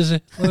kids, is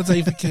it? Not a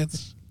day for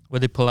kids. Where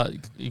they pull out,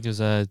 he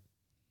goes,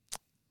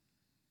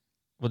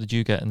 "What did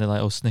you get?" And they're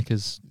like, "Oh,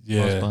 Snickers."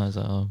 Yeah. I was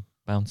like, "Oh,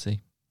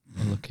 Bounty."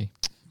 Unlucky.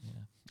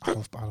 I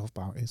love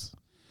bounties.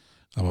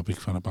 I'm a big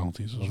fan of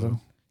bounties as well.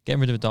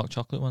 Getting rid of a dark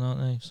chocolate one, aren't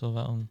they? Saw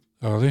that on.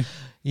 Are they?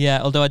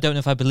 Yeah, although I don't know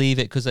if I believe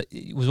it, because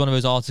it was one of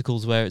those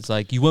articles where it's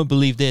like, "You won't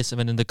believe this," and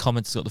then in the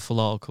comments it's got the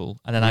full article,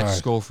 and then I have to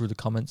scroll through the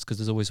comments because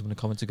there's always someone in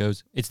the comments that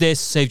goes, "It's this,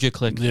 saved you a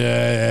click."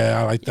 Yeah,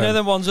 I like that. You know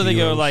the ones where they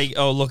go like,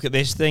 "Oh, look at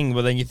this thing,"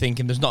 but then you're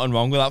thinking there's nothing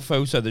wrong with that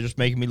photo. They're just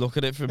making me look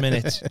at it for a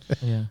minute.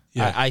 Yeah.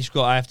 I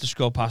have to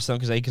scroll past them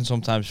because they can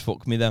sometimes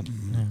fuck me. Them.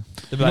 Yeah.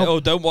 They'll be like, "Oh,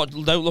 don't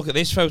look at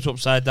this photo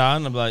upside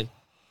down." I'm like.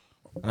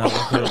 And I look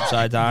at it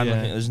upside down. Yeah. I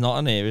think there's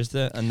nothing here, is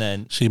there? And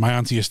then see, my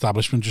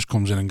anti-establishment just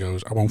comes in and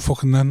goes, "I won't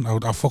fucking then.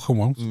 I fucking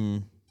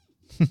won't."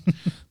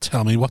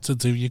 Tell me what to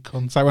do, you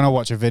cunt. It's like when I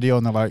watch a video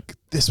and they're like,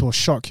 "This will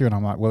shock you," and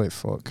I'm like, "Will it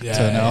fuck?" Yeah.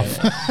 Turn it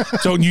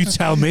off. Don't you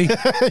tell me.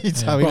 You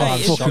tell me. Well,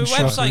 it's a fucking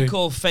website shocked.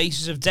 called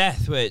Faces of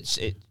Death where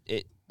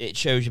it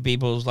shows you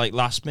people's like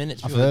last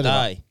minutes I've before heard they of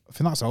die. that. I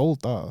think that's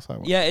old. That's like,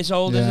 Yeah, it's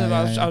old, isn't it?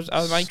 Yeah,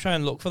 I might try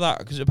and look for that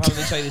because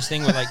apparently they say this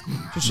thing where like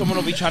just someone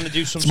will be trying to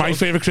do some. It's my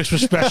favourite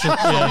Christmas special.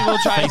 People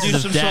try to do Faces some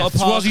of sort of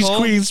Death. Was his parkour,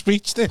 Queen's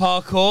speech there?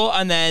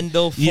 and then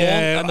they'll fall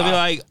and they'll be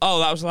like, "Oh,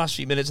 that was the last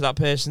few minutes of that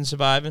person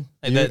surviving."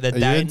 Like, they're are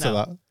you dying into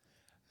now. that?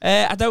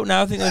 I don't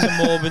know. I think there's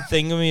a morbid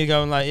thing when you're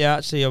going like, yeah,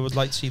 actually, I would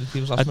like to see the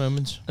people's last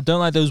moments. I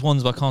don't like those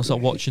ones, but I can't stop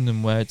watching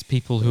them where it's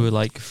people who are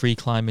like free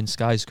climbing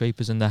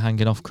skyscrapers and they're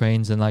hanging off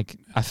cranes, and like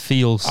I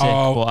feel sick,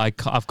 but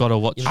I've got to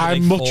watch. Yeah,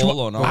 I'm much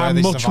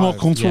more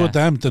comfortable with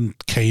them than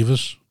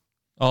cavers.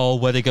 Oh,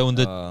 where they go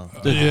under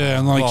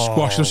and like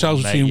squash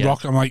themselves between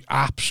rock. I'm like,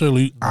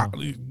 absolute.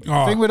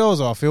 The thing with those,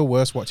 I feel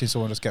worse watching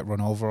someone just get run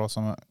over or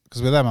something.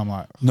 Because with them, I'm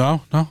like,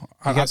 no.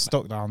 You get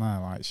stuck down there,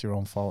 like it's your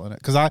own fault, innit?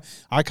 Because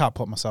I can't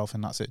put myself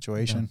in that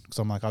situation because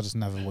I'm like, I just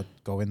never would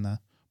go in there.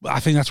 But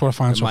I think that's what I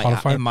find so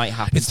horrifying. It might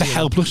happen. It's the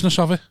helplessness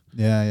of it.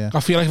 Yeah.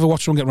 I feel like if I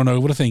watch someone get run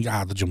over, I think,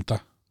 they jumped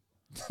that.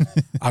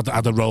 I'd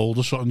have rolled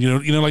or something,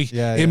 you know, like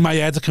in my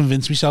head, I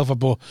convince myself.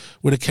 But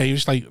with a cave,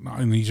 it's like, no,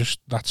 and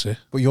that's it.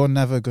 But you're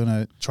never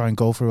gonna try and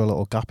go through a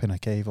little gap in a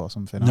cave or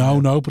something.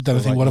 No. But then I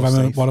think,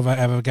 what if I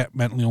ever get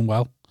mentally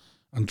unwell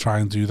and try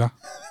and do that?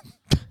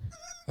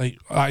 Like,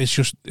 it's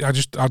just,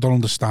 I don't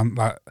understand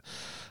that.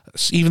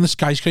 Even the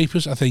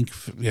skyscrapers, I think,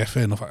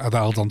 fair enough. I'd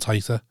held on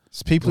tighter.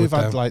 It's people who've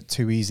had like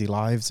too easy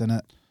lives,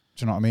 innit?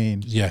 Do you know what I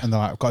mean? Yeah. And they're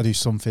like, I've got to do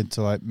something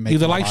to like make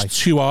either my life's life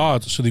too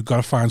hard, so they've got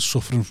to find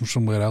suffering from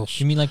somewhere else.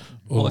 You mean like,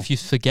 what if you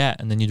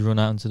forget and then you'd run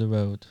out into the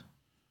road?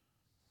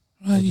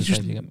 You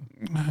just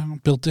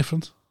built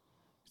different.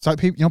 It's like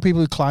people,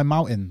 people who climb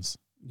mountains.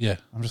 Yeah.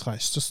 I'm just like,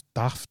 it's just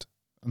daft.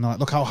 And they're like,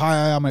 look how high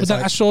I am. But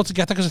then I sort of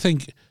get that because I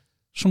think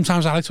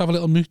sometimes I like to have a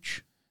little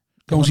mooch.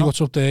 Go and see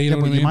what's up there. You know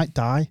what I mean? You might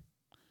die.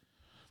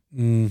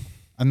 And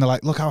they're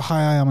like, look how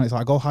high I am. And it's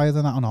like, I go higher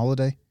than that on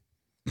holiday.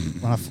 do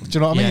you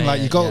know what I mean?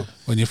 Like you go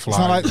when you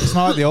fly. It's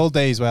not like the old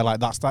days where like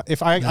that's that.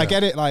 If I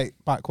get it, like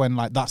back when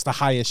like that's the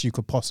highest you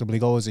could possibly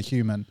go as a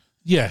human.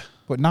 Yeah.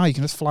 But now you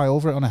can just fly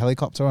over it on a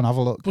helicopter and have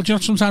a look. But you know,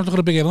 sometimes look at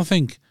a big hill and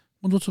think,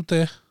 wonder what's up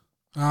there.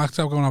 I'll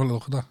go and have a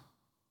look at that.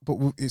 But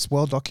it's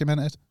well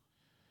documented.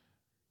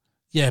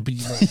 Yeah, but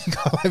you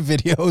got like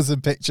videos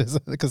and pictures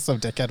because some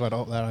dickhead went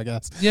up there, I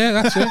guess. Yeah,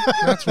 that's it.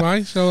 That's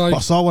why. So like, I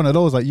saw one of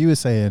those, like you were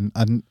saying,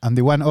 and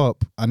they went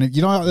up, and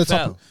you know at the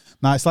top.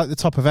 Now it's like the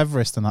top of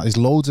Everest, and that there's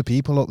loads of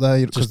people up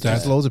there because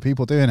there's loads of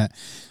people doing it,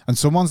 and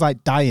someone's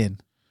like dying.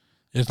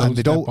 And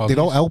they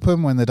don't help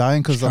him when they're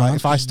dying because like,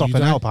 if I stop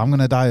and help, I'm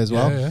gonna die as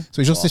well. Yeah.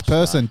 So it's just this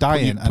person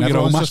dying, and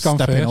everyone's just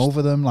stepping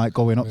over them, like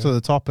going up to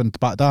the top and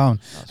back down.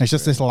 And it's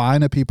just this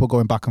line of people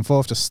going back and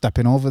forth, just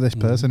stepping over this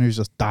person who's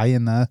just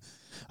dying there.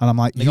 And I'm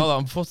like, they got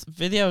that on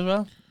video as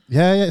well.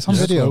 Yeah, it's on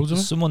video.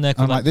 Someone there.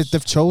 I'm like,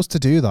 they've chose to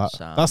do that.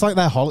 That's like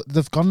their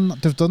they've done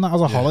that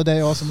as a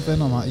holiday or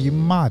something. I'm like, are you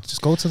mad?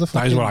 Just go to the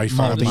fucking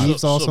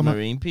Maldives or something.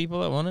 Submarine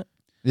people that want it.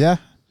 Yeah.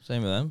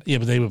 Same with them. Yeah,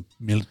 but they were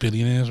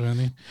billionaires, weren't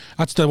they?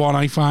 That's the one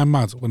I find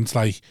mad when it's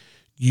like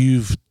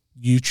you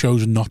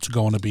chose not to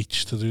go on a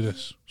beach to do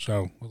this.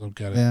 So I don't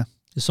get it. Yeah.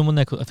 There's someone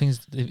there. I think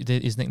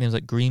his nickname's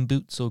like Green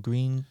Boots or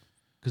Green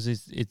because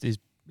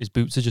his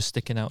boots are just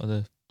sticking out of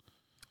the.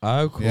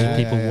 Oh, cool. Yeah,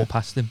 people walk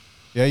past him.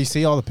 Yeah, you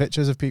see all the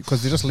pictures of people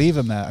because they just leave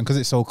them there, and because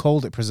it's so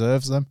cold, it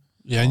preserves them.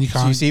 Yeah, and you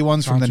can't. So you see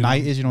ones from the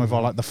 90s, you know, with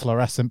all like the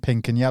fluorescent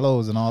pink and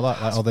yellows and all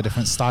that, like all the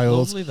different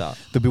styles. Lovely that.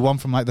 There'll be one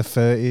from like the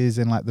 30s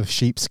in like the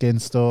sheepskin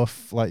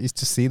stuff. Like you used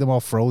to see them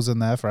all frozen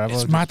there forever.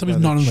 It's mad that we've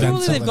not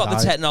invented. Surely they've got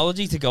the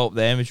technology to go up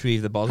there and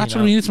retrieve the body. That's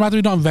what I mean. It's mad that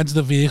we've not invented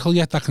a vehicle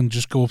yet that can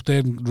just go up there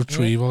and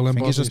retrieve all them. I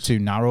think it's just too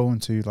narrow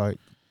and too like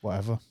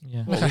whatever.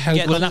 Yeah, well, we can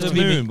get them to the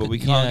moon, but we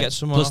can't get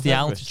someone. Plus the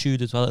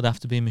altitude as well. It'd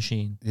have to be a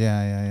machine.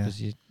 Yeah.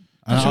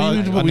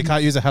 And we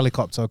can't use a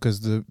helicopter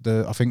because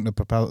I think the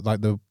propeller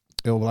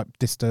it'll like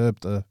disturb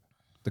the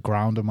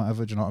ground and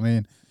whatever. Do you know what I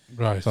mean?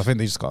 Right. So I think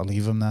they just got to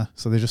leave them there.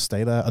 So they just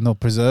stay there and they'll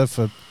preserve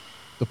for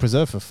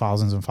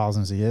thousands and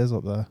thousands of years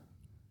up there.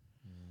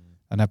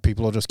 And then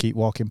people will just keep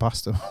walking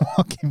past them,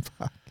 walking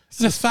back.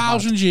 In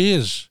 1,000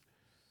 years,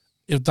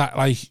 if that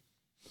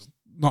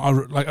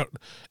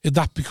if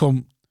that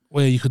become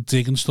where you could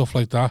dig and stuff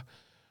like that,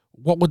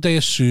 what would they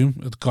assume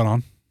had gone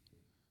on?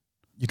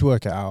 You'd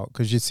work it out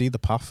because you'd see the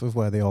path of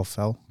where they all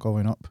fell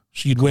going up.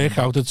 So you'd work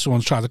out that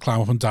someone's tried to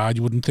climb up and died.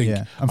 You wouldn't think,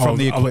 and from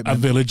the equipment, a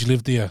village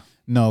lived here.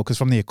 No, because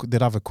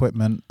they'd have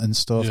equipment and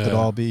stuff. They'd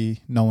all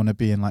be, no one would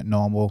be in like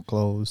normal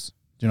clothes.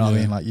 Do you know what I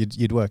mean? Like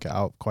you'd work it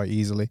out quite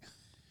easily.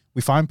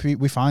 We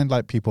find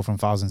like people from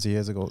thousands of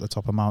years ago at the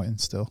top of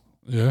mountains still.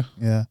 Yeah.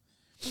 Yeah.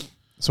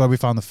 That's why we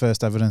found the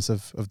first evidence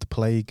of the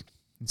plague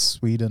in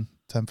Sweden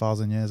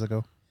 10,000 years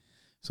ago.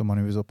 Someone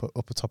who was up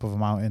the top of a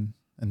mountain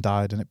and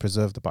died, and it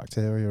preserved the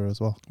bacteria as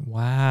well.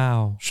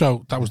 Wow.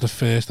 So that was the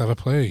first ever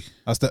plague.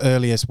 That's the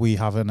earliest we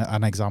have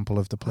an example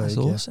of the plague. That's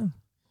awesome.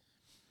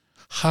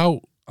 How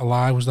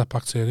alive was that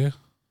bacteria?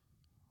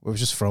 It was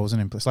just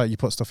frozen in place. Like you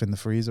put stuff in the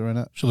freezer in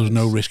it. So there was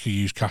no risk of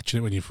you catching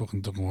it when you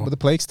fucking dug them up. But the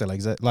plague still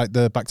exists. Like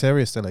the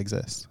bacteria still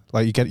exists.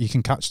 Like you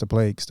can catch the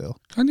plague still.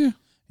 Can you?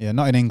 Yeah,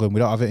 not in England. We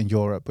don't have it in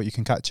Europe, but you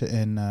can catch it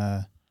in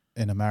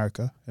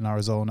America, in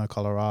Arizona,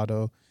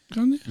 Colorado.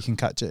 Can you? You can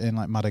catch it in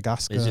like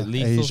Madagascar. Is it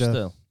lethal Asia.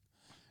 still?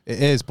 It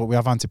is, but we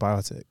have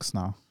antibiotics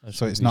now,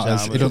 so it's not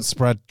as it doesn't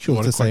spread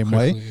the same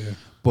way. Yeah.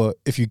 But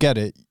if you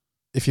don't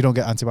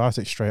get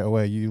antibiotics straight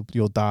away,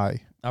 you'll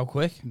die. How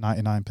quick?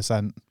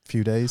 99%,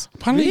 few days.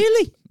 Apparently,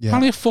 really? Yeah.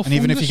 And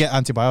even if you get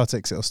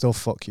antibiotics, it'll still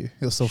fuck you.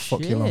 It'll still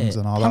fuck your lungs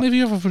and all that. Apparently, if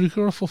you have a verruca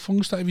or a foot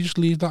fungus, that if you just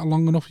leave that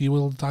long enough, you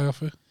will die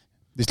off it.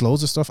 There's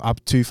loads of stuff,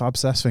 tooth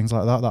abscess, things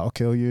like that, that'll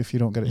kill you if you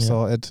don't get it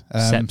sorted.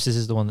 Sepsis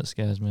is the one that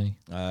scares me.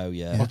 Oh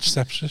yeah. What's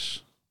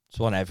sepsis? It's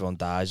one everyone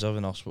dies of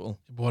in hospital.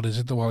 What is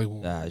it?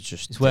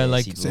 It's where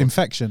like it's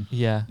infection.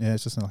 Yeah,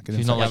 it's just like an if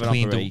you've not like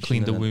infection.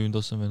 cleaned the wound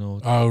or something,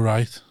 or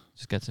right,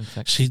 just gets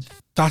infected. See,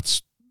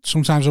 that's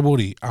sometimes a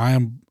worry. I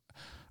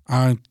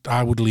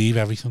would leave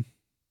everything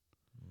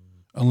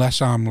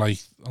unless I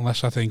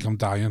think I'm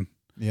dying.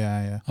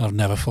 Yeah. And I've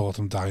never thought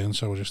I'm dying,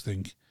 so I just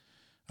think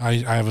I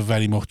have a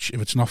very much,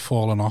 if it's not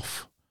falling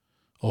off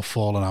or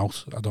falling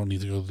out, I don't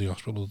need to go to the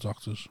hospital with the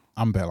doctors.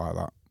 I'm a bit like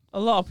that. A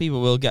lot of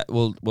people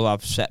will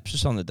have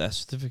sepsis on the death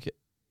certificate.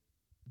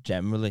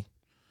 Generally,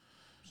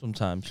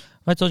 sometimes.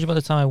 I told you about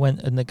the time I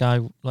went and the guy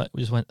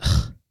just went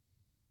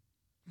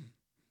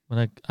when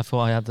I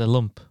thought I had the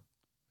lump.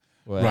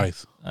 Where?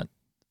 Right.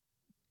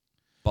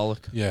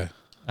 Bollock. Yeah.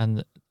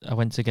 And I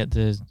went to get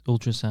the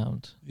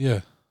ultrasound.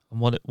 Yeah. And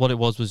what it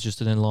was just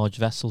an enlarged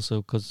vessel.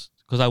 So because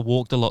I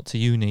walked a lot to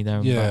uni there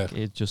and back,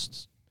 it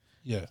just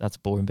that's a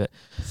boring bit.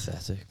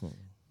 Pathetic.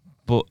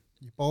 But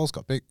your balls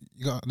got big.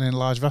 You got an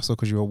enlarged vessel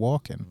because you were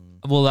walking.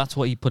 Well, that's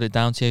what he put it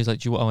down to. He was like,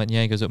 "Do you?" I went,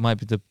 "Yeah." He goes, "It might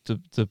be the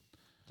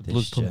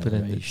blood pumping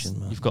in.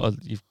 You've got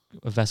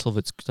a vessel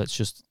that's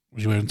just."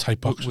 Was you wearing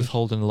tight boxes?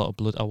 Withholding a lot of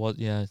blood. I was,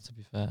 yeah. To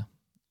be fair.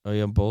 Are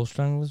you on ball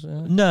stranglers?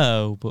 Yeah?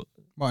 No, but.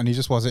 What, and he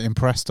just wasn't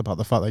impressed about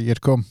the fact that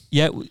you'd come.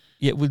 Yeah,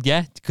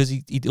 because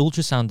he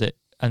ultrasounded it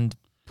and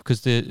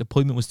because the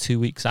appointment was 2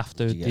 weeks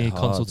after the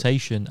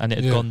consultation, and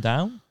it had gone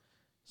down.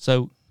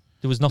 So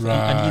there was nothing,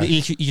 and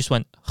he just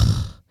went,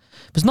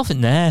 "There's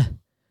nothing there."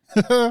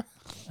 And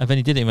then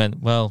he did it and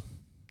went, "Well,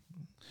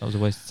 that was a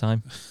waste of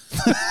time."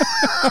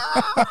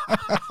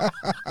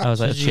 I was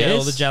like, "Did you get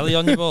all the jelly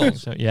on your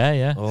balls?" So,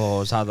 yeah.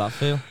 Oh, how'd that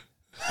feel?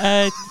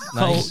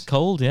 Nice.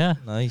 Cold, yeah.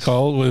 Nice.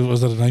 Cold.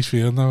 Was that a nice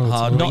feeling though?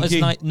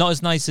 Not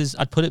as nice as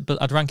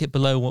I'd rank it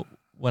below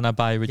when I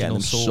buy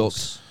original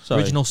sauce.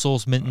 Original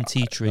sauce mint and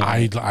tea tree.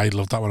 I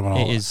love that one.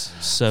 It is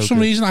so. For some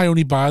reason, I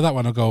only buy that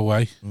when I go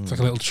away. It's like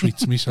a little treat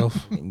to myself.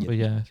 But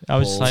yeah, I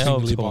was like,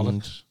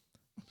 bollocks.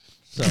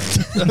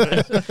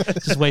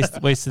 Just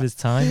wasted his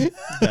time.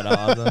 Get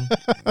hard on.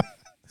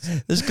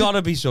 There's got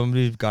to be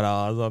somebody who's got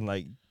hard on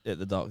like at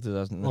the doctor,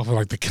 doesn't there? Or for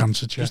like the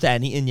cancer check. Just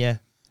anything, yeah.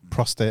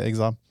 Prostate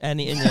exam.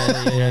 Anything,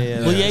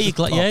 yeah. Well,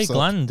 your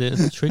gland,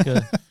 it'll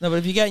trigger. No, but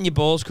if you're getting your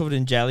balls covered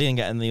in jelly and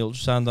getting the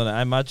ultrasound on it,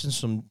 I imagine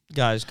some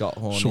guys got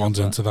horny. Someone's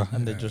into that.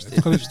 And they just it's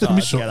gonna be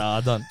get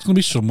hard on. It's going to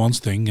be someone's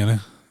thing, you know?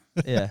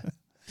 Yeah.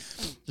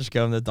 Just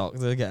going to the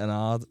doctor, getting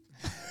hard.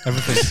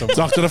 Everything's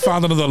Doctor, I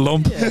found another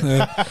lump.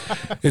 Yeah.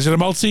 Is it a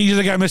Maltese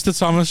again, Mr.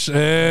 Thomas?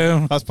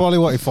 That's probably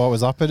what he thought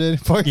was happening.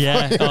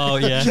 Yeah. Oh,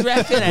 yeah. Do you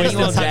reckon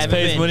anyone's ever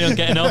been money on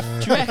getting off?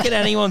 Do you reckon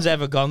anyone's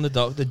ever gone to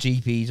the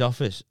GP's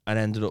office and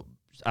ended up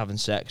having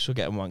sex or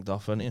getting wanked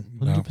off on it?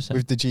 100%.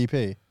 With the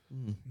GP?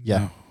 Yeah.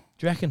 No.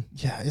 Do you reckon?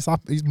 Yeah,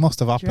 it must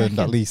have happened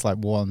at least like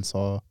once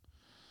or...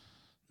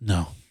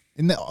 No.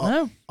 In the,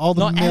 No. all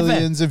the Not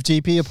millions of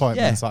GP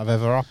appointments that have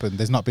ever happened,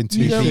 there's not been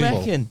two You don't people.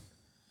 reckon?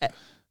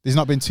 There's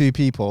not been two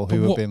people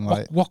who have been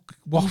like... What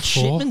for?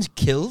 Shipman's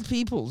killed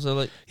people, so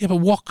like... Yeah, but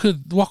what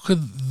could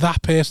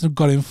that person have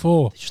got in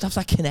for? They just have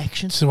that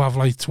connection. To have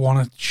like to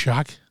want to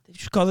shag? They've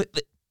just got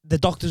the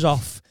doctor's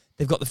off.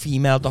 They've got the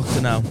female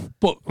doctor now.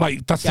 But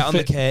like that's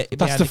Get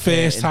that's the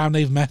first time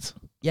they've met.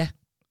 Yeah.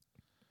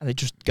 And it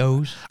just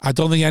goes. I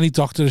don't think any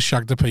doctor has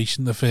shagged a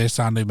patient the first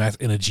time they met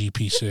in a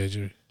GP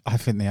surgery. I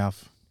think they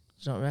have.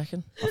 Do you not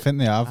reckon? I think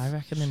they have. I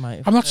reckon they might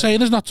have. I'm not saying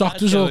there's not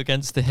doctors That'd or go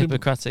against the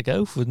Hippocratic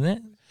Oath, wouldn't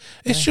it?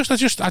 It's just I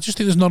just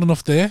think there's not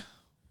enough there.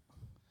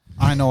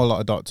 I know a lot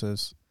of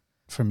doctors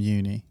from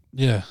uni.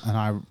 Yeah.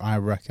 And I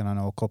reckon I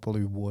know a couple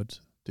who would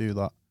do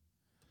that.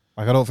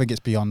 Like I don't think it's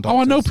beyond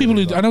doctors. I know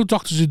people I know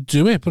doctors who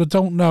do it, but I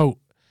don't know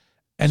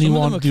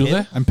anyone do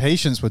it. And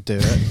patients would do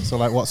it. So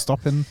like what's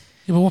stopping?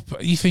 Yeah, but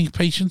what you think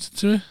patients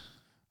do it?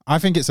 I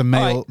think it's a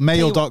male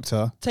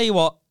doctor. Tell you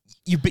what,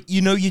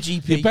 you know your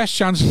GP. Your best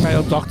chance is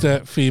male doctor,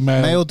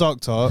 female. Male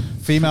doctor,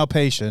 female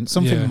patient,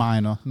 something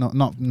minor,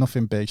 not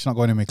nothing big. She's not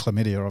going in with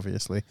chlamydia,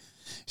 obviously.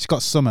 She's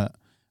got summit,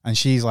 and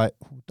she's like,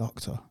 oh,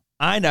 doctor.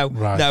 I know.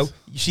 Right. No,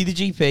 you see the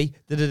GP.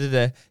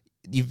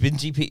 You've been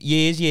GP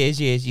years.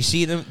 You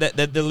see them.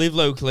 They live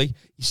locally.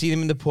 You see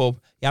them in the pub.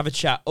 You have a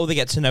chat. Oh, they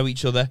get to know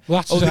each other.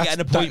 Well, they get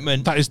an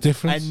appointment. That is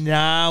different. And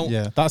now,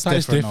 that's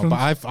different.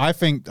 But I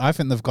think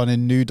they've gone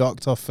in new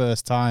doctor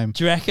first time.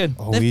 Do you reckon?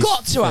 Oh, They've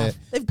got to have.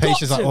 They've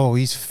Patient's got to. like, oh,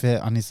 he's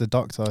fit, and he's the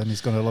doctor, and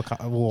he's going to look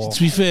at a wall. To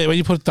be fair, when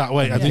you put it that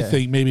way, I do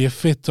think maybe a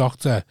fit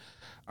doctor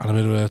and a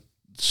bit of a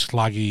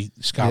slaggy,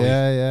 scally.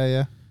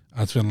 Yeah.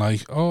 I've been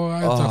like,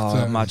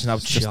 doctor. Imagine how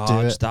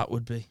charged that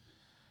would be.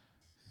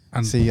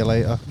 And see you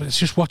later. But it's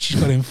just what she's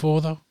got in for,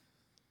 though.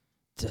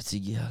 Dirty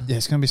Yeah,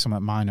 it's going to be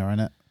something minor,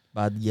 isn't it?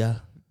 Bad, yeah.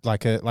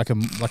 Like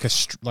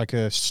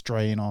a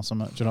strain or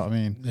something. Do you know what I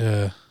mean?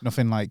 Yeah.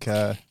 Nothing like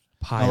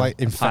Pile. like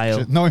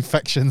infection, no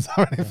infections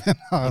or anything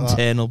like that.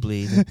 Internal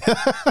bleeding.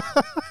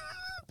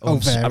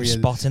 I'm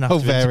spotting after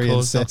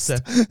ovarian cyst.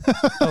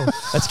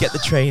 Let's get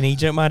the trainee.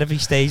 Don't mind if he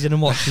stays in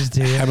and watches,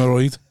 do you?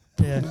 Hemorrhoid.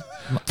 Yeah.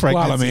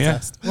 While I'm here.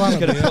 He's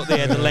going to put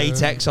the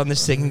latex on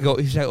this thing and go,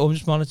 he's like, I'm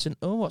just monitoring.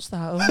 Oh, what's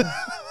that?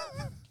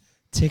 Oh.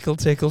 Tickle.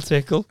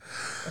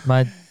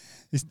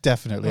 It's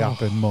definitely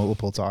happened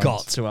multiple times.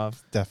 Got to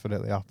have.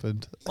 Definitely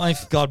happened.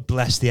 God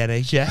bless the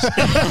NHS.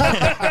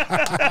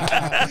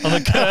 On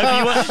the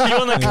curb. You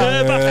on the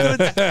curb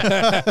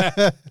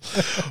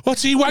afterwards?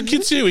 What's he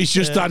wanking to? He's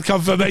just had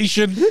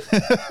confirmation.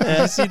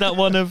 I see that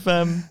one of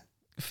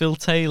Phil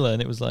Taylor,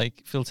 and it was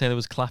like Phil Taylor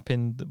was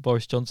clapping that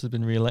Boris Johnson had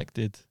been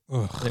re-elected.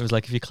 And it was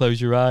like, if you close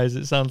your eyes,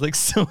 it sounds like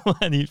someone.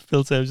 And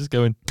Phil Taylor was just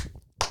going,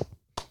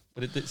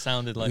 but it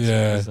sounded like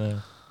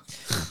someone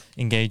was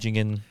engaging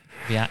in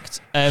the act.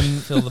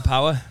 Feel the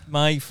power.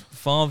 My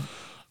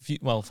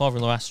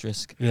father-in-law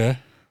asterisk. Yeah.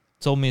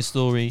 Told me a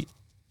story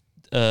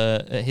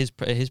at his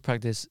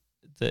practice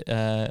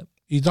that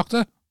You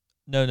doctor?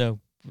 No,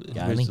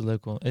 Gynae. the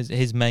local.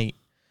 His mate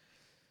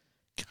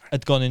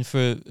had gone in for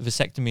a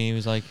vasectomy. He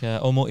was like, he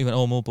went,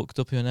 I'm all booked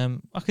up here,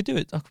 and I could do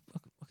it. I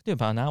could do it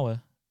about an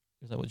hour.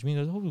 He was like, what do you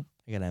mean? I was like,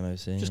 I get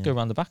MOC. just go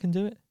around the back and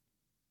do it.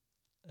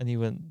 And he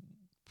went,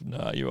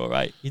 no, you're all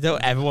right. You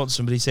don't ever want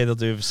somebody to say they'll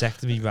do a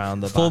vasectomy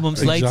round the back. 4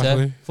 months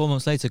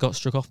later, got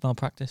struck off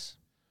malpractice.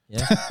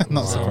 Yeah.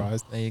 Not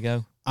surprised. There you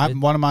go.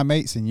 One of my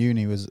mates in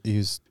uni was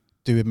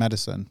doing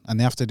medicine, and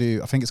they have to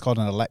do, I think it's called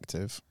an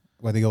elective,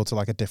 where they go to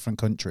like a different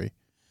country.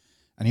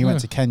 And he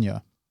went to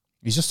Kenya.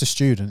 He's just a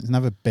student. He's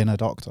never been a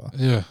doctor.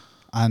 Yeah.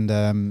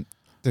 And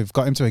they've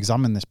got him to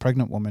examine this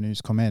pregnant woman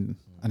who's come in,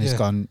 and he's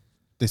gone.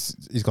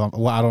 He's gone.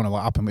 Well, I don't know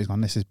what happened, but he's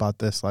gone. This is bad.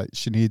 This like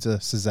she needs a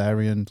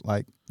cesarean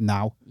like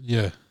now.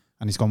 Yeah.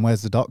 And he's gone.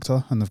 Where's the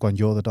doctor? And they've gone.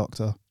 You're the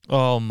doctor.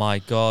 Oh my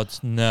God,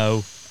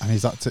 no! And he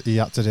had to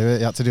do it.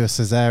 He had to do a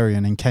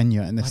cesarean in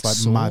Kenya in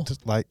this mad,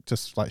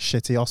 just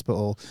shitty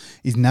hospital.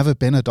 He's never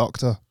been a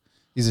doctor.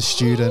 He's a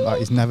student. Like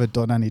he's never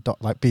done any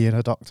being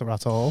a doctor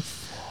at all.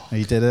 And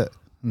he did it.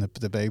 And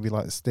the baby,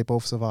 they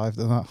both survived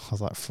and that. I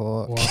was like,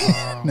 fuck.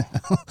 Wow.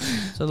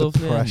 It's a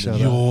lovely pressure.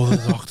 You're the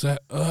doctor.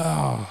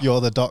 Oh. You're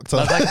the doctor.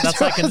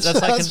 That's like damn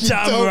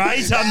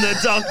right, I'm the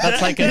doctor.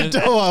 That's like you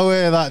don't want to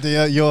hear that, do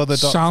you? You're the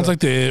doctor. Sounds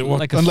like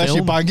unless film.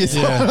 you bang it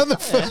on the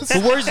first.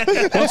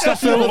 What's that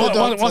film?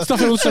 What's that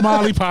film?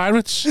 Somali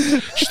pirates.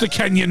 Just a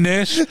Kenyan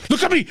nurse.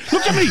 Look at me.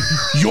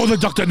 You're the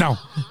doctor now.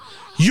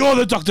 You're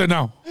the doctor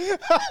now.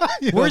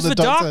 Where's the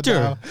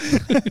doctor?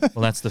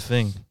 Well, that's the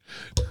thing.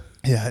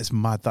 Yeah, it's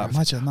mad.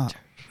 Imagine that.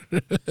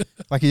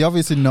 Like he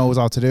obviously knows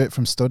how to do it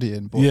from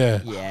studying. But yeah,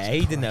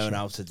 he didn't know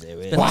how to do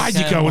it. Why are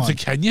you going to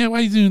Kenya? Why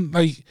are you doing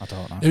I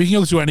don't know. If you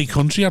can go to any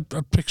country, I'd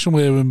pick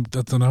somewhere. I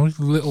don't know, a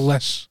little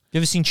less. You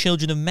ever seen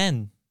Children of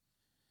Men?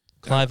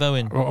 Clive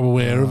Owen. I'm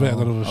aware of it. I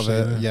don't know if I've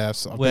seen it.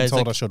 Yes, I've been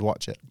told I should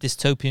watch it.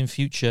 Dystopian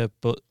future,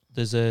 but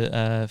there's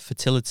a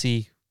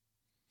fertility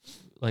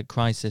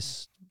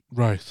crisis.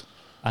 Right.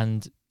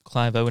 And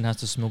Clive Owen has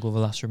to smuggle the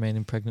last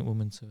remaining pregnant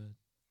woman to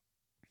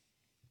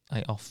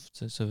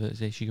so that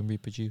she can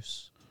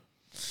reproduce.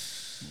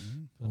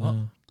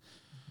 I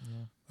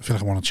feel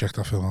like I want to check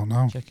that film out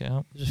now. Check it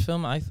out. There's a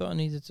film I thought I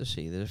needed to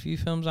see. There's a few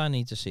films I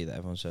need to see that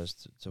everyone says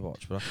to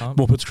watch, but I can't.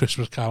 Muppets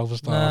Christmas Carol for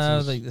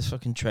starters. No, like this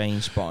fucking Train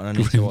Spotting. I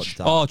need to watch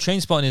that. Oh,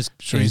 Train Spotting is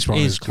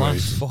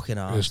class. Fucking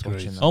ass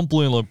watching that. I'm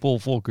playing like Paul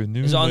fucking.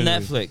 Is it on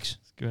Netflix?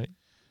 It's great.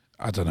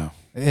 I don't know.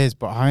 It is,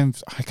 but I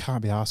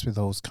can't be arsed with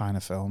those kind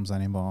of films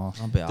anymore.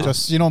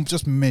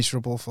 Just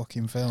miserable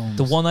fucking films.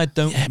 The one I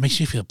don't. Yeah, it makes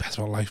you feel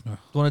better about life, man.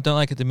 The one I don't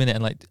like at the minute,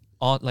 and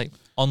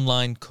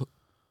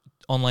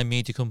online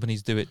media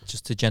companies do it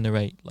just to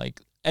generate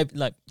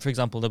for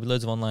example, there'll be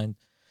loads of online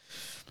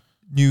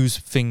news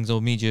things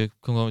or media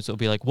conglomerates that'll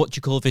be like, what do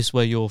you call this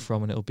where you're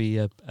from, and it'll be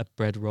a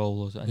bread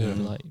roll and you'll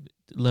be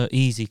like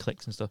easy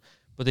clicks and stuff.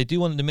 But they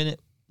do one at the minute.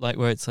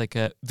 Where it's like,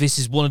 this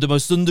is one of the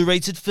most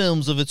underrated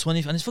films of the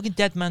 20th, and it's fucking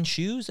Dead Man's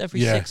Shoes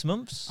every 6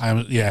 months.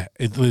 It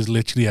is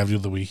literally every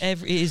other week.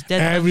 It is Dead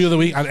every other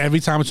week, and every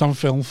time it's on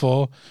Film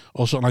 4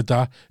 or something like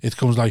that, it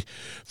comes like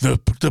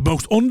the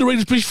most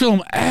underrated British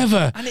film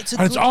ever, and it's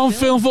on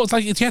Film 4.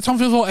 It's on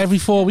Film 4 every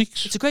 4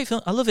 weeks. It's a great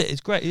film. I love it.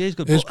 It's great. It is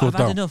good. It's good. I've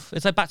had enough.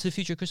 It's like Back to the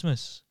Future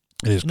Christmas.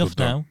 It is enough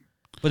good now.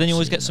 But then you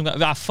always get some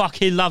guy. I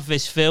fucking love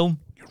this film.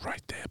 You're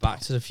right there.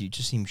 Back to the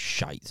Future seems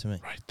shite to me.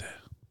 Right there.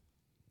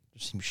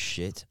 It seems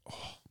shit.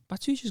 Back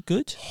to the Future's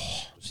good.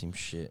 Seems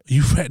shit. Are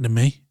you threatening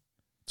me?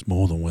 It's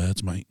more than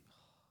words, mate.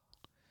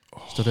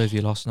 Stood over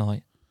you last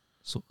night.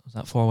 So was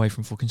that far away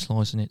from fucking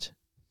slicing it?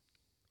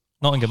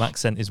 Nottingham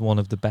accent is one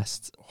of the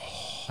best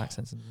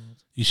accents in the world.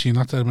 You seen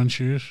that Dead Man's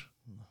Shoes?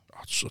 Oh,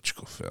 it's such a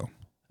good film.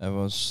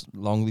 Everyone's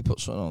Longley put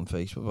something on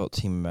Facebook about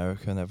Team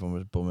America, and everyone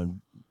was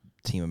bumming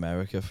Team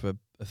America for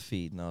a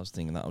feed, and I was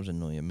thinking that was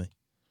annoying me.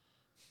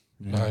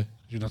 Right.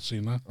 You not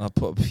seen that? I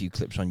put up a few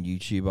clips on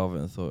YouTube of it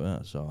and thought,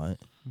 that's all right.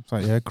 It's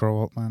like,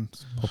 grow up, man.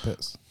 It's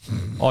puppets.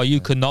 Oh, you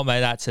could not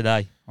make that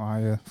today. Oh,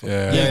 yeah.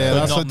 Yeah.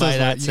 That's what does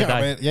that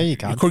today. Yeah, you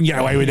can. You couldn't get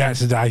away with that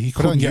today. You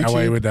couldn't get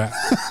away with that.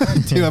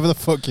 Do whatever the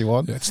fuck you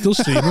want. Yeah, it's still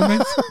streaming,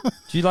 mate.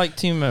 Do you like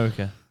Team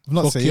America? I've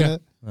not seen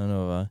it. I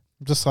know, have I?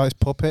 Just like it's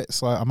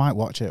puppets. Like I might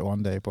watch it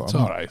one day, but it's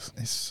alright.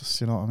 It's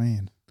just, you know what I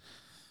mean.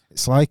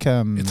 It's like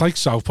it's like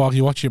South Park.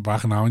 You watch it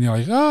back now, and you're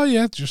like, oh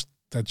yeah, just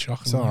dead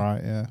shocking. It's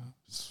alright. Yeah,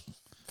 it's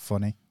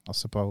funny, I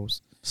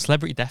suppose.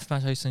 Celebrity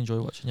Deathmatch. I used to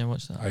enjoy watching. You ever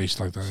watch that? I used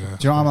to like that. Yeah.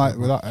 Do you know what I'm like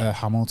with that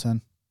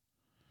Hamilton?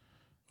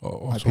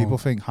 Like people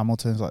think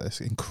Hamilton's like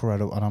this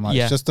incredible, and I'm like,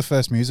 it's just the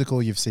first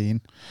musical you've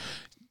seen.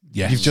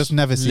 Yes. You've just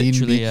never seen.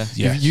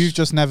 You've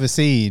just never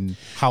seen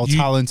how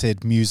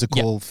talented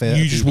musical theatre.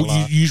 You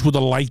just would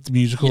have liked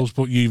musicals,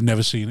 but you've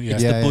never seen it.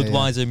 It's the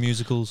Budweiser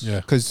musicals. Yeah,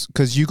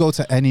 because you go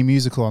to any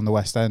musical on the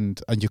West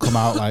End and you come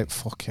out like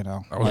fucking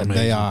hell. Like,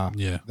 they are.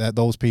 Yeah,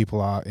 those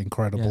people are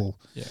incredible.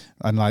 Yeah.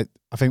 And like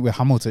I think with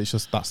Hamilton, it's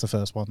just that's the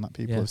first one that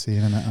people have seen.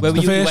 Isn't Where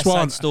the first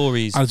one,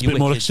 stories, and it's a bit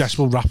more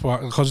accessible. Rap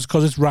because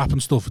it's rap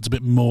and stuff. It's a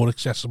bit more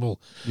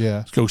accessible.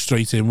 Yeah, go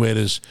straight in.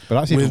 Whereas, but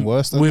that's even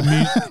worse. Than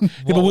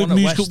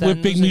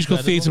with big musical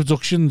theatre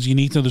productions, you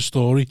need to know the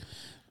story.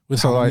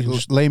 So like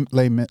Les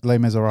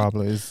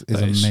Miserables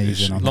is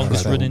amazing.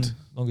 Longest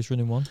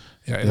running one.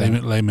 Yeah,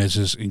 Les Mis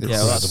is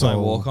incredible. Yeah, that's my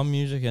walk on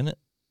music, isn't it?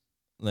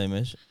 Les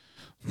Mis.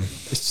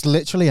 It's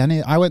literally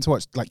I went to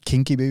watch like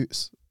Kinky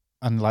Boots.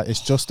 And like it's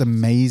just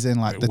amazing,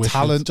 like the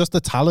talent, just the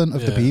talent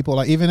of the people.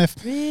 Like even if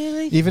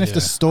the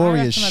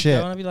story is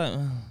shit, I'd be like,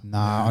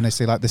 nah.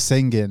 Honestly, like the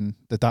singing,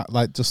 they're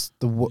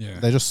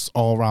just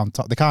all around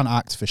top. They can't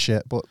act for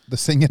shit, but the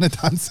singing and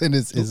dancing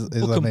is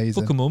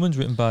amazing. Book of Mormon's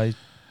written by.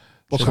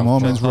 Book of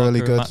Mormon's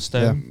really good.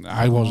 Yeah.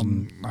 I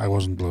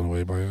wasn't blown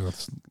away by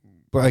it.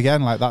 But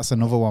again, like that's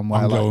another one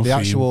where like Ongoing the theme.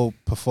 actual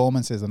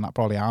performances and that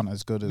probably aren't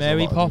as good as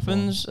Mary a lot of people.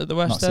 Poppins at the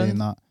Not West seeing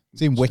End. that.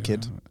 Seen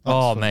Wicked.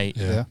 Oh, That's mate.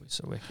 Yeah. It's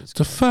so wicked. It's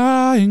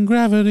Defying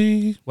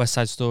gravity. West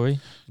Side Story.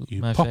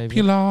 You My favourite.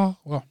 popular.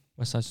 Well,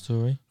 West Side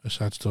Story. West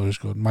Side Story's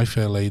good. My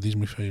Fair Lady's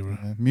my favourite.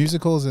 Yeah.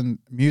 Musicals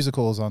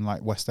on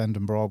like West End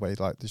and Broadway,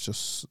 like there's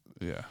just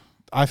Yeah.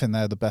 I think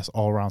they're the best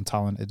all round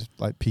talented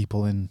like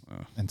people in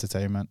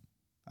entertainment.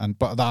 And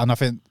I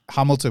think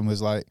Hamilton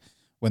was like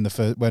when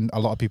a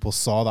lot of people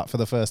saw that for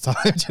the first time.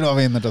 Do you know what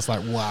I mean? They're just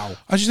like, wow.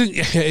 I just think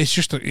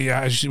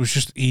it was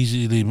just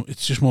easily.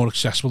 It's just more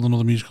accessible than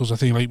other musicals. I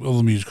think like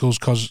other musicals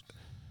because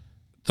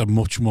they're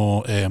much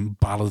more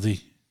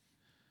ballady.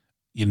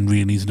 You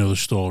really need to know the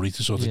story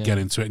to sort of get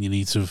into it, and you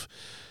need to have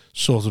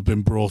sort of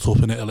been brought up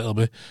in it a little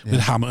bit. With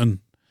Hamilton,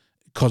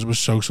 because it was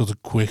so sort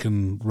of quick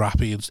and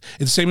rappy. It's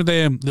the same with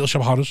Little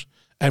Shop of Horrors.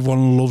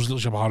 Everyone loves Little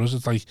Shop of Horrors.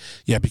 It's like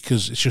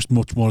because it's just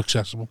much more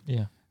accessible.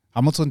 Yeah.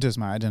 Hamilton does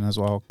my head in as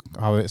well.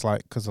 How it's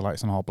like because like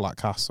it's an all black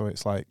cast, so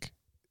it's like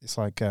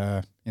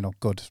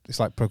good. It's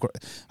like and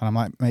I'm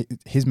like, mate,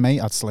 his mate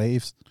had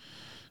slaves.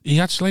 He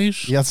had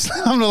slaves.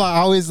 I'm like,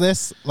 how is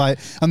this? Like,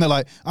 and they're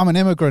like, I'm an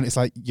immigrant. It's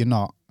like you're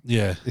not.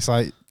 Yeah. It's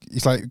like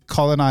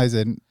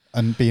colonizing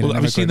and being an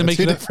immigrant are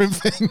two different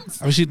things.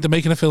 Have you seen they're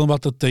making a film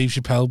about the Dave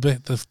Chappelle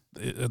bit?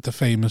 The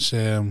famous.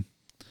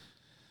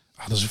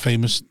 There's a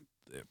famous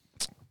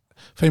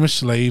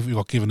slave who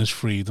got given his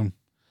freedom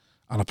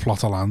and a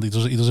plot of land. He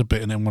does a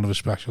bit in one of his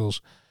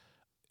specials.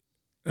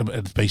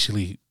 It's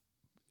basically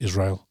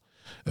Israel.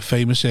 A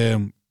famous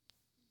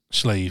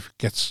slave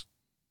gets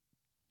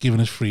given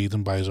his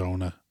freedom by his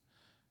owner,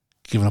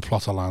 given a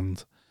plot of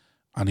land,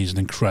 and he's an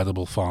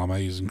incredible farmer.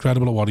 He's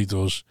incredible at what he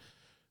does.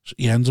 So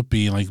he ends up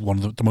being like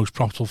one of the most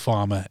profitable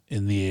farmer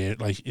in the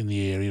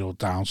area or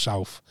down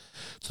south,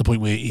 to the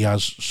point where he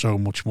has so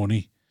much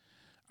money,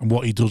 and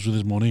what he does with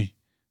his money,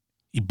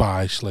 he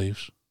buys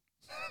slaves.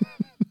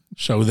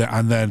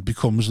 And then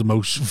becomes the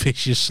most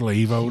vicious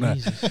slave owner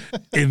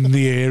in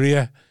the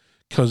area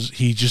because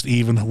he just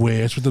even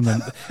worse with them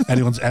than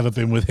anyone's ever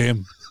been with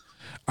him.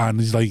 And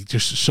he's like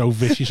just so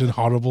vicious and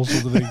horrible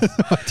sort of thing.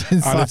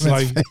 And it's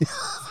like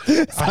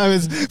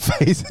Simon's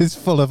face is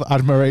full of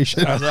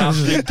admiration.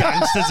 Absolute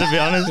gangster, to be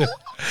honest.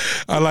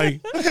 And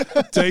like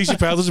Dave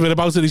Chappelle does a bit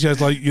about it. He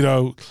says like,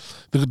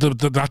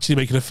 they're actually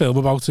making a film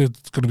about it.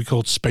 It's going to be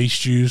called Space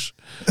Jews.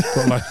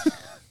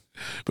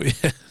 But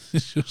yeah,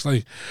 it's just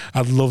like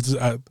I'd love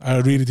to. I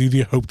really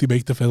do hope they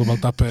make the film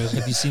about that person.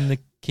 Have you seen the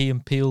Key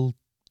and Peele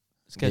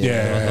sketch?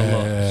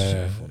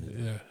 Yeah.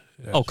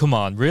 Oh, come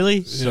on,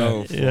 really?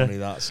 So funny,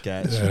 that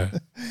sketch. Yeah.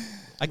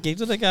 I gave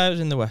to the guy who was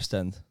in the West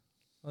End,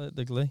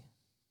 the Glee.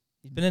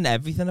 He's been in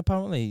everything,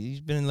 apparently. He's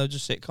been in loads of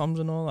sitcoms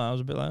and all that. I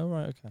was a bit like, all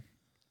right, okay.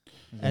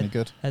 Any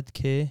good? Ed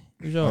Kay.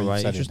 He was all You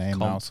right. said He's his just name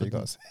now, so you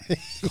got to say.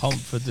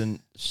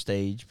 confident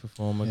stage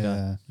performer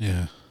guy.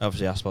 Yeah.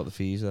 Obviously asked about the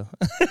fees, though.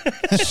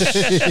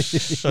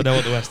 Don't know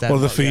what the West End. What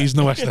are the fees in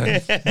the West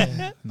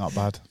End? Not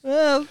bad.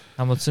 Well,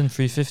 Hamilton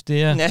 350.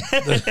 Yeah.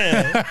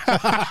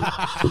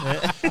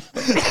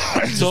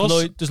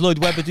 Does Lloyd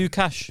Webber do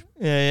Cash?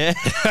 yeah.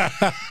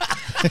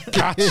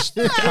 Cats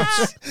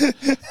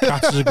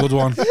is a good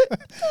one.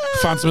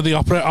 Phantom of the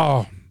Opera.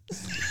 Oh,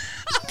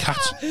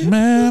 Cats.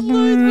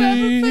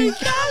 Memory.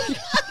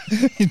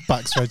 His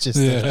back's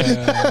registered.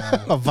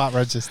 Yeah. Not VAT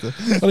registered.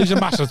 Well, he's a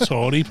massive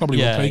Tory. He probably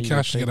will pay he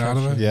cash to would get pay out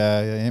of cash. it.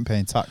 Yeah, he ain't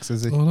paying tax,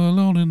 is he? All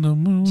alone in the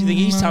moon. Do you think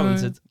he's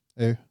talented?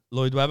 Who?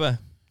 Lloyd Webber.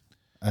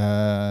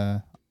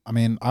 I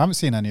mean, I haven't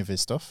seen any of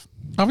his stuff.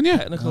 Haven't you?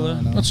 Technical.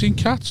 No. Not seen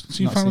Cats? Not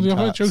seen Not Phantom of seen the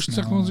Opera? Cats, Joseph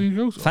no. Technology and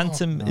Ghost?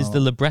 Phantom is no. the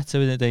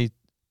libretto in it. They.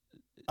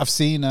 I've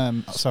seen.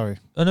 Sorry,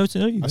 Oh no, I've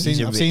seen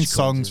rich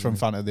songs cunt, from isn't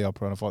Phantom of the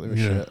Opera, and I thought they were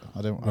Yeah. shit.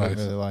 I don't Right.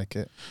 really like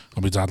it.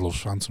 Oh, my dad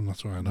loves Phantom.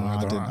 That's why I know. No, I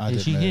don't didn't. know. I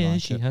Is didn't she really here?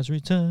 like She it. has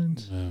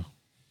returned. Yeah.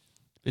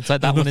 It's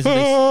like that one, isn't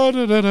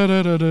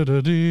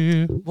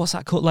it? What's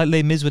that called? Like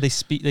Les Mis, where they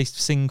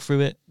sing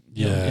through it.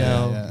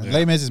 Yeah.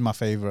 Les Mis is my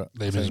favourite.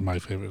 Les Mis is my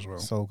favourite as well.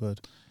 So good.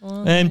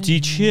 Empty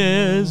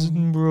chairs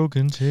and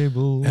broken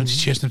tables. Empty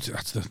chairs.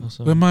 That's the. Oh,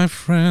 sorry. Where my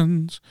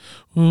friends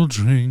will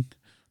drink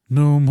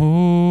no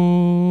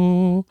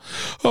more.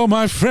 Oh,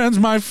 my friends,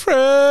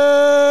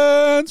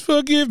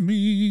 forgive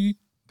me.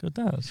 Good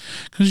dance.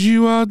 'Cause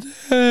you are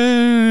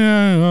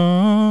there.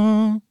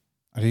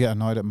 I do get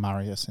annoyed at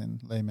Marius in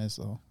Les Mis,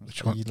 though.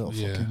 Which one? You little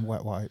Yeah. fucking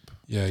wet wipe.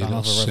 Yeah, you Can't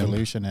little have a simp.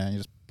 revolution here and you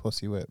just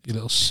pussy whip. You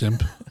little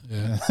simp.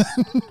 Yeah.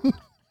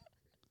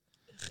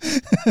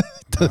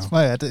 Does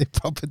my head. It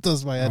probably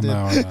does my I head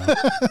know, in. I know.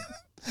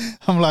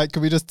 I'm like,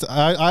 can we just?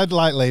 I'd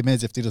like Les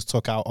Mis if they just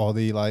took out all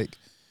the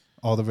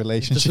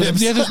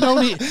relationships. Yeah, there's no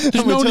need. There's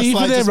And we no just, need for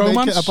like, their just make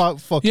romance. it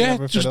about fucking Yeah,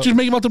 everything up. just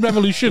make it about the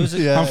revolution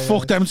Yeah, and yeah.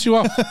 fuck them two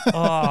off.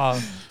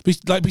 Oh,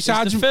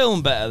 Besides, Is the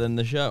film better than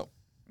the show?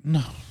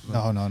 no.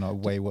 No,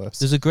 way worse.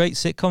 there's a great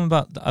sitcom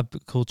about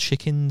called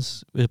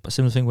Chickens. A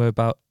similar thing where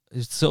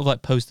it's sort of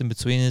like Post in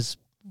Betweeners,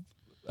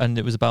 and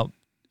it was about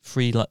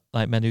three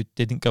like men who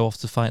didn't go off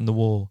to fight in the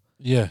war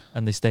Yeah.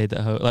 and they stayed at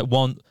home. Like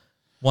one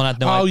had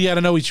no. Oh yeah, I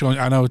know which one.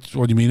 I know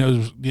what you mean.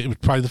 It was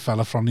probably the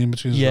fella from the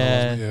In-Between. yeah, as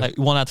well, wasn't it? like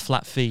one had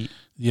flat feet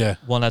Yeah.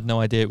 One had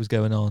no idea it was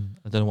going on.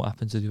 I don't know what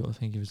happened to the other. I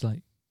think he was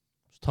like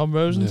Tom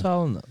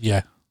Rosenthal and that.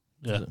 Yeah.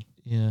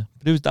 Yeah.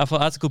 But it was. I thought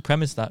that's a good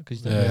premise. That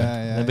because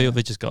Yeah. the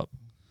other just got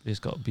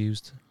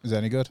abused. Is it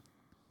any good?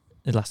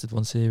 It lasted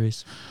one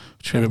series.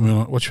 What's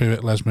your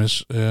favourite Les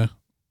Mis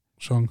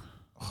song?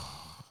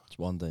 It's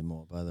One Day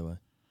More, by the way.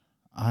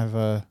 I've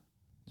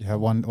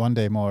One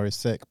Day More is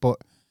sick, but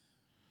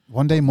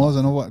One Day More is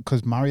another one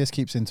because Marius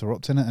keeps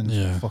interrupting it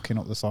and fucking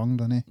up the song,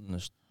 doesn't he?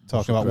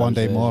 Talking about One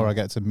Day More, I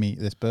get to meet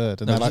this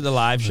bird. And no, like, the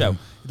live show.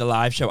 The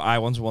live show, I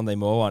want One Day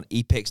More one.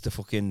 He picks the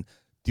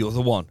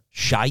other one.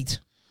 Shite.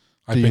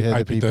 I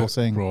picked people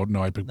sing?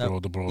 I picked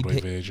the Broadway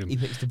version. He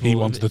picks the Broadway. He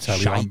wanted the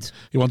telly on.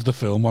 He wanted the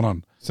film one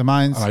on. So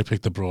mine's... And I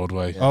picked the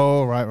Broadway. Yeah.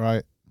 Oh,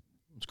 right.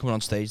 Just coming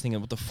on stage thinking,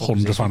 what the fuck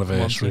 100th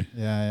anniversary.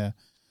 Yeah.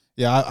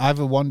 Yeah,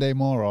 either One Day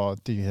More or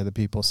Do You Hear the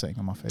People Sing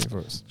are my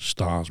favourites.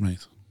 Stars,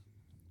 mate.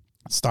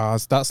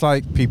 Stars. That's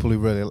like people who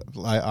really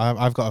like.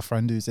 I've got a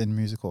friend who's in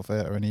musical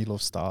theatre and he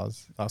loves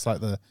Stars. That's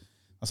like the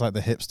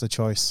hipster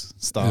choice.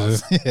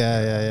 Stars.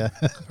 Yeah.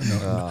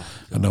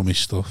 I know me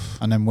stuff.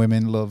 And then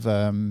women love.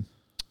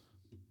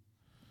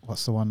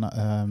 What's the one that?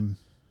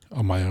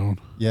 On My Own.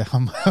 Yeah,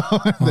 On My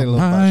Own. They love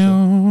my that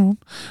own.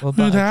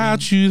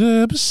 Without you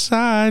there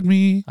beside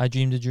me. I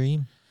Dreamed a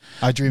Dream.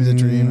 I Dreamed a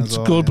Dream as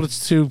well. It's good, but it's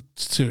too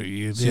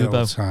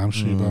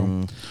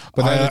time.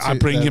 But I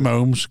Bring Him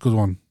Home's a good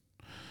one.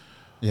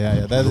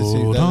 Yeah, they're the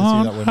two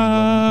that women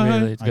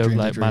love. Really, I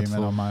Dreamed a Dream mad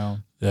and On My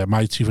Own. Yeah,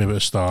 my two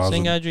favourite Stars.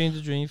 Sing I Dreamed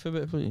a Dream for a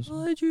bit, please.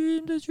 I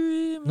dreamed a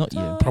dream. Not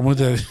you. Problem with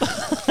the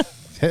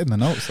hitting the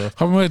notes though.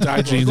 Problem with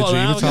I Dreamed a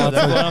Dream.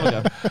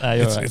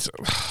 It's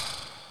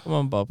Come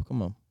on, Bob.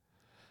 Come on.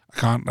 I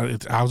can't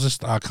remember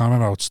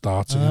how it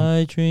starts again.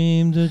 I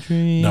dreamed a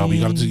dream. No, but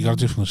you gotta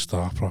do it from the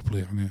start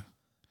properly, haven't you?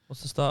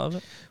 What's the start of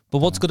it? But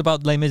what's good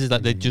about Les Mis is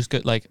that they just go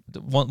like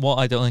what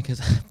I don't like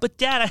is, but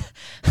Dad,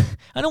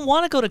 I don't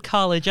want to go to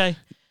college.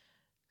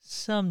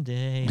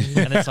 Someday,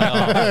 and it's like,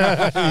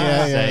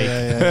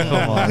 yeah.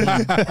 Come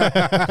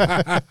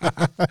on,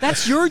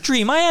 that's your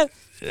dream. I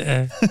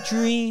have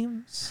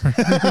dreams.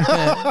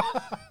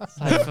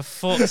 Like, for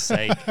fuck's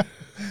sake,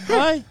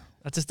 Why?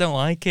 I just don't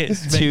like it.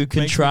 It's too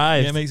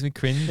contrived. It makes me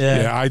cringe.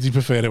 Yeah, I do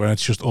prefer it when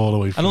it's just all the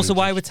way through. And also,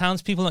 why were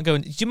townspeople not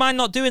going? Do you mind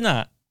not doing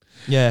that?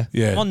 Yeah.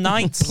 On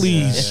nights,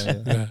 please.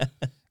 Yeah.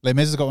 Les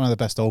Mis has got one of the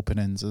best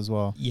openings as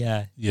well.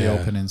 Yeah. The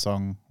opening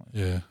song.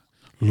 Yeah.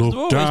 Look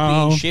Look down.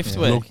 down. Been shift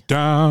work. Look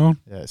down.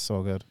 Yeah, it's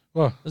so good.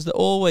 What? Has there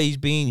always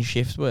been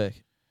shift work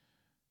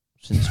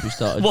since we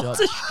started? What?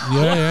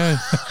 Yeah.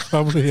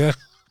 Probably, yeah.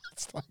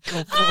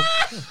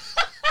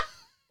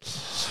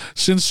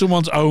 Since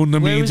someone's owned the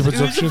means of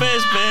production. Who's the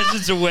first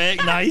person to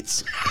work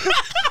nights?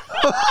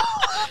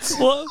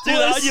 What? Do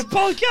that on your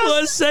podcast?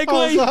 What a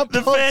segue.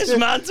 The first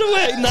man to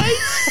work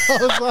nights.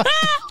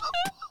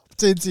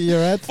 Into your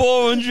head.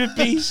 400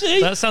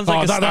 BC. That sounds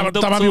like a stand-up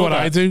that might be what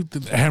I do.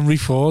 Henry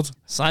Ford.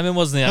 Simon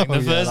Wozniak,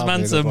 the first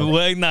man to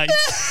work nights.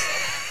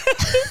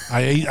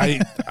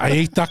 I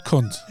ate that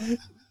cunt.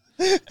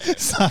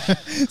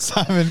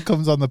 Simon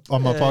comes on my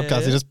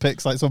podcast. He just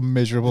picks like some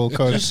miserable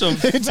cunt. Just some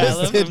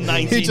fella from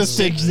 1960. He just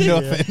did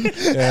nothing.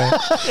 Yeah.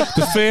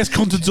 The first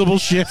cunt to double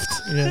shift.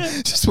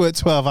 Yeah. Just worked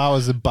 12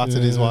 hours and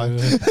battered his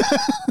wife.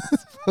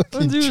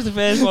 Who was the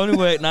first one who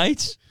worked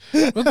nights?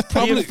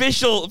 The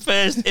official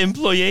first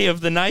employee of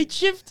the night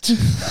shift.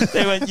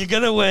 They went, you're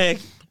going to work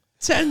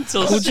 10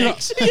 till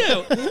 6 for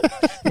you.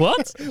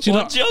 What?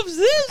 What job's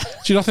this?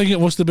 Do you not think it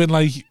must have been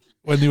like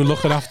when they were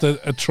looking after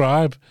a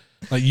tribe?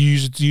 Like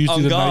usually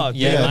the guard.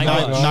 night.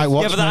 Night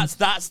watchman. Yeah,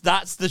 but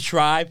that's the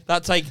tribe.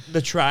 That's like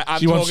the tribe.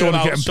 I'm want talking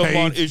about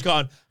someone who's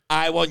gone,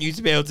 I want you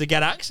to be able to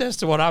get access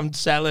to what I'm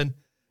selling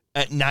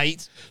at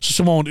night.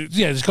 So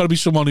there's got to be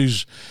someone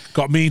who's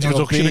got means of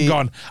production and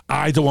gone,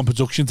 I don't want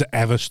production to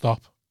ever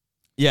stop.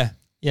 Yeah.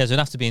 Yeah, so it'd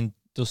have to be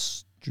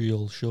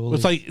industrial, surely.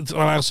 It's like,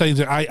 when I was saying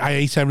that I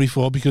ate Henry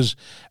Ford because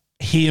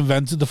he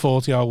invented the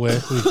 40-hour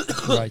work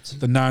week. Right.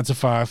 The 9 to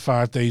 5,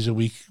 5 days a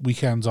week,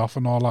 weekends off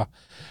and all that.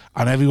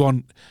 And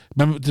everyone,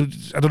 remember,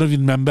 I don't know if you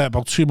remember,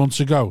 about 2 months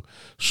ago,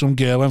 some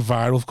girl went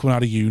viral for coming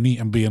out of uni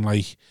and being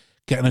like,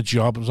 getting a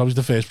job. It was always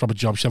the first proper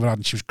job she ever had,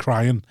 and she was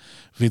crying,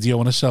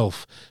 videoing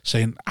herself,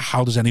 saying,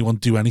 how does anyone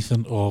do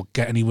anything or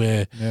get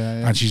anywhere?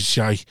 Yeah. And she's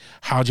like,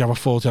 how do you have a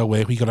 40-hour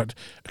work week? You got to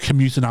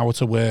commute an hour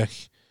to work,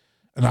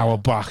 an hour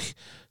back.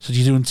 So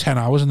you're doing 10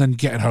 hours and then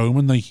getting home,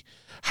 and like,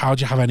 how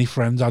do you have any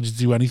friends? How do you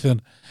do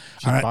anything?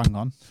 Bang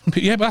on.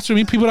 Yeah, but that's what I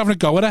mean. People were having a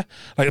go at her,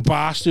 like a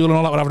bar stool and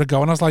all that were having a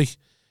go, and I was like,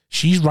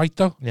 she's right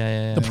though.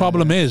 Yeah. The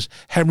problem is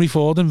Henry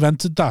Ford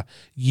invented that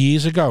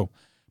years ago,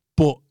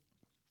 but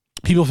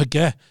people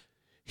forget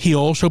he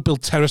also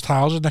built terraced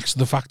houses next to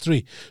the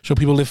factory, so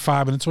people live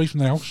 5 minutes away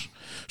from the house.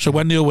 So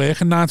when they were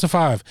working 9 to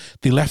 5,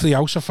 they left the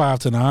house at 5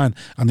 to 9,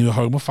 and they were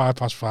home at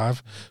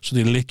 5:05. So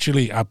they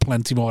literally had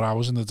plenty more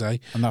hours in the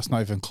day. And that's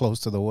not even close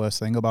to the worst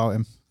thing about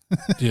him.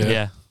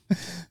 Yeah.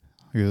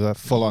 He was a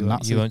full-on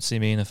Nazi. You won't see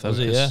me in a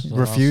Focus.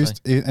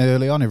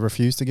 Early on, he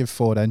refused to give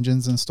Ford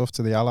engines and stuff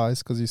to the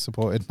Allies because he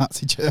supported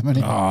Nazi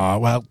Germany. Oh,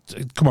 well,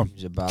 come on.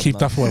 Keep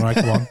that for when I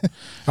come on.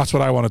 That's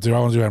what I want to do. I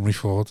want to do Henry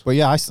Ford. But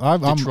yeah,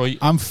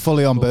 I'm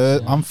fully on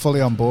board. I'm fully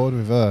on board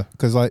with her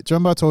because, like, do you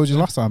remember I told you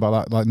last time about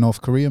that, like,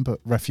 North Korean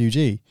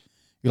refugee?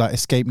 You like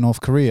escaped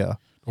North Korea.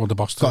 Or the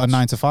boss got a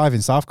 9 to 5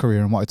 in South Korea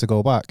and wanted to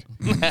go back.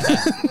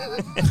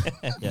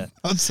 Yeah,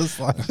 I'm just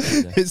like,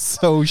 it's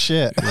so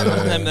shit.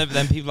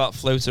 Then people like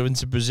float her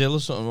into Brazil or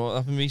something. What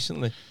happened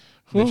recently?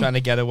 They're trying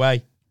to get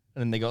away,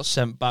 and then they got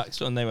sent back.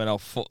 So and they went, "Oh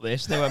fuck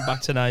this!" They went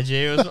back to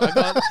Nigeria.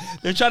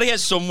 They're trying to get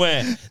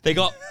somewhere. They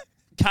got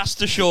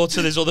cast ashore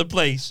to this other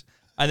place,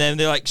 and then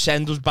they like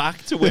send us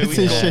back to where we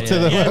go.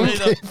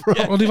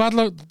 Well, they've had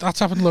that's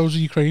happened to loads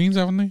of Ukrainians,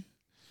 haven't they?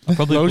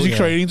 Probably loads of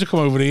Ukrainians have come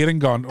over here and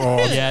gone,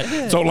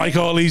 don't like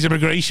all these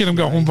immigration, I'm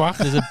going back.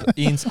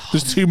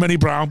 There's too many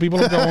brown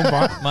people, I'm going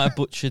back. Might have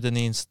butchered an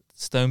Ian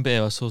Stone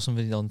bit. I saw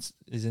something on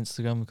his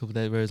Instagram a couple of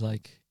days where it's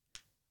like,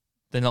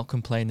 they're not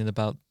complaining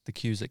about the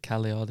queues at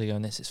Calais, are they?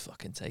 Going, this is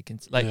fucking taken.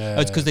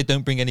 It's because they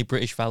don't bring any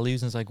British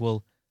values. And it's like,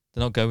 well,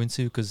 they're not going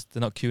to because they're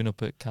not queuing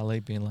up at Calais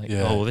being like,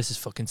 this is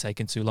fucking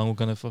taking too long. We're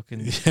going to fucking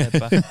head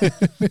back.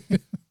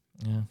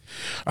 Yeah.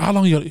 How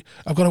long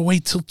I've got to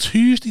wait till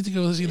Tuesday to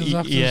go to see the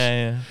doctors.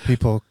 Yeah.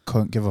 People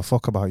couldn't give a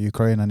fuck about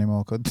Ukraine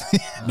anymore, could they?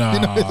 No,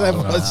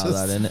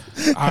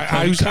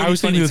 I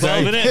was thinking the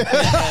other day.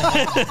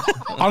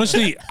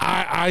 Honestly,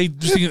 I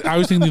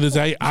was thinking the other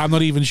day. I'm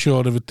not even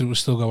sure if it was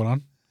still going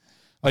on.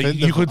 Like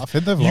you could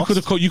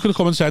have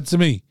come and said to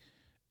me,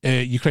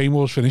 Ukraine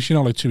war's finished,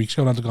 like 2 weeks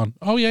ago, and I'd have gone,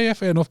 oh yeah,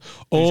 fair enough.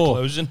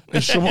 Or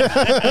if someone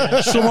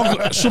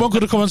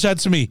could have come and said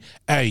to me,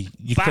 hey,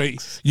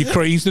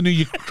 Ukraine's the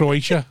new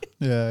Croatia.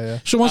 Yeah.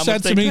 Someone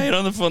said to me,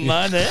 on the front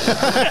line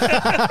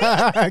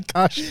there.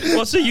 Gosh,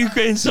 what's a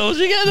Ukraine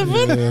soldier getting the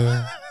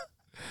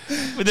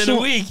front? Within a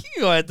week,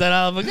 you had that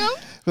album go.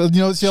 Well,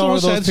 see all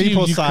of those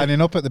people signing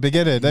up at the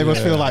beginning. They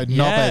must feel like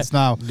knobheads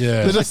now.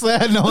 Yeah. They're just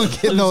there. No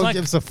one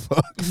gives a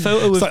fuck.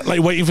 It's like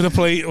waiting for the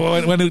plane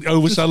when they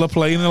oversell the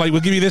plane. And they're like, we'll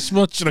give you this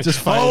much. Like,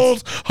 just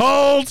hold.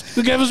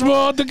 They'll give us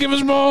more.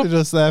 They're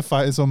just there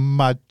fighting some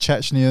mad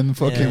Chechnyan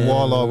fucking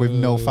warlord with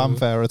no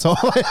fanfare at all.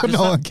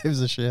 No one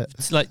gives a shit.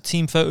 It's like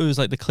team photos,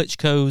 like the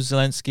Klitschko,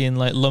 Zelensky, and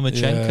like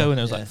Lomachenko, and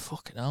it was like,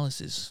 fucking hell, this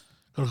is.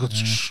 Got a good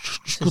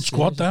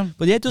squad then.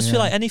 But it does feel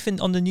like anything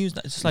on the news,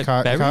 it's just like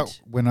buried. You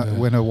can't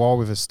win a war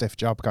with a stiff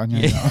jab, can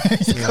you?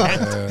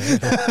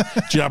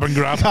 Jab and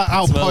grab. Can't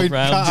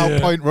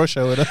outpoint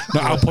Russia with it.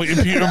 Not outpointing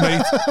Putin,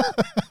 mate.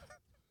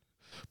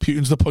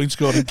 Putin's the point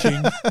scoring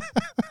king.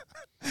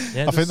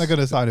 I think they're going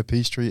to sign a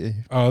peace treaty.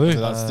 Oh, they?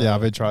 So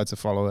I've been trying to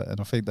follow it,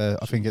 and I think they're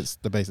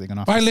basically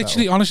going to have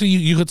to honestly,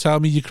 you could tell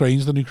me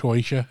Ukraine's the new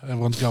Croatia.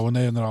 Everyone's going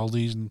there in their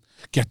Aldi's and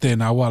get there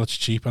now while it's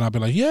cheap, and I'd be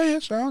like, yeah,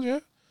 sounds, yeah.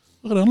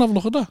 Look at that, have a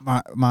look at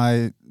that.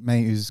 My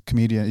mate who's a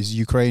comedian is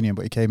Ukrainian,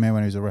 but he came here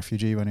when he was a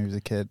refugee when he was a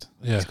kid.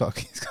 Yeah. He's got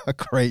a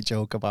great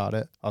joke about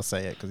it. I'll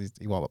say it because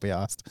he won't be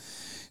asked.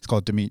 It's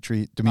called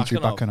Dmitry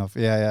Bakanov.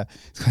 Yeah.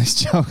 He's got this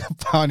joke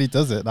about, and he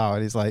does it now,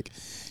 and he's like,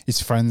 his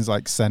friends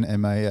like sent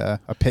him a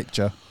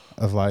picture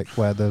of like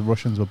where the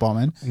Russians were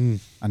bombing,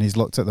 and he's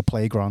looked at the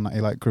playground that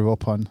he like grew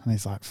up on, and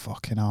he's like,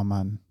 fucking hell,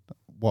 man,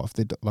 what if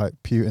they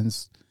like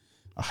Putin's?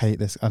 I hate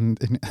this, and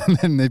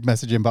then they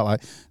message him back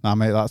like, "Nah,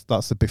 mate,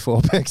 that's the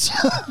before picture."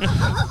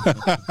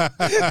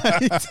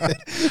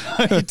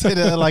 he did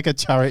it like a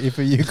charity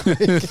for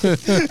Ukraine.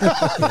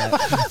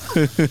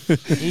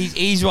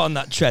 He's one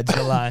that treads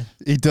the line.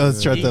 He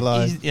does tread the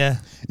line.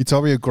 He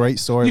told me a great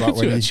story about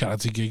when he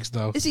charity gigs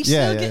though. Is he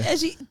still?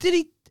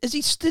 Did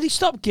he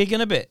stop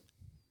gigging a bit?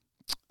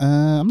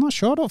 I'm not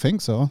sure. I don't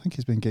think so. I think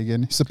he's been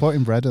gigging. He's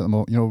supporting Red at the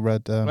moment.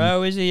 Red.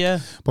 Oh, is he? Yeah.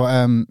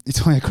 But he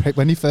told me a great.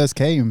 When he first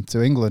came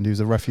to England, he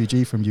was a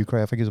refugee from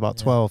Ukraine. I think he was about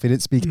 12. He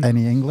didn't speak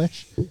any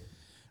English,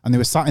 and they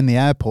were sat in the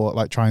airport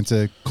like trying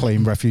to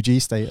claim refugee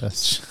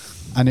status.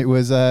 And it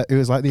was like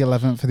the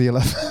 11th for the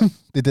 11th.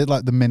 They did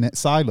like the minute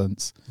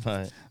silence.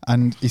 Right.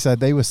 And he said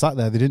they were sat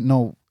there. They didn't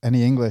know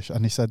any English,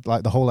 and he said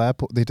like the whole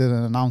airport. They did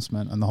an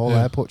announcement, and the whole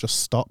airport just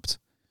stopped,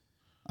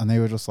 and they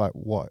were just like,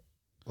 "What?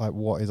 Like,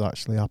 what is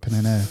actually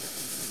happening here?"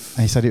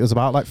 And he said it was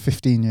about like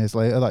 15 years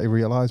later that he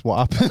realised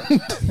what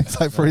happened. It's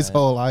like for his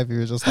whole life, he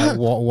was just like,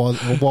 what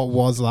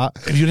was that?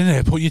 If you're in an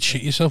airport, you'd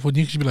shit yourself, wouldn't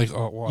you? Because you'd be like,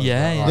 oh, what?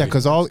 Yeah,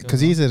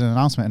 because he did an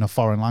announcement in a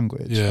foreign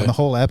language, and the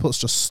whole airport's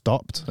just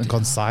stopped and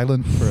gone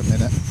silent for a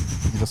minute.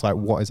 You're just like,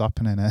 what is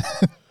happening here?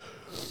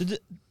 So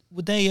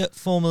were they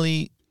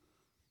formally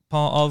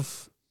part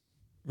of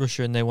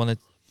Russia and they want to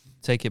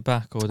take it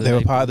back, or they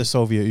were part of the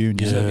Soviet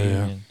Union?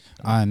 Yeah.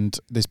 And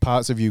there's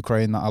parts of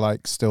Ukraine that are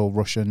like still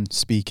Russian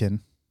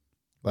speaking.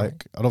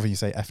 Like, I don't think you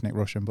say ethnic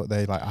Russian, but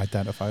they like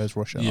identify as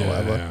Russian or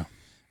whatever. Yeah.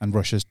 And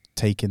Russia's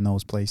taking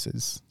those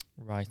places.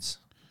 Right.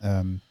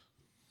 And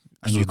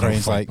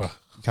Ukraine's like,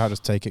 you can't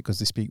just take it because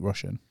they speak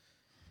Russian.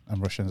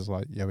 And Russians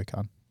like, yeah, we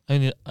can.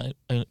 Only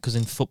because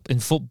in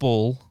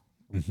football,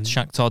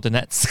 Shakhtar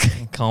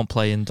Donetsk can't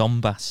play in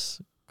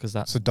Donbass because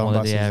that's one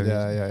of the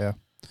areas.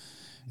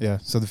 Yeah.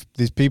 So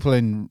these people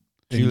in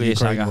Julius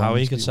Ukraine Agahawi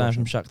ones could beat sign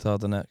from Russia. Shakhtar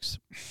Donetsk.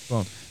 Go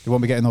on. They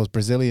won't be getting those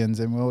Brazilians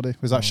in, will they?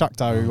 Was that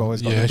Shakhtar who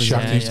always got Yeah, the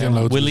Brazilians? Shakhtar's getting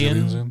loads of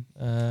Brazilians William.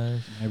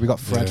 in. Yeah, we got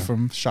Fred Yeah.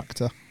 from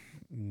Shakhtar.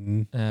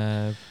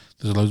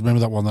 There's loads. Remember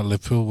that one that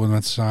Liverpool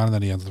went to sign and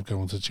then he ended up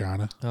going to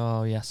China?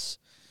 Oh yes,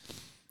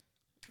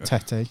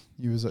 Tete,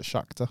 he was at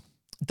Shakhtar.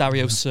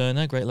 Dario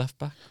Serna, great left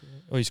back.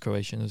 Oh, he's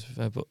Croatian, as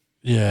fair, but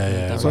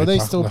Yeah. So are they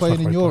still left playing back,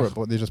 in right Europe, back.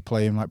 but they just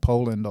play in like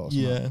Poland or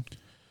something?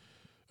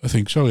 I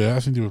think so, yeah. I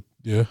think they were,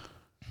 yeah.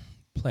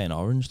 Playing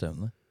orange,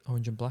 don't they?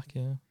 orange and black.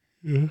 Yeah,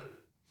 Yeah.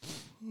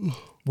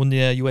 won the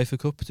UEFA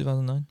Cup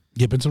 2009.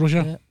 You been to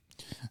Russia?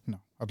 Yeah. No,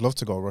 I'd love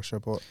to go to Russia,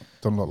 but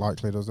don't look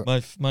likely, does it?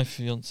 My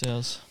fiance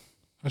has.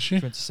 Has She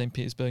she? went to St.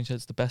 Petersburg. She said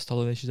it's the best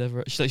holiday she's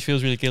ever. She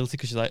feels really guilty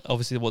because she's like,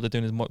 obviously what they're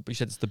doing is, but she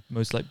said it's the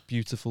most like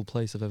beautiful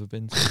place I've ever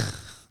been to.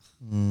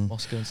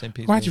 Moscow and St.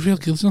 Petersburg. Why do you feel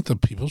guilty? It's not the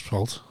people's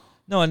fault.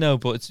 No, I know,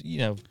 but it's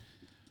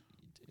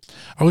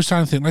I was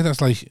trying to think like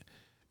that's like,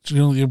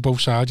 you're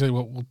both sides. You're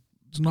like, well,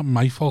 it's not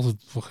my fault of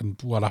fucking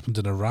what happened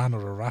in Iran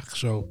or Iraq.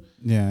 So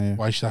Yeah.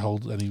 why should I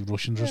hold any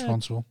Russians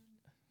responsible?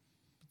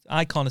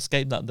 I can't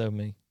escape that though.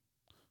 Me.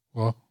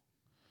 What?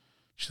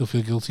 You still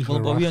feel guilty for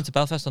Well, Iraq? we went to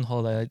Belfast on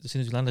holiday. As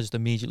soon as we landed, I just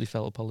immediately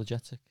felt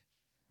apologetic.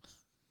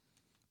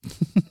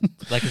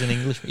 Like as an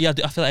Englishman, yeah,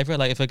 I feel like everywhere.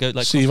 Like if I go,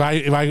 like See, if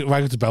I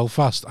go to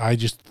Belfast, I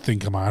just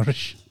think I'm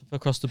Irish.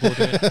 across the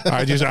border,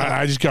 I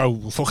just go,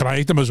 fucking I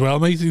hate them as well,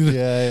 mate.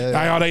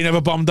 Yeah. They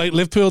never bombed out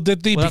Liverpool,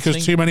 did they? Well, that's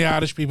Because the too many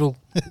Irish people.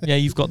 yeah,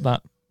 you've got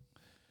that.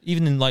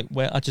 Even in like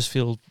where I just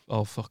feel,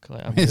 oh fuck,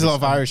 like I'm There's a lot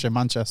of really Irish in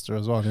Manchester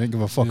as well. They didn't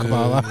give a fuck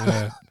about that.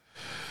 Yeah.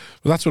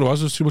 Well, that's what it was.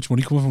 There was too much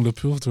money coming from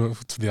Liverpool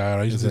to the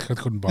IRA. Is They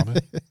couldn't bomb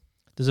it.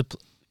 There's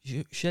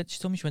she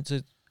told me she went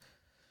to.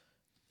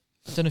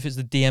 I don't know if it's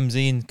the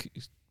DMZ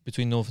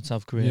between North and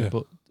South Korea, Yeah.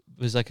 but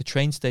there's like a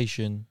train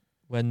station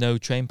where no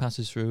train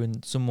passes through,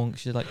 and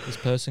she's like, this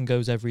person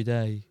goes every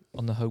day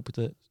on the hope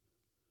that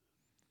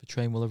the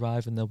train will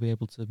arrive and they'll be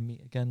able to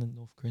meet again, and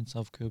North Korea and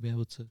South Korea will be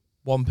able to.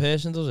 One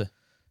person does it.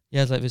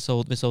 Yeah, it's like this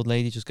old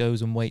lady just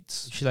goes and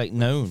waits. She's like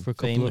known For a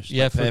couple famous, of-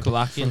 yeah, like for a Purple couple-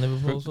 Aki in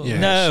Liverpool. sort of. Yeah.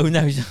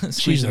 No, She's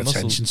squeezing an the muscles.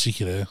 attention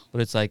seeker there.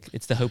 But it's like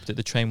it's the hope that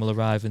the train will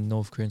arrive and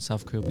North Korea and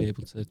South Korea will be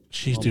able to.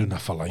 She's doing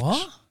that for likes.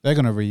 What? They're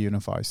going to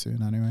reunify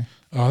soon anyway.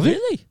 Are they?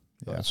 Really?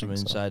 Yeah, I That's some think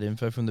so. inside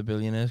info from the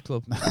Billionaires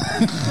Club.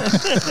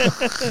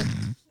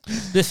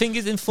 The thing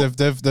is, in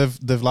football,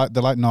 They're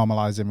like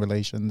normalizing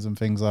relations and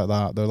things like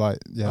that. They're like,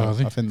 yeah, Are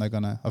they? I think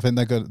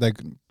they're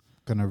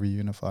gonna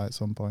reunify at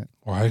some point.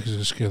 Why? Because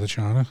they're scared of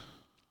China.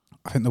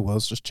 I think the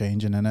world's just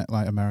changing, innit?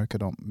 Like America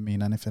don't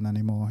mean anything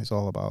anymore. It's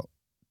all about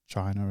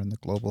China and the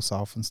global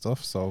south and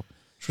stuff. So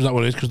So is that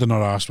what it is? Because they're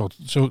not arsed about.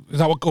 So is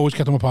that what always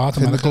kept them apart?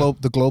 I think America?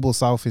 the global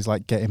south is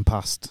like getting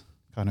past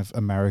kind of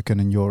American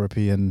and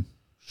European.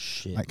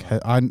 Shit. Like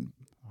man.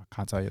 I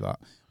can't tell you that,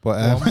 but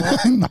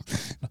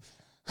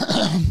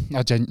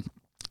I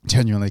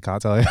genuinely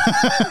can't tell you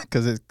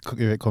because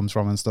it comes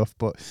from and stuff.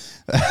 But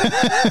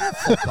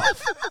Fuck off.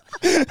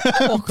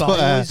 Fuck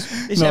off.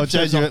 This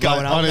episode's not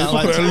going out now.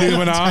 like-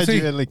 Illuminati.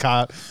 Genuinely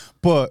can't.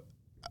 But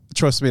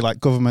trust me, like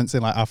governments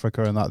in like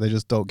Africa and that, they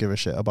just don't give a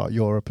shit about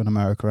Europe and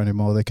America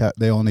anymore.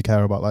 They only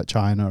care about like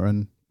China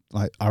and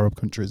like Arab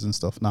countries and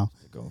stuff now.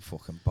 Go and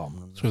fucking bomb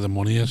them. That's where the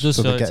money is. just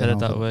so they're so it's getting headed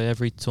that over way.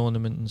 Every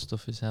tournament and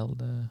stuff is held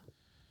there.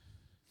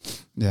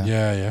 Yeah.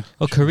 Yeah.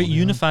 Oh, Sure, Korea, money,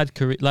 unified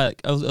Korea.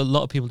 Like a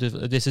lot of people do.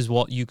 This is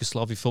what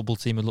Yugoslavia football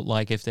team would look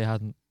like if they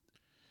hadn't.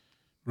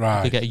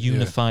 Right. They get a yeah.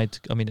 unified.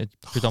 I mean,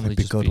 predominantly It'd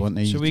be just good, be, wouldn't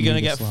it? So we're going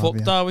to get Yugoslavia.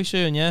 fucked, are we,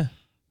 soon, yeah?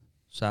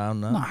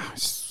 Sound that. Nah,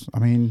 I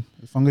mean,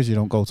 as long as you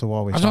don't go to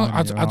war with I don't China,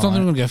 you're think we're alright.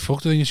 going to get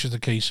fucked. I think it's just a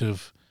case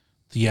of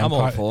the I'm all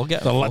empire. for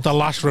getting The fucked.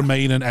 last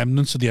remaining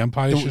remnants of the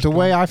empire. The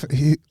way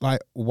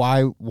like,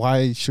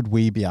 why should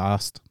we be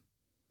asked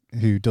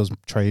who does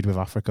trade with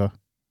Africa?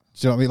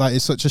 Do you know what I mean? Like,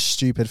 it's such a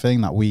stupid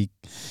thing that we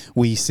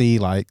see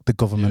like the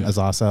government Yeah. as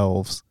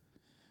ourselves.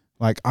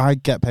 Like, I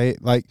get paid,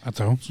 like, I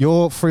don't.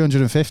 you're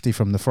 350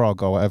 from the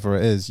frog or whatever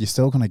it is, you're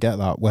still going to get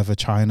that whether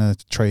China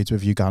trades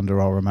with Uganda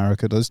or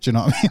America does. Do you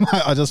know what I mean?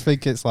 Like, I just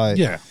think it's like,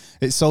 Yeah.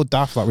 it's so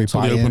daft that we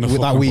Till buy they open the that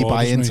fucking we buy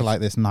borders, into mate. like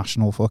this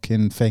national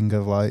fucking thing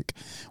of like,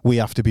 we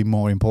have to be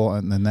more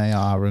important than they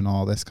are and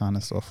all this kind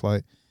of stuff.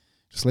 Like,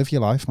 just live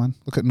your life, man.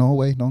 Look at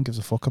Norway. No one gives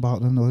a fuck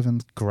about them. They're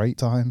living great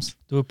times.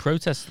 there were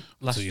protests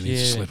last So you need year.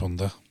 to slip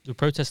under. There were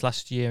protests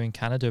last year in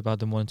Canada about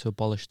them wanting to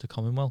abolish the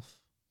Commonwealth.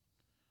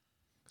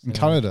 In So,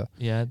 Canada,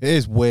 Yeah. it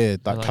is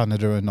weird that Like-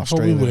 Canada and I thought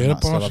we Australia. were and that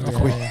still abolishing have it.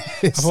 the Yeah, Queen. yeah.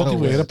 I It's thought so they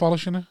were weird.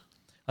 abolishing it.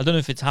 I don't know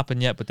if it's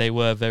happened yet, but they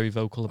were very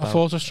vocal about. I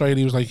thought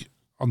Australia was like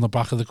on the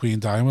back of the Queen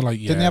dying. We're like,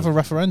 yeah. Didn't they have a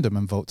referendum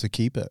and vote to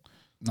keep it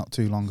not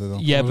too long ago?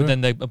 Yeah, Was but it?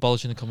 then they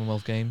abolishing the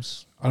Commonwealth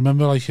Games. I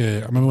remember like I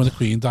remember when the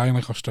Queen died, and,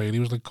 like Australia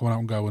was like coming out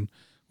and going,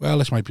 well,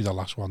 this might be the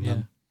last one Yeah.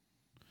 then.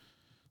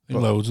 I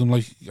think loads of them,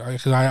 like,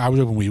 because I was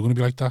hoping we were going to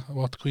be like that.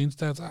 What, the Queen's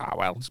dead? Ah,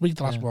 well, this might be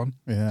the last Yeah. one.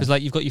 Yeah. Because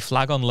like you've got your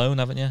flag on loan,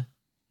 haven't you?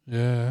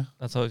 Yeah.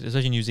 That's how.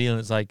 Especially in New Zealand,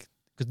 it's like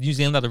because New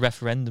Zealand had a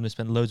referendum. They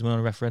spent loads of money on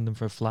a referendum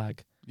for a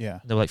flag. Yeah.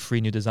 There were like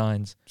 3 new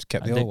designs. Just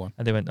kept And the they, old one.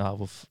 and they went, oh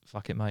well,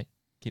 fuck it, mate.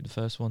 Keep the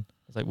first one.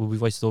 It's like, well,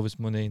 we've wasted all this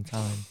money and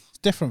time.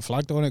 different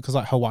flag, don't it? Because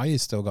like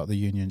Hawaii's still got the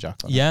Union Jack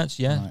on Yeah, it.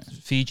 yeah. Right.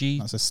 Fiji,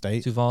 That's a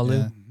state. Tuvalu.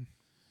 Yeah.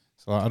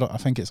 So I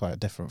think it's like a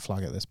different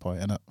flag at this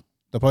point, innit?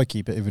 They'll probably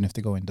keep it even if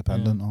they go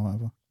independent or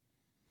whatever.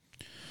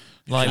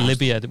 Like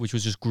Libya, which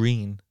was just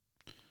green.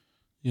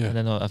 Yeah. And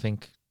then I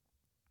think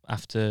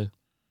after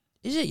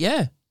Is it?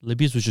 Yeah.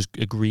 Libya's was just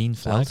a green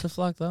flag. Delta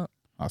flag, that.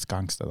 That's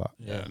gangster, that.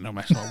 Yeah, no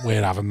mess up.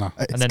 We're having that.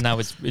 And then now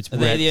it's Are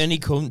they red. the only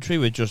country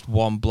with just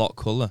one block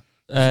colour?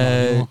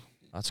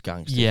 That's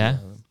gangster. Yeah.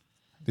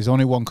 There's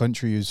only one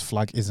country whose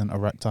flag isn't a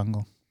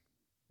rectangle.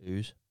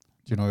 Whose?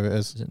 Do you know who it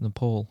is? Is it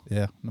Nepal?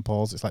 Yeah,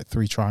 Nepal's. It's like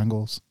 3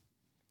 triangles.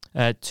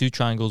 2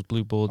 triangles,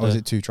 blue border. Or is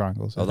it 2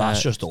 triangles? Oh,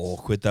 that's just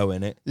awkward, though,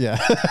 isn't it? Yeah.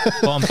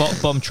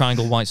 bottom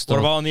triangle, white What star.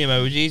 about on the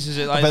emojis? Is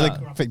it I like bet that?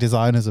 the graphic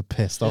designers are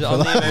pissed off Is it for on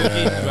the that.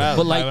 emojis as well?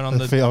 But like- on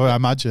the I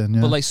imagine,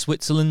 yeah. But like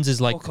Switzerland's is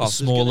like Fuck a off,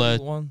 there's gonna be smaller,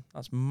 one.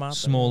 That's mad.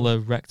 smaller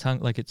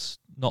rectangle. Like it's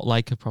not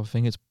like a proper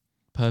thing. It's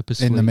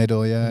purposely in the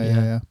middle,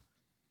 yeah.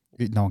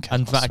 Yeah. No one cares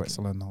And about vac-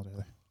 Switzerland, though, do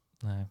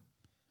they? No.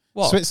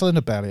 What? Switzerland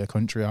are barely a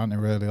country, aren't they,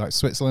 really? Like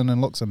Switzerland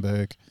and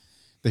Luxembourg.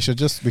 We should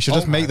just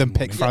make them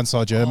pick money. France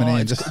or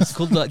Germany and just... It's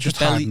called like Just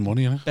the hiding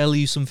money, innit?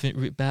 belly something.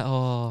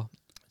 Oh,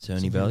 Tony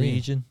something Belly.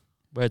 region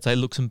where it's like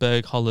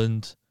Luxembourg,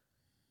 Holland,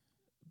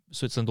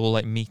 Switzerland, all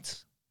like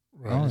meat.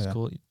 Oh, It's yeah.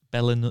 called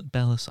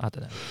Belarus. I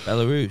don't know.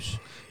 Belarus.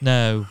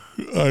 No,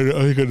 I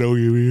think I know what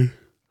you mean.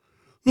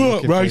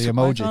 Looking for Right. the I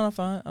emoji. can't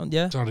find.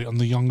 Yeah. Sorry, I'm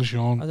the youngest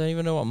Sean. I don't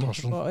even know what I'm looking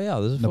Possible. for. Yeah,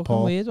 there's a Nepal.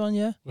 fucking weird one.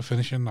 Yeah, We're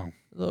finishing now.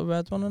 a little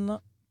red one and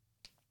that.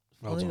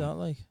 Well Funny done. that,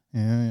 like.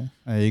 Yeah.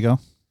 There you go.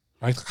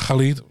 Right,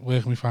 Khalid, where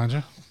can we find you?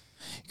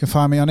 You can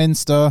find me on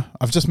Insta.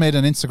 I've just made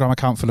an Instagram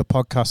account for the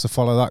podcast, so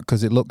follow that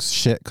because it looks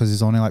shit because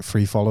there's only like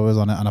 3 followers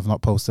on it and I've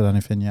not posted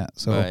anything yet.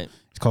 So Right.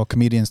 it's called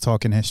Comedians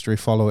Talking History.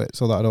 Follow it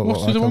so that I don't What's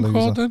look the like other a one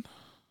called loser. then?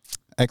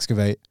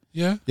 Excavate.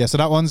 Yeah. Yeah, so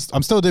that one's...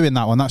 I'm still doing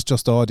that one. That's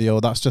just audio.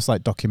 That's just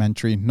like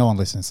documentary. No one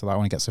listens to that.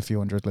 Only gets a few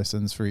hundred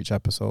listens for each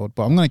episode.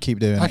 But I'm going to keep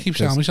doing it. I keep 'cause-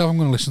 telling myself I'm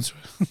going to listen to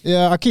it.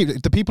 Yeah, I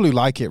keep... The people who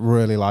like it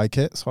really like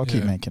it, so I'll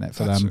keep Yeah, making it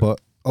for that's them. it.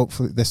 But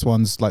hopefully this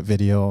one's like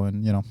video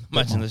and, you know...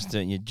 Imagine listening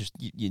to it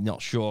and you're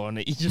not sure on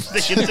it. You're just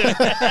sticking to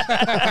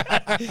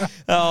it.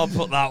 I'll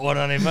put that one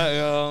on him.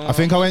 I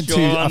think I went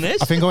I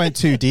think I went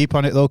too deep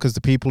on it though, because the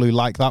people who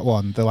like that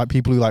one, they're like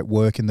people who like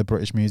work in the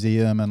British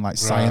Museum and like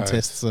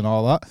scientists and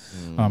all that.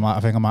 And I'm like, I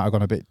think I might have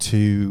gone a bit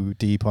too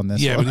deep on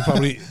this. Yeah, one. but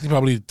they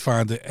probably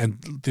find it, and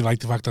they like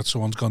the fact that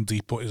someone's gone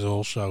deep, but is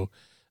also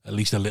at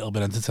least a little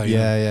bit entertaining.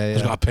 yeah.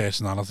 Has got a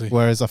personality.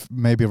 Whereas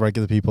maybe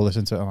regular people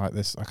listen to it and like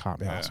this, I can't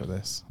be asked with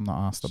this. I'm not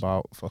asked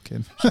about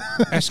fucking.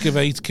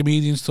 Excavate,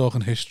 Comedians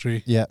Talking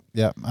History. Yeah,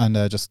 and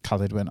just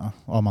Khalid Winter.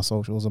 All my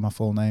socials are my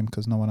full name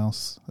because no one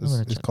else I'm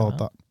gonna is check called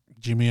that that.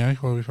 Jimmy A,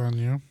 where are we finding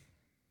you?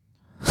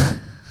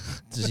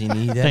 Does he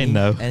need They any?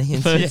 know. Any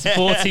For its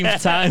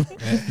 14th time.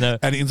 No,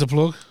 Anything to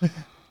plug?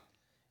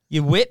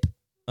 Your whip.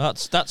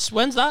 That's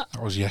when's that?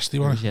 That was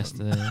yesterday, it was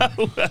wasn't it?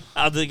 yesterday.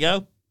 How did it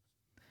go?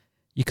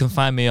 You can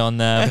find me on.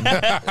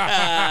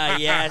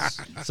 Yes.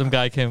 Some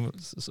guy came.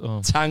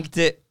 Tanked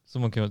it.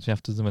 Someone came up to me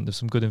afterwards and went, "There's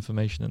some good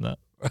information in that."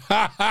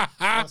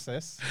 What's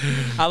this?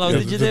 How long Yeah,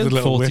 did you the do?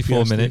 little whip 44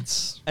 yesterday.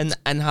 minutes.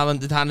 And how long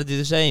did Hannah do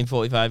the same?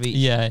 45 each.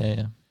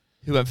 Yeah.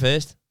 Who went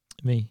first?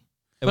 Me.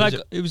 It But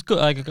was it was good.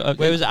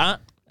 where was it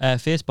at?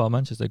 Fierce Bar,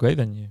 Manchester. Great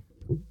venue.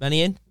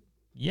 Many in.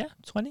 Yeah,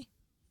 20.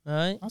 All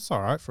right. That's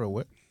all right for a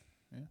whip.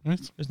 Right.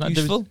 It's not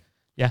Useful.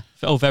 Yeah.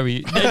 Oh,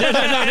 very.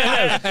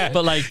 No.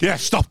 But like, Yeah,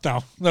 stop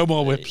now. No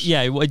more whips.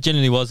 yeah, it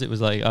genuinely was. It was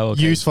like, oh,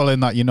 okay. Useful in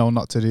that you know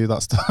not to do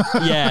that stuff.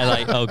 Yeah,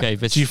 like, okay.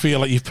 But Do you feel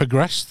like you've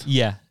progressed?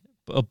 yeah.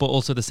 But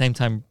also at the same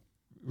time,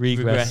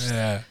 regress.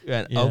 Yeah. You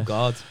went, Yeah. oh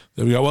God.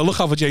 There we go. Well, look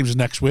out for James's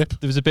next whip.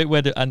 There was a bit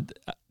where,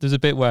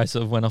 I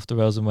sort of went off the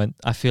rails and went,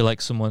 I feel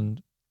like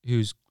someone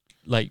who's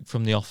like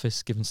from The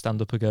Office giving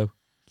stand up a go.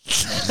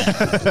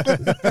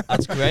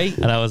 That's great.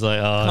 And I was like,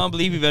 I oh. can't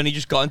believe we've only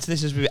just got into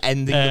this as we were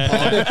ending the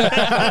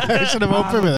pod. We should have opened with